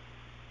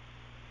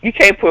 You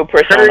can't put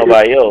pressure on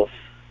nobody else.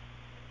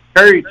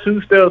 Curry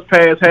 2 steps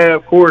past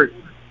half court,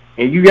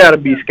 and you gotta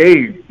be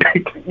scared.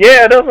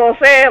 Yeah, that's what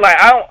I'm saying. Like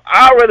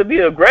I'd rather be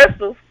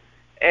aggressive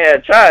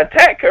and try to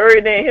attack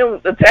Curry than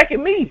him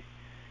attacking me.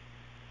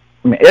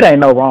 I mean, it ain't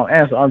no wrong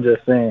answer. I'm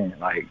just saying,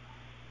 like,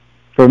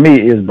 for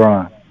me, it's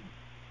Bron.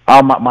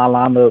 All my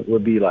lineup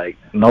would be like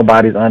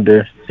nobody's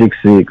under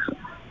 6'6".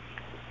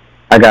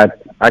 I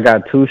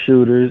got 2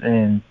 shooters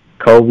in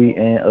Kobe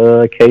and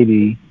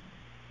KD.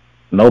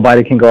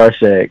 Nobody can guard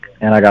Shaq,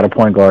 and I got a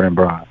point guard in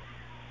Bron.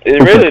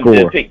 It's really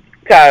just pick.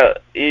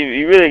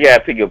 You really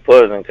gotta pick your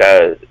poison,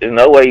 cause there's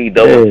no way you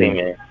double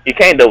teaming. You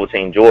can't double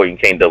team Jordan. You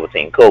can't double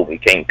team Kobe. You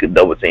can't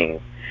double team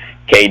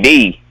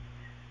KD.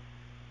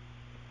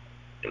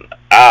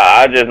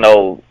 I just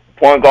know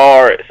point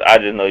guards. I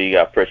just know you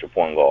got pressure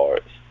point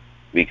guards,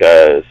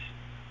 because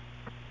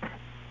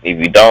if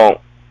you don't,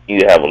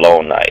 you have a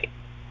long night.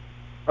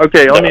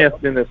 Okay, let me ask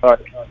you this.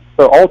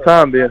 So all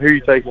time, then, who are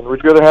you taking?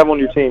 Would you rather have on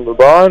your team,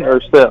 LeBron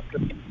or Steph?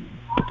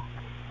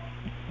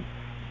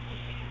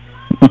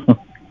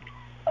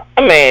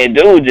 I mean,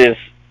 dude just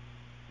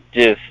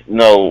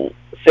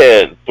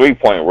said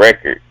 3-point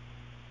record.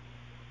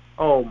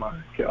 Oh my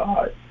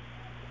God!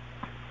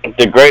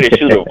 The greatest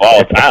shooter of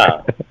all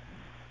time.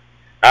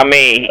 I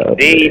mean,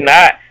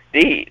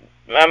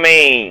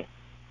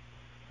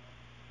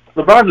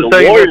 LeBron's the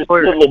Warriors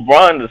put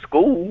LeBron to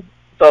school,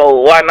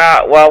 so why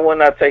not? Why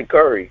wouldn't I take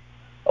Curry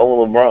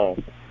over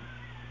LeBron?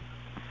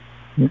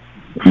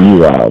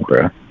 You out,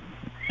 bro.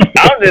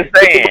 I'm just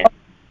saying.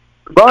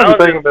 LeBron's the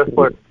second best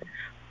player.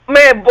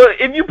 Man, but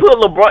if you put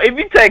LeBron, if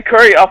you take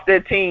Curry off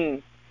that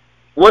team,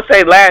 we'll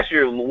say last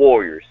year's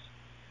Warriors.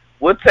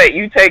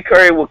 You take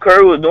Curry, what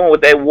Curry was doing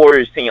with that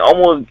Warriors team,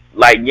 almost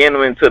like getting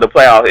them into the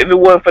playoffs. If it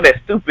wasn't for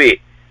that stupid,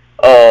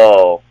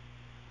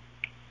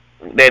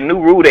 that new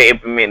rule they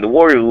implemented, the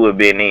Warriors would have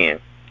been in.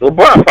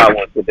 LeBron probably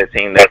wouldn't put that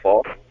team that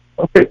far.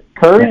 Okay,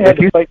 Curry had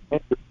to fake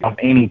injury.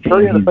 Any team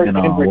Curry had to fake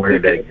injury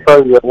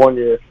that 1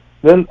 year.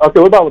 Then, okay,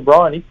 what about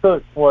LeBron? He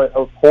took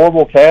a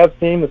horrible Cavs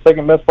team. The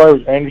second best player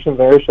was Anderson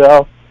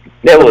Varejao.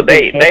 They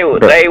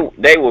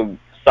were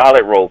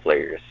solid role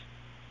players.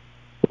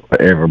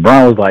 Whatever.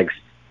 LeBron was like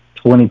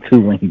 22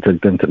 when he took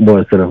them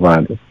boys to the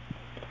finals.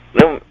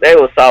 They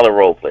were solid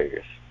role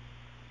players.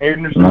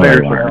 Anderson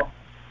Varejao.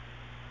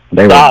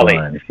 They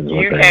solid.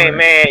 You can't,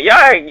 man.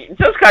 Y'all,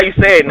 just because you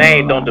said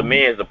name don't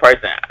diminish the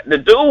person. The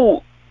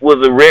dude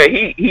was a real.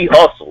 He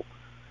hustled.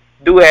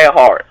 Dude had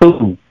heart.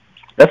 Ooh.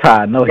 That's how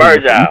I know he.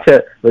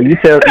 You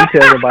tell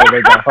everybody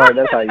they got heart.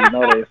 That's how you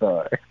know they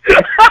saw it.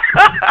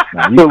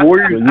 The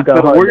Warriors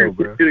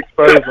get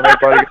exposed when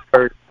everybody gets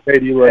hurt. Hey,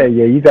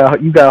 yeah, you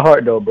got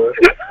heart though, bro.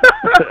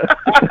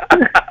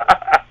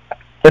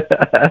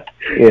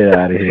 Get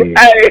out of here.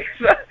 Hey,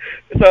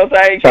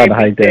 sometimes you can't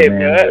hype that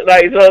man.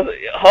 Like, so,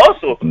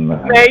 hustle.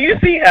 Nah. Man, you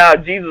see how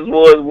Jesus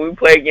was when we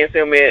played against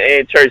him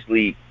in church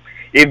league.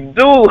 If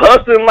dude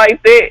hustling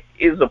like that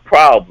is a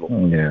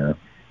problem. Yeah.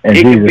 And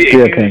it Jesus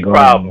still can't go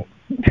problem.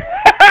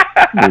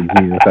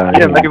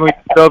 Yeah, maybe we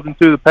shoved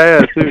into the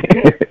past too.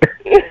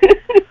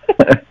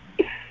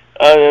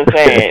 I'm just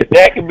saying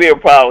that could be a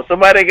problem.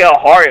 Somebody got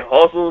heart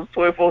hustles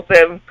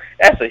 24/7.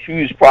 That's a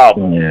huge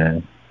problem. Yeah,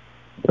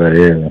 but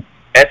yeah,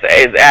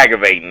 it's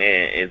aggravating.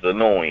 It's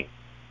annoying.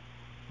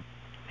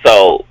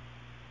 So,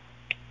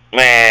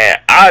 man,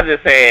 I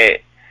just said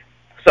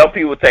some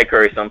people take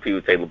Curry, some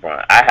people take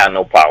LeBron. I have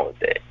no problem with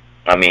that.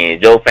 I mean,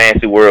 your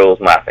fantasy world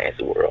is my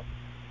fantasy world.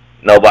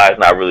 Nobody's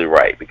not really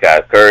right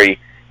because Curry,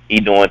 he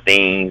doing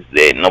things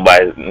that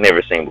nobody's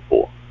never seen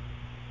before.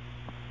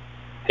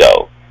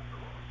 So,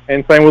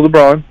 and same with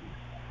LeBron.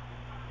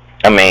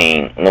 I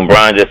mean,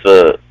 LeBron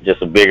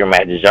just a bigger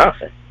Magic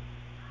Johnson.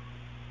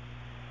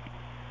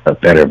 A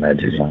better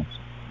Magic Johnson.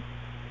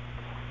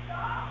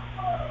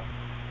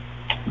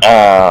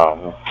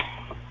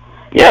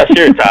 Yeah,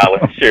 sure,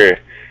 Tyler, sure.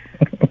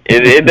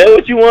 Is that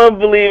what you want to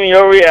believe in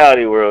your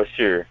reality world?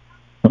 Sure.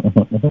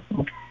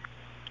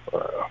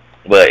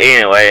 But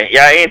anyway,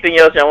 y'all, anything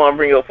else y'all want to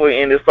bring up before you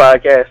end this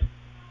podcast?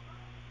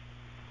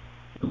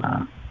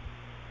 Nah.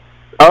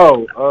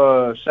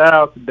 Oh, shout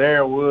out to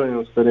Darren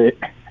Williams for that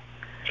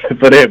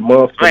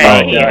month.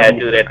 Man, he had to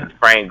do that to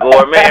Frank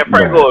Gore. Man,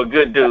 Frank Gore a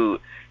good dude.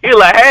 He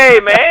like, hey,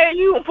 man,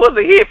 you supposed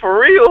to hit for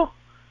real?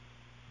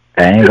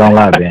 I ain't gonna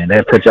lie, man.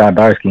 That put y'all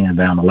dark skin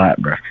down a lot,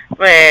 bro.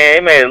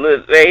 Man,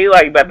 he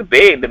like about to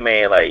beg the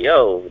man, like,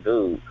 yo,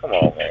 dude, come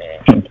on,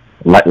 man.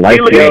 Like he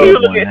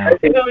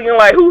looking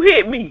like, who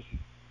hit me?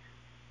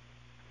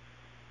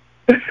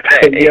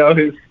 Yo,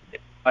 he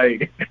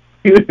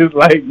was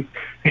like,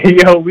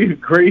 yo, we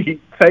agreed.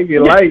 Take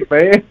it light,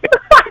 man.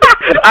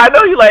 I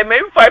know you like,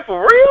 man, we fight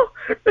for real.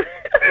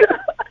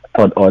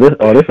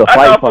 This a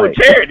fight for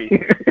charity.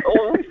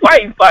 We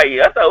fight.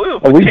 I thought we were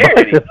for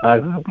charity.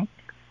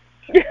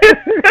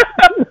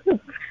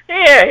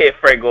 Yeah, hit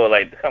Frank Gore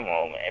like, come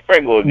on, man.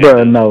 Frank Gore.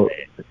 Bro, no.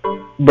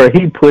 Bro,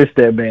 he pushed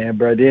that man,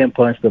 bro. Then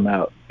punched him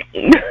out.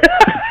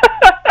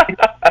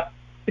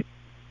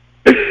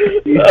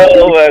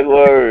 Oh my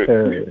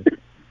word.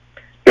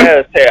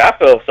 I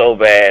felt so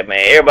bad, man.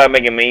 Everybody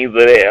making memes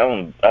of that.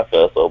 I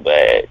felt so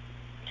bad.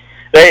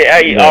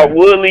 Are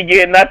Woodley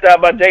getting knocked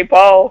out by Jake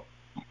Paul?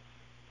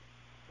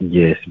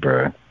 Yes,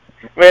 bro.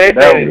 Man,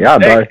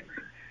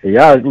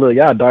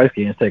 y'all dark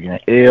skins taking an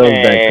L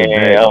back to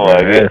back. Oh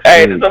my God.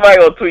 Hey, somebody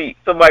go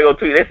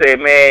tweet. They said,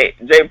 man,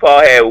 Jake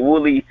Paul had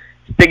Woodley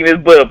sticking his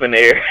butt up in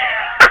there.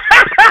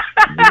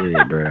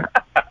 Yeah, bro.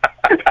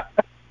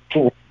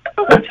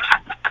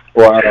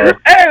 Wow. Hey,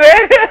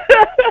 man.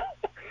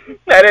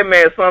 Now that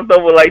man slumped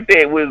over like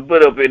that with his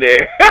butt up in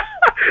there.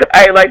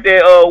 I ain't like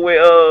that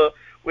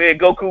when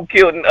Goku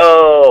killed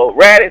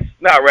Raditz.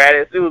 Not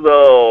Raditz. It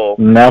was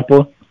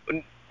Nappa.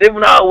 It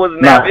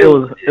wasn't Nappa. It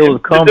was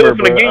Cumber, the dude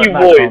from the Ginyu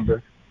Boys.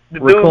 Cumber. The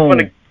dude from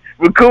the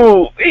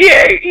Raccoon.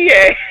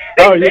 Yeah.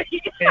 Oh yeah.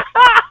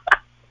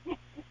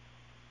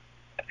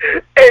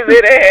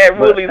 They had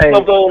really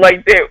slumped over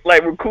like that,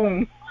 like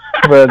Raccoon.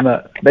 But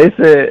no, they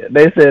said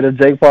if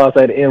Jake Paul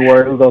said the N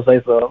word, who's gonna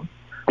say something?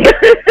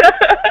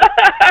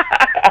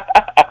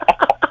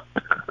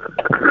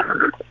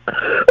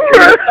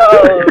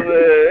 Oh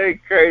man, they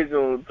crazy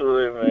on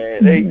Twitter,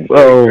 man.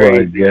 Oh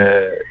crazy. My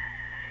God.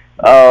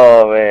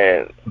 Oh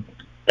man,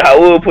 I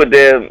will put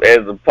them as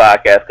a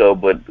podcast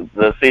code, but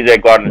the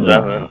CJ Gardner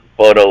Johnson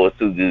photo was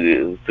too good.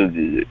 It was too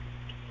good.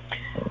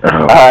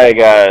 All right,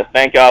 guys.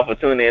 Thank y'all for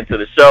tuning into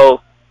the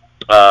show.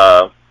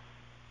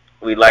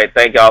 We'd like to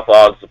thank y'all for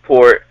all the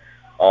support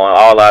on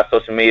all our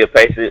social media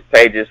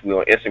pages. We're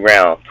on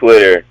Instagram,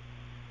 Twitter,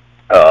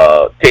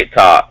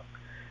 TikTok,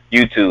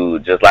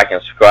 YouTube. Just like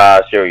and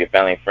subscribe, share with your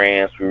family and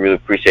friends. We really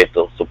appreciate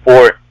the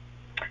support.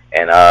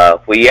 And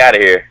we out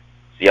of here.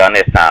 See y'all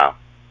next time.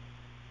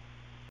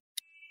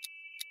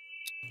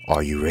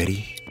 Are you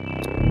ready?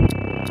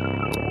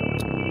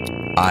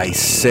 I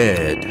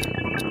said,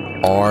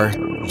 are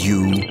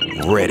you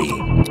ready?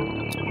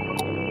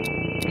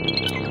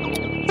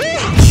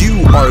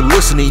 You are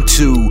listening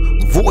to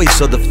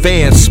Voice of the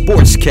Fans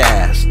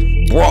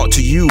Sportscast, brought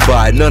to you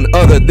by none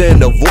other than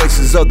the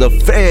voices of the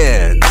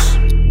fans.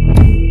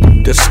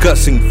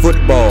 Discussing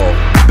football,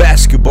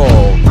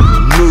 basketball,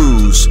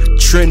 news,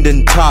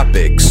 trending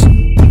topics.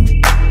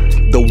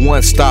 The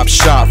one-stop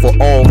shop for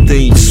all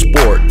things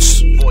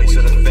sports. Voice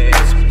of the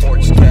Fans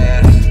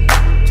Sportscast.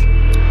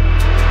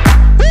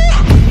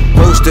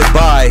 Hosted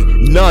by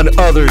none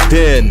other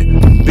than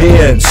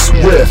Ben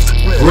Swift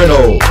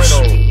Reynolds,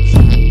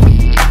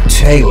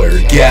 Taylor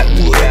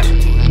Gatwood,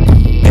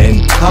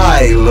 and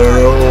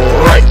Tyler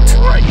Wright.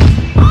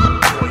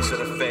 Voice of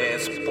the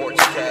Fans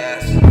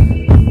Sportscast.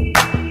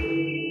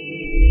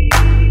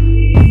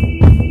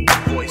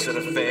 Voice of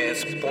the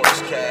Fans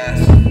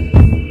Sportscast.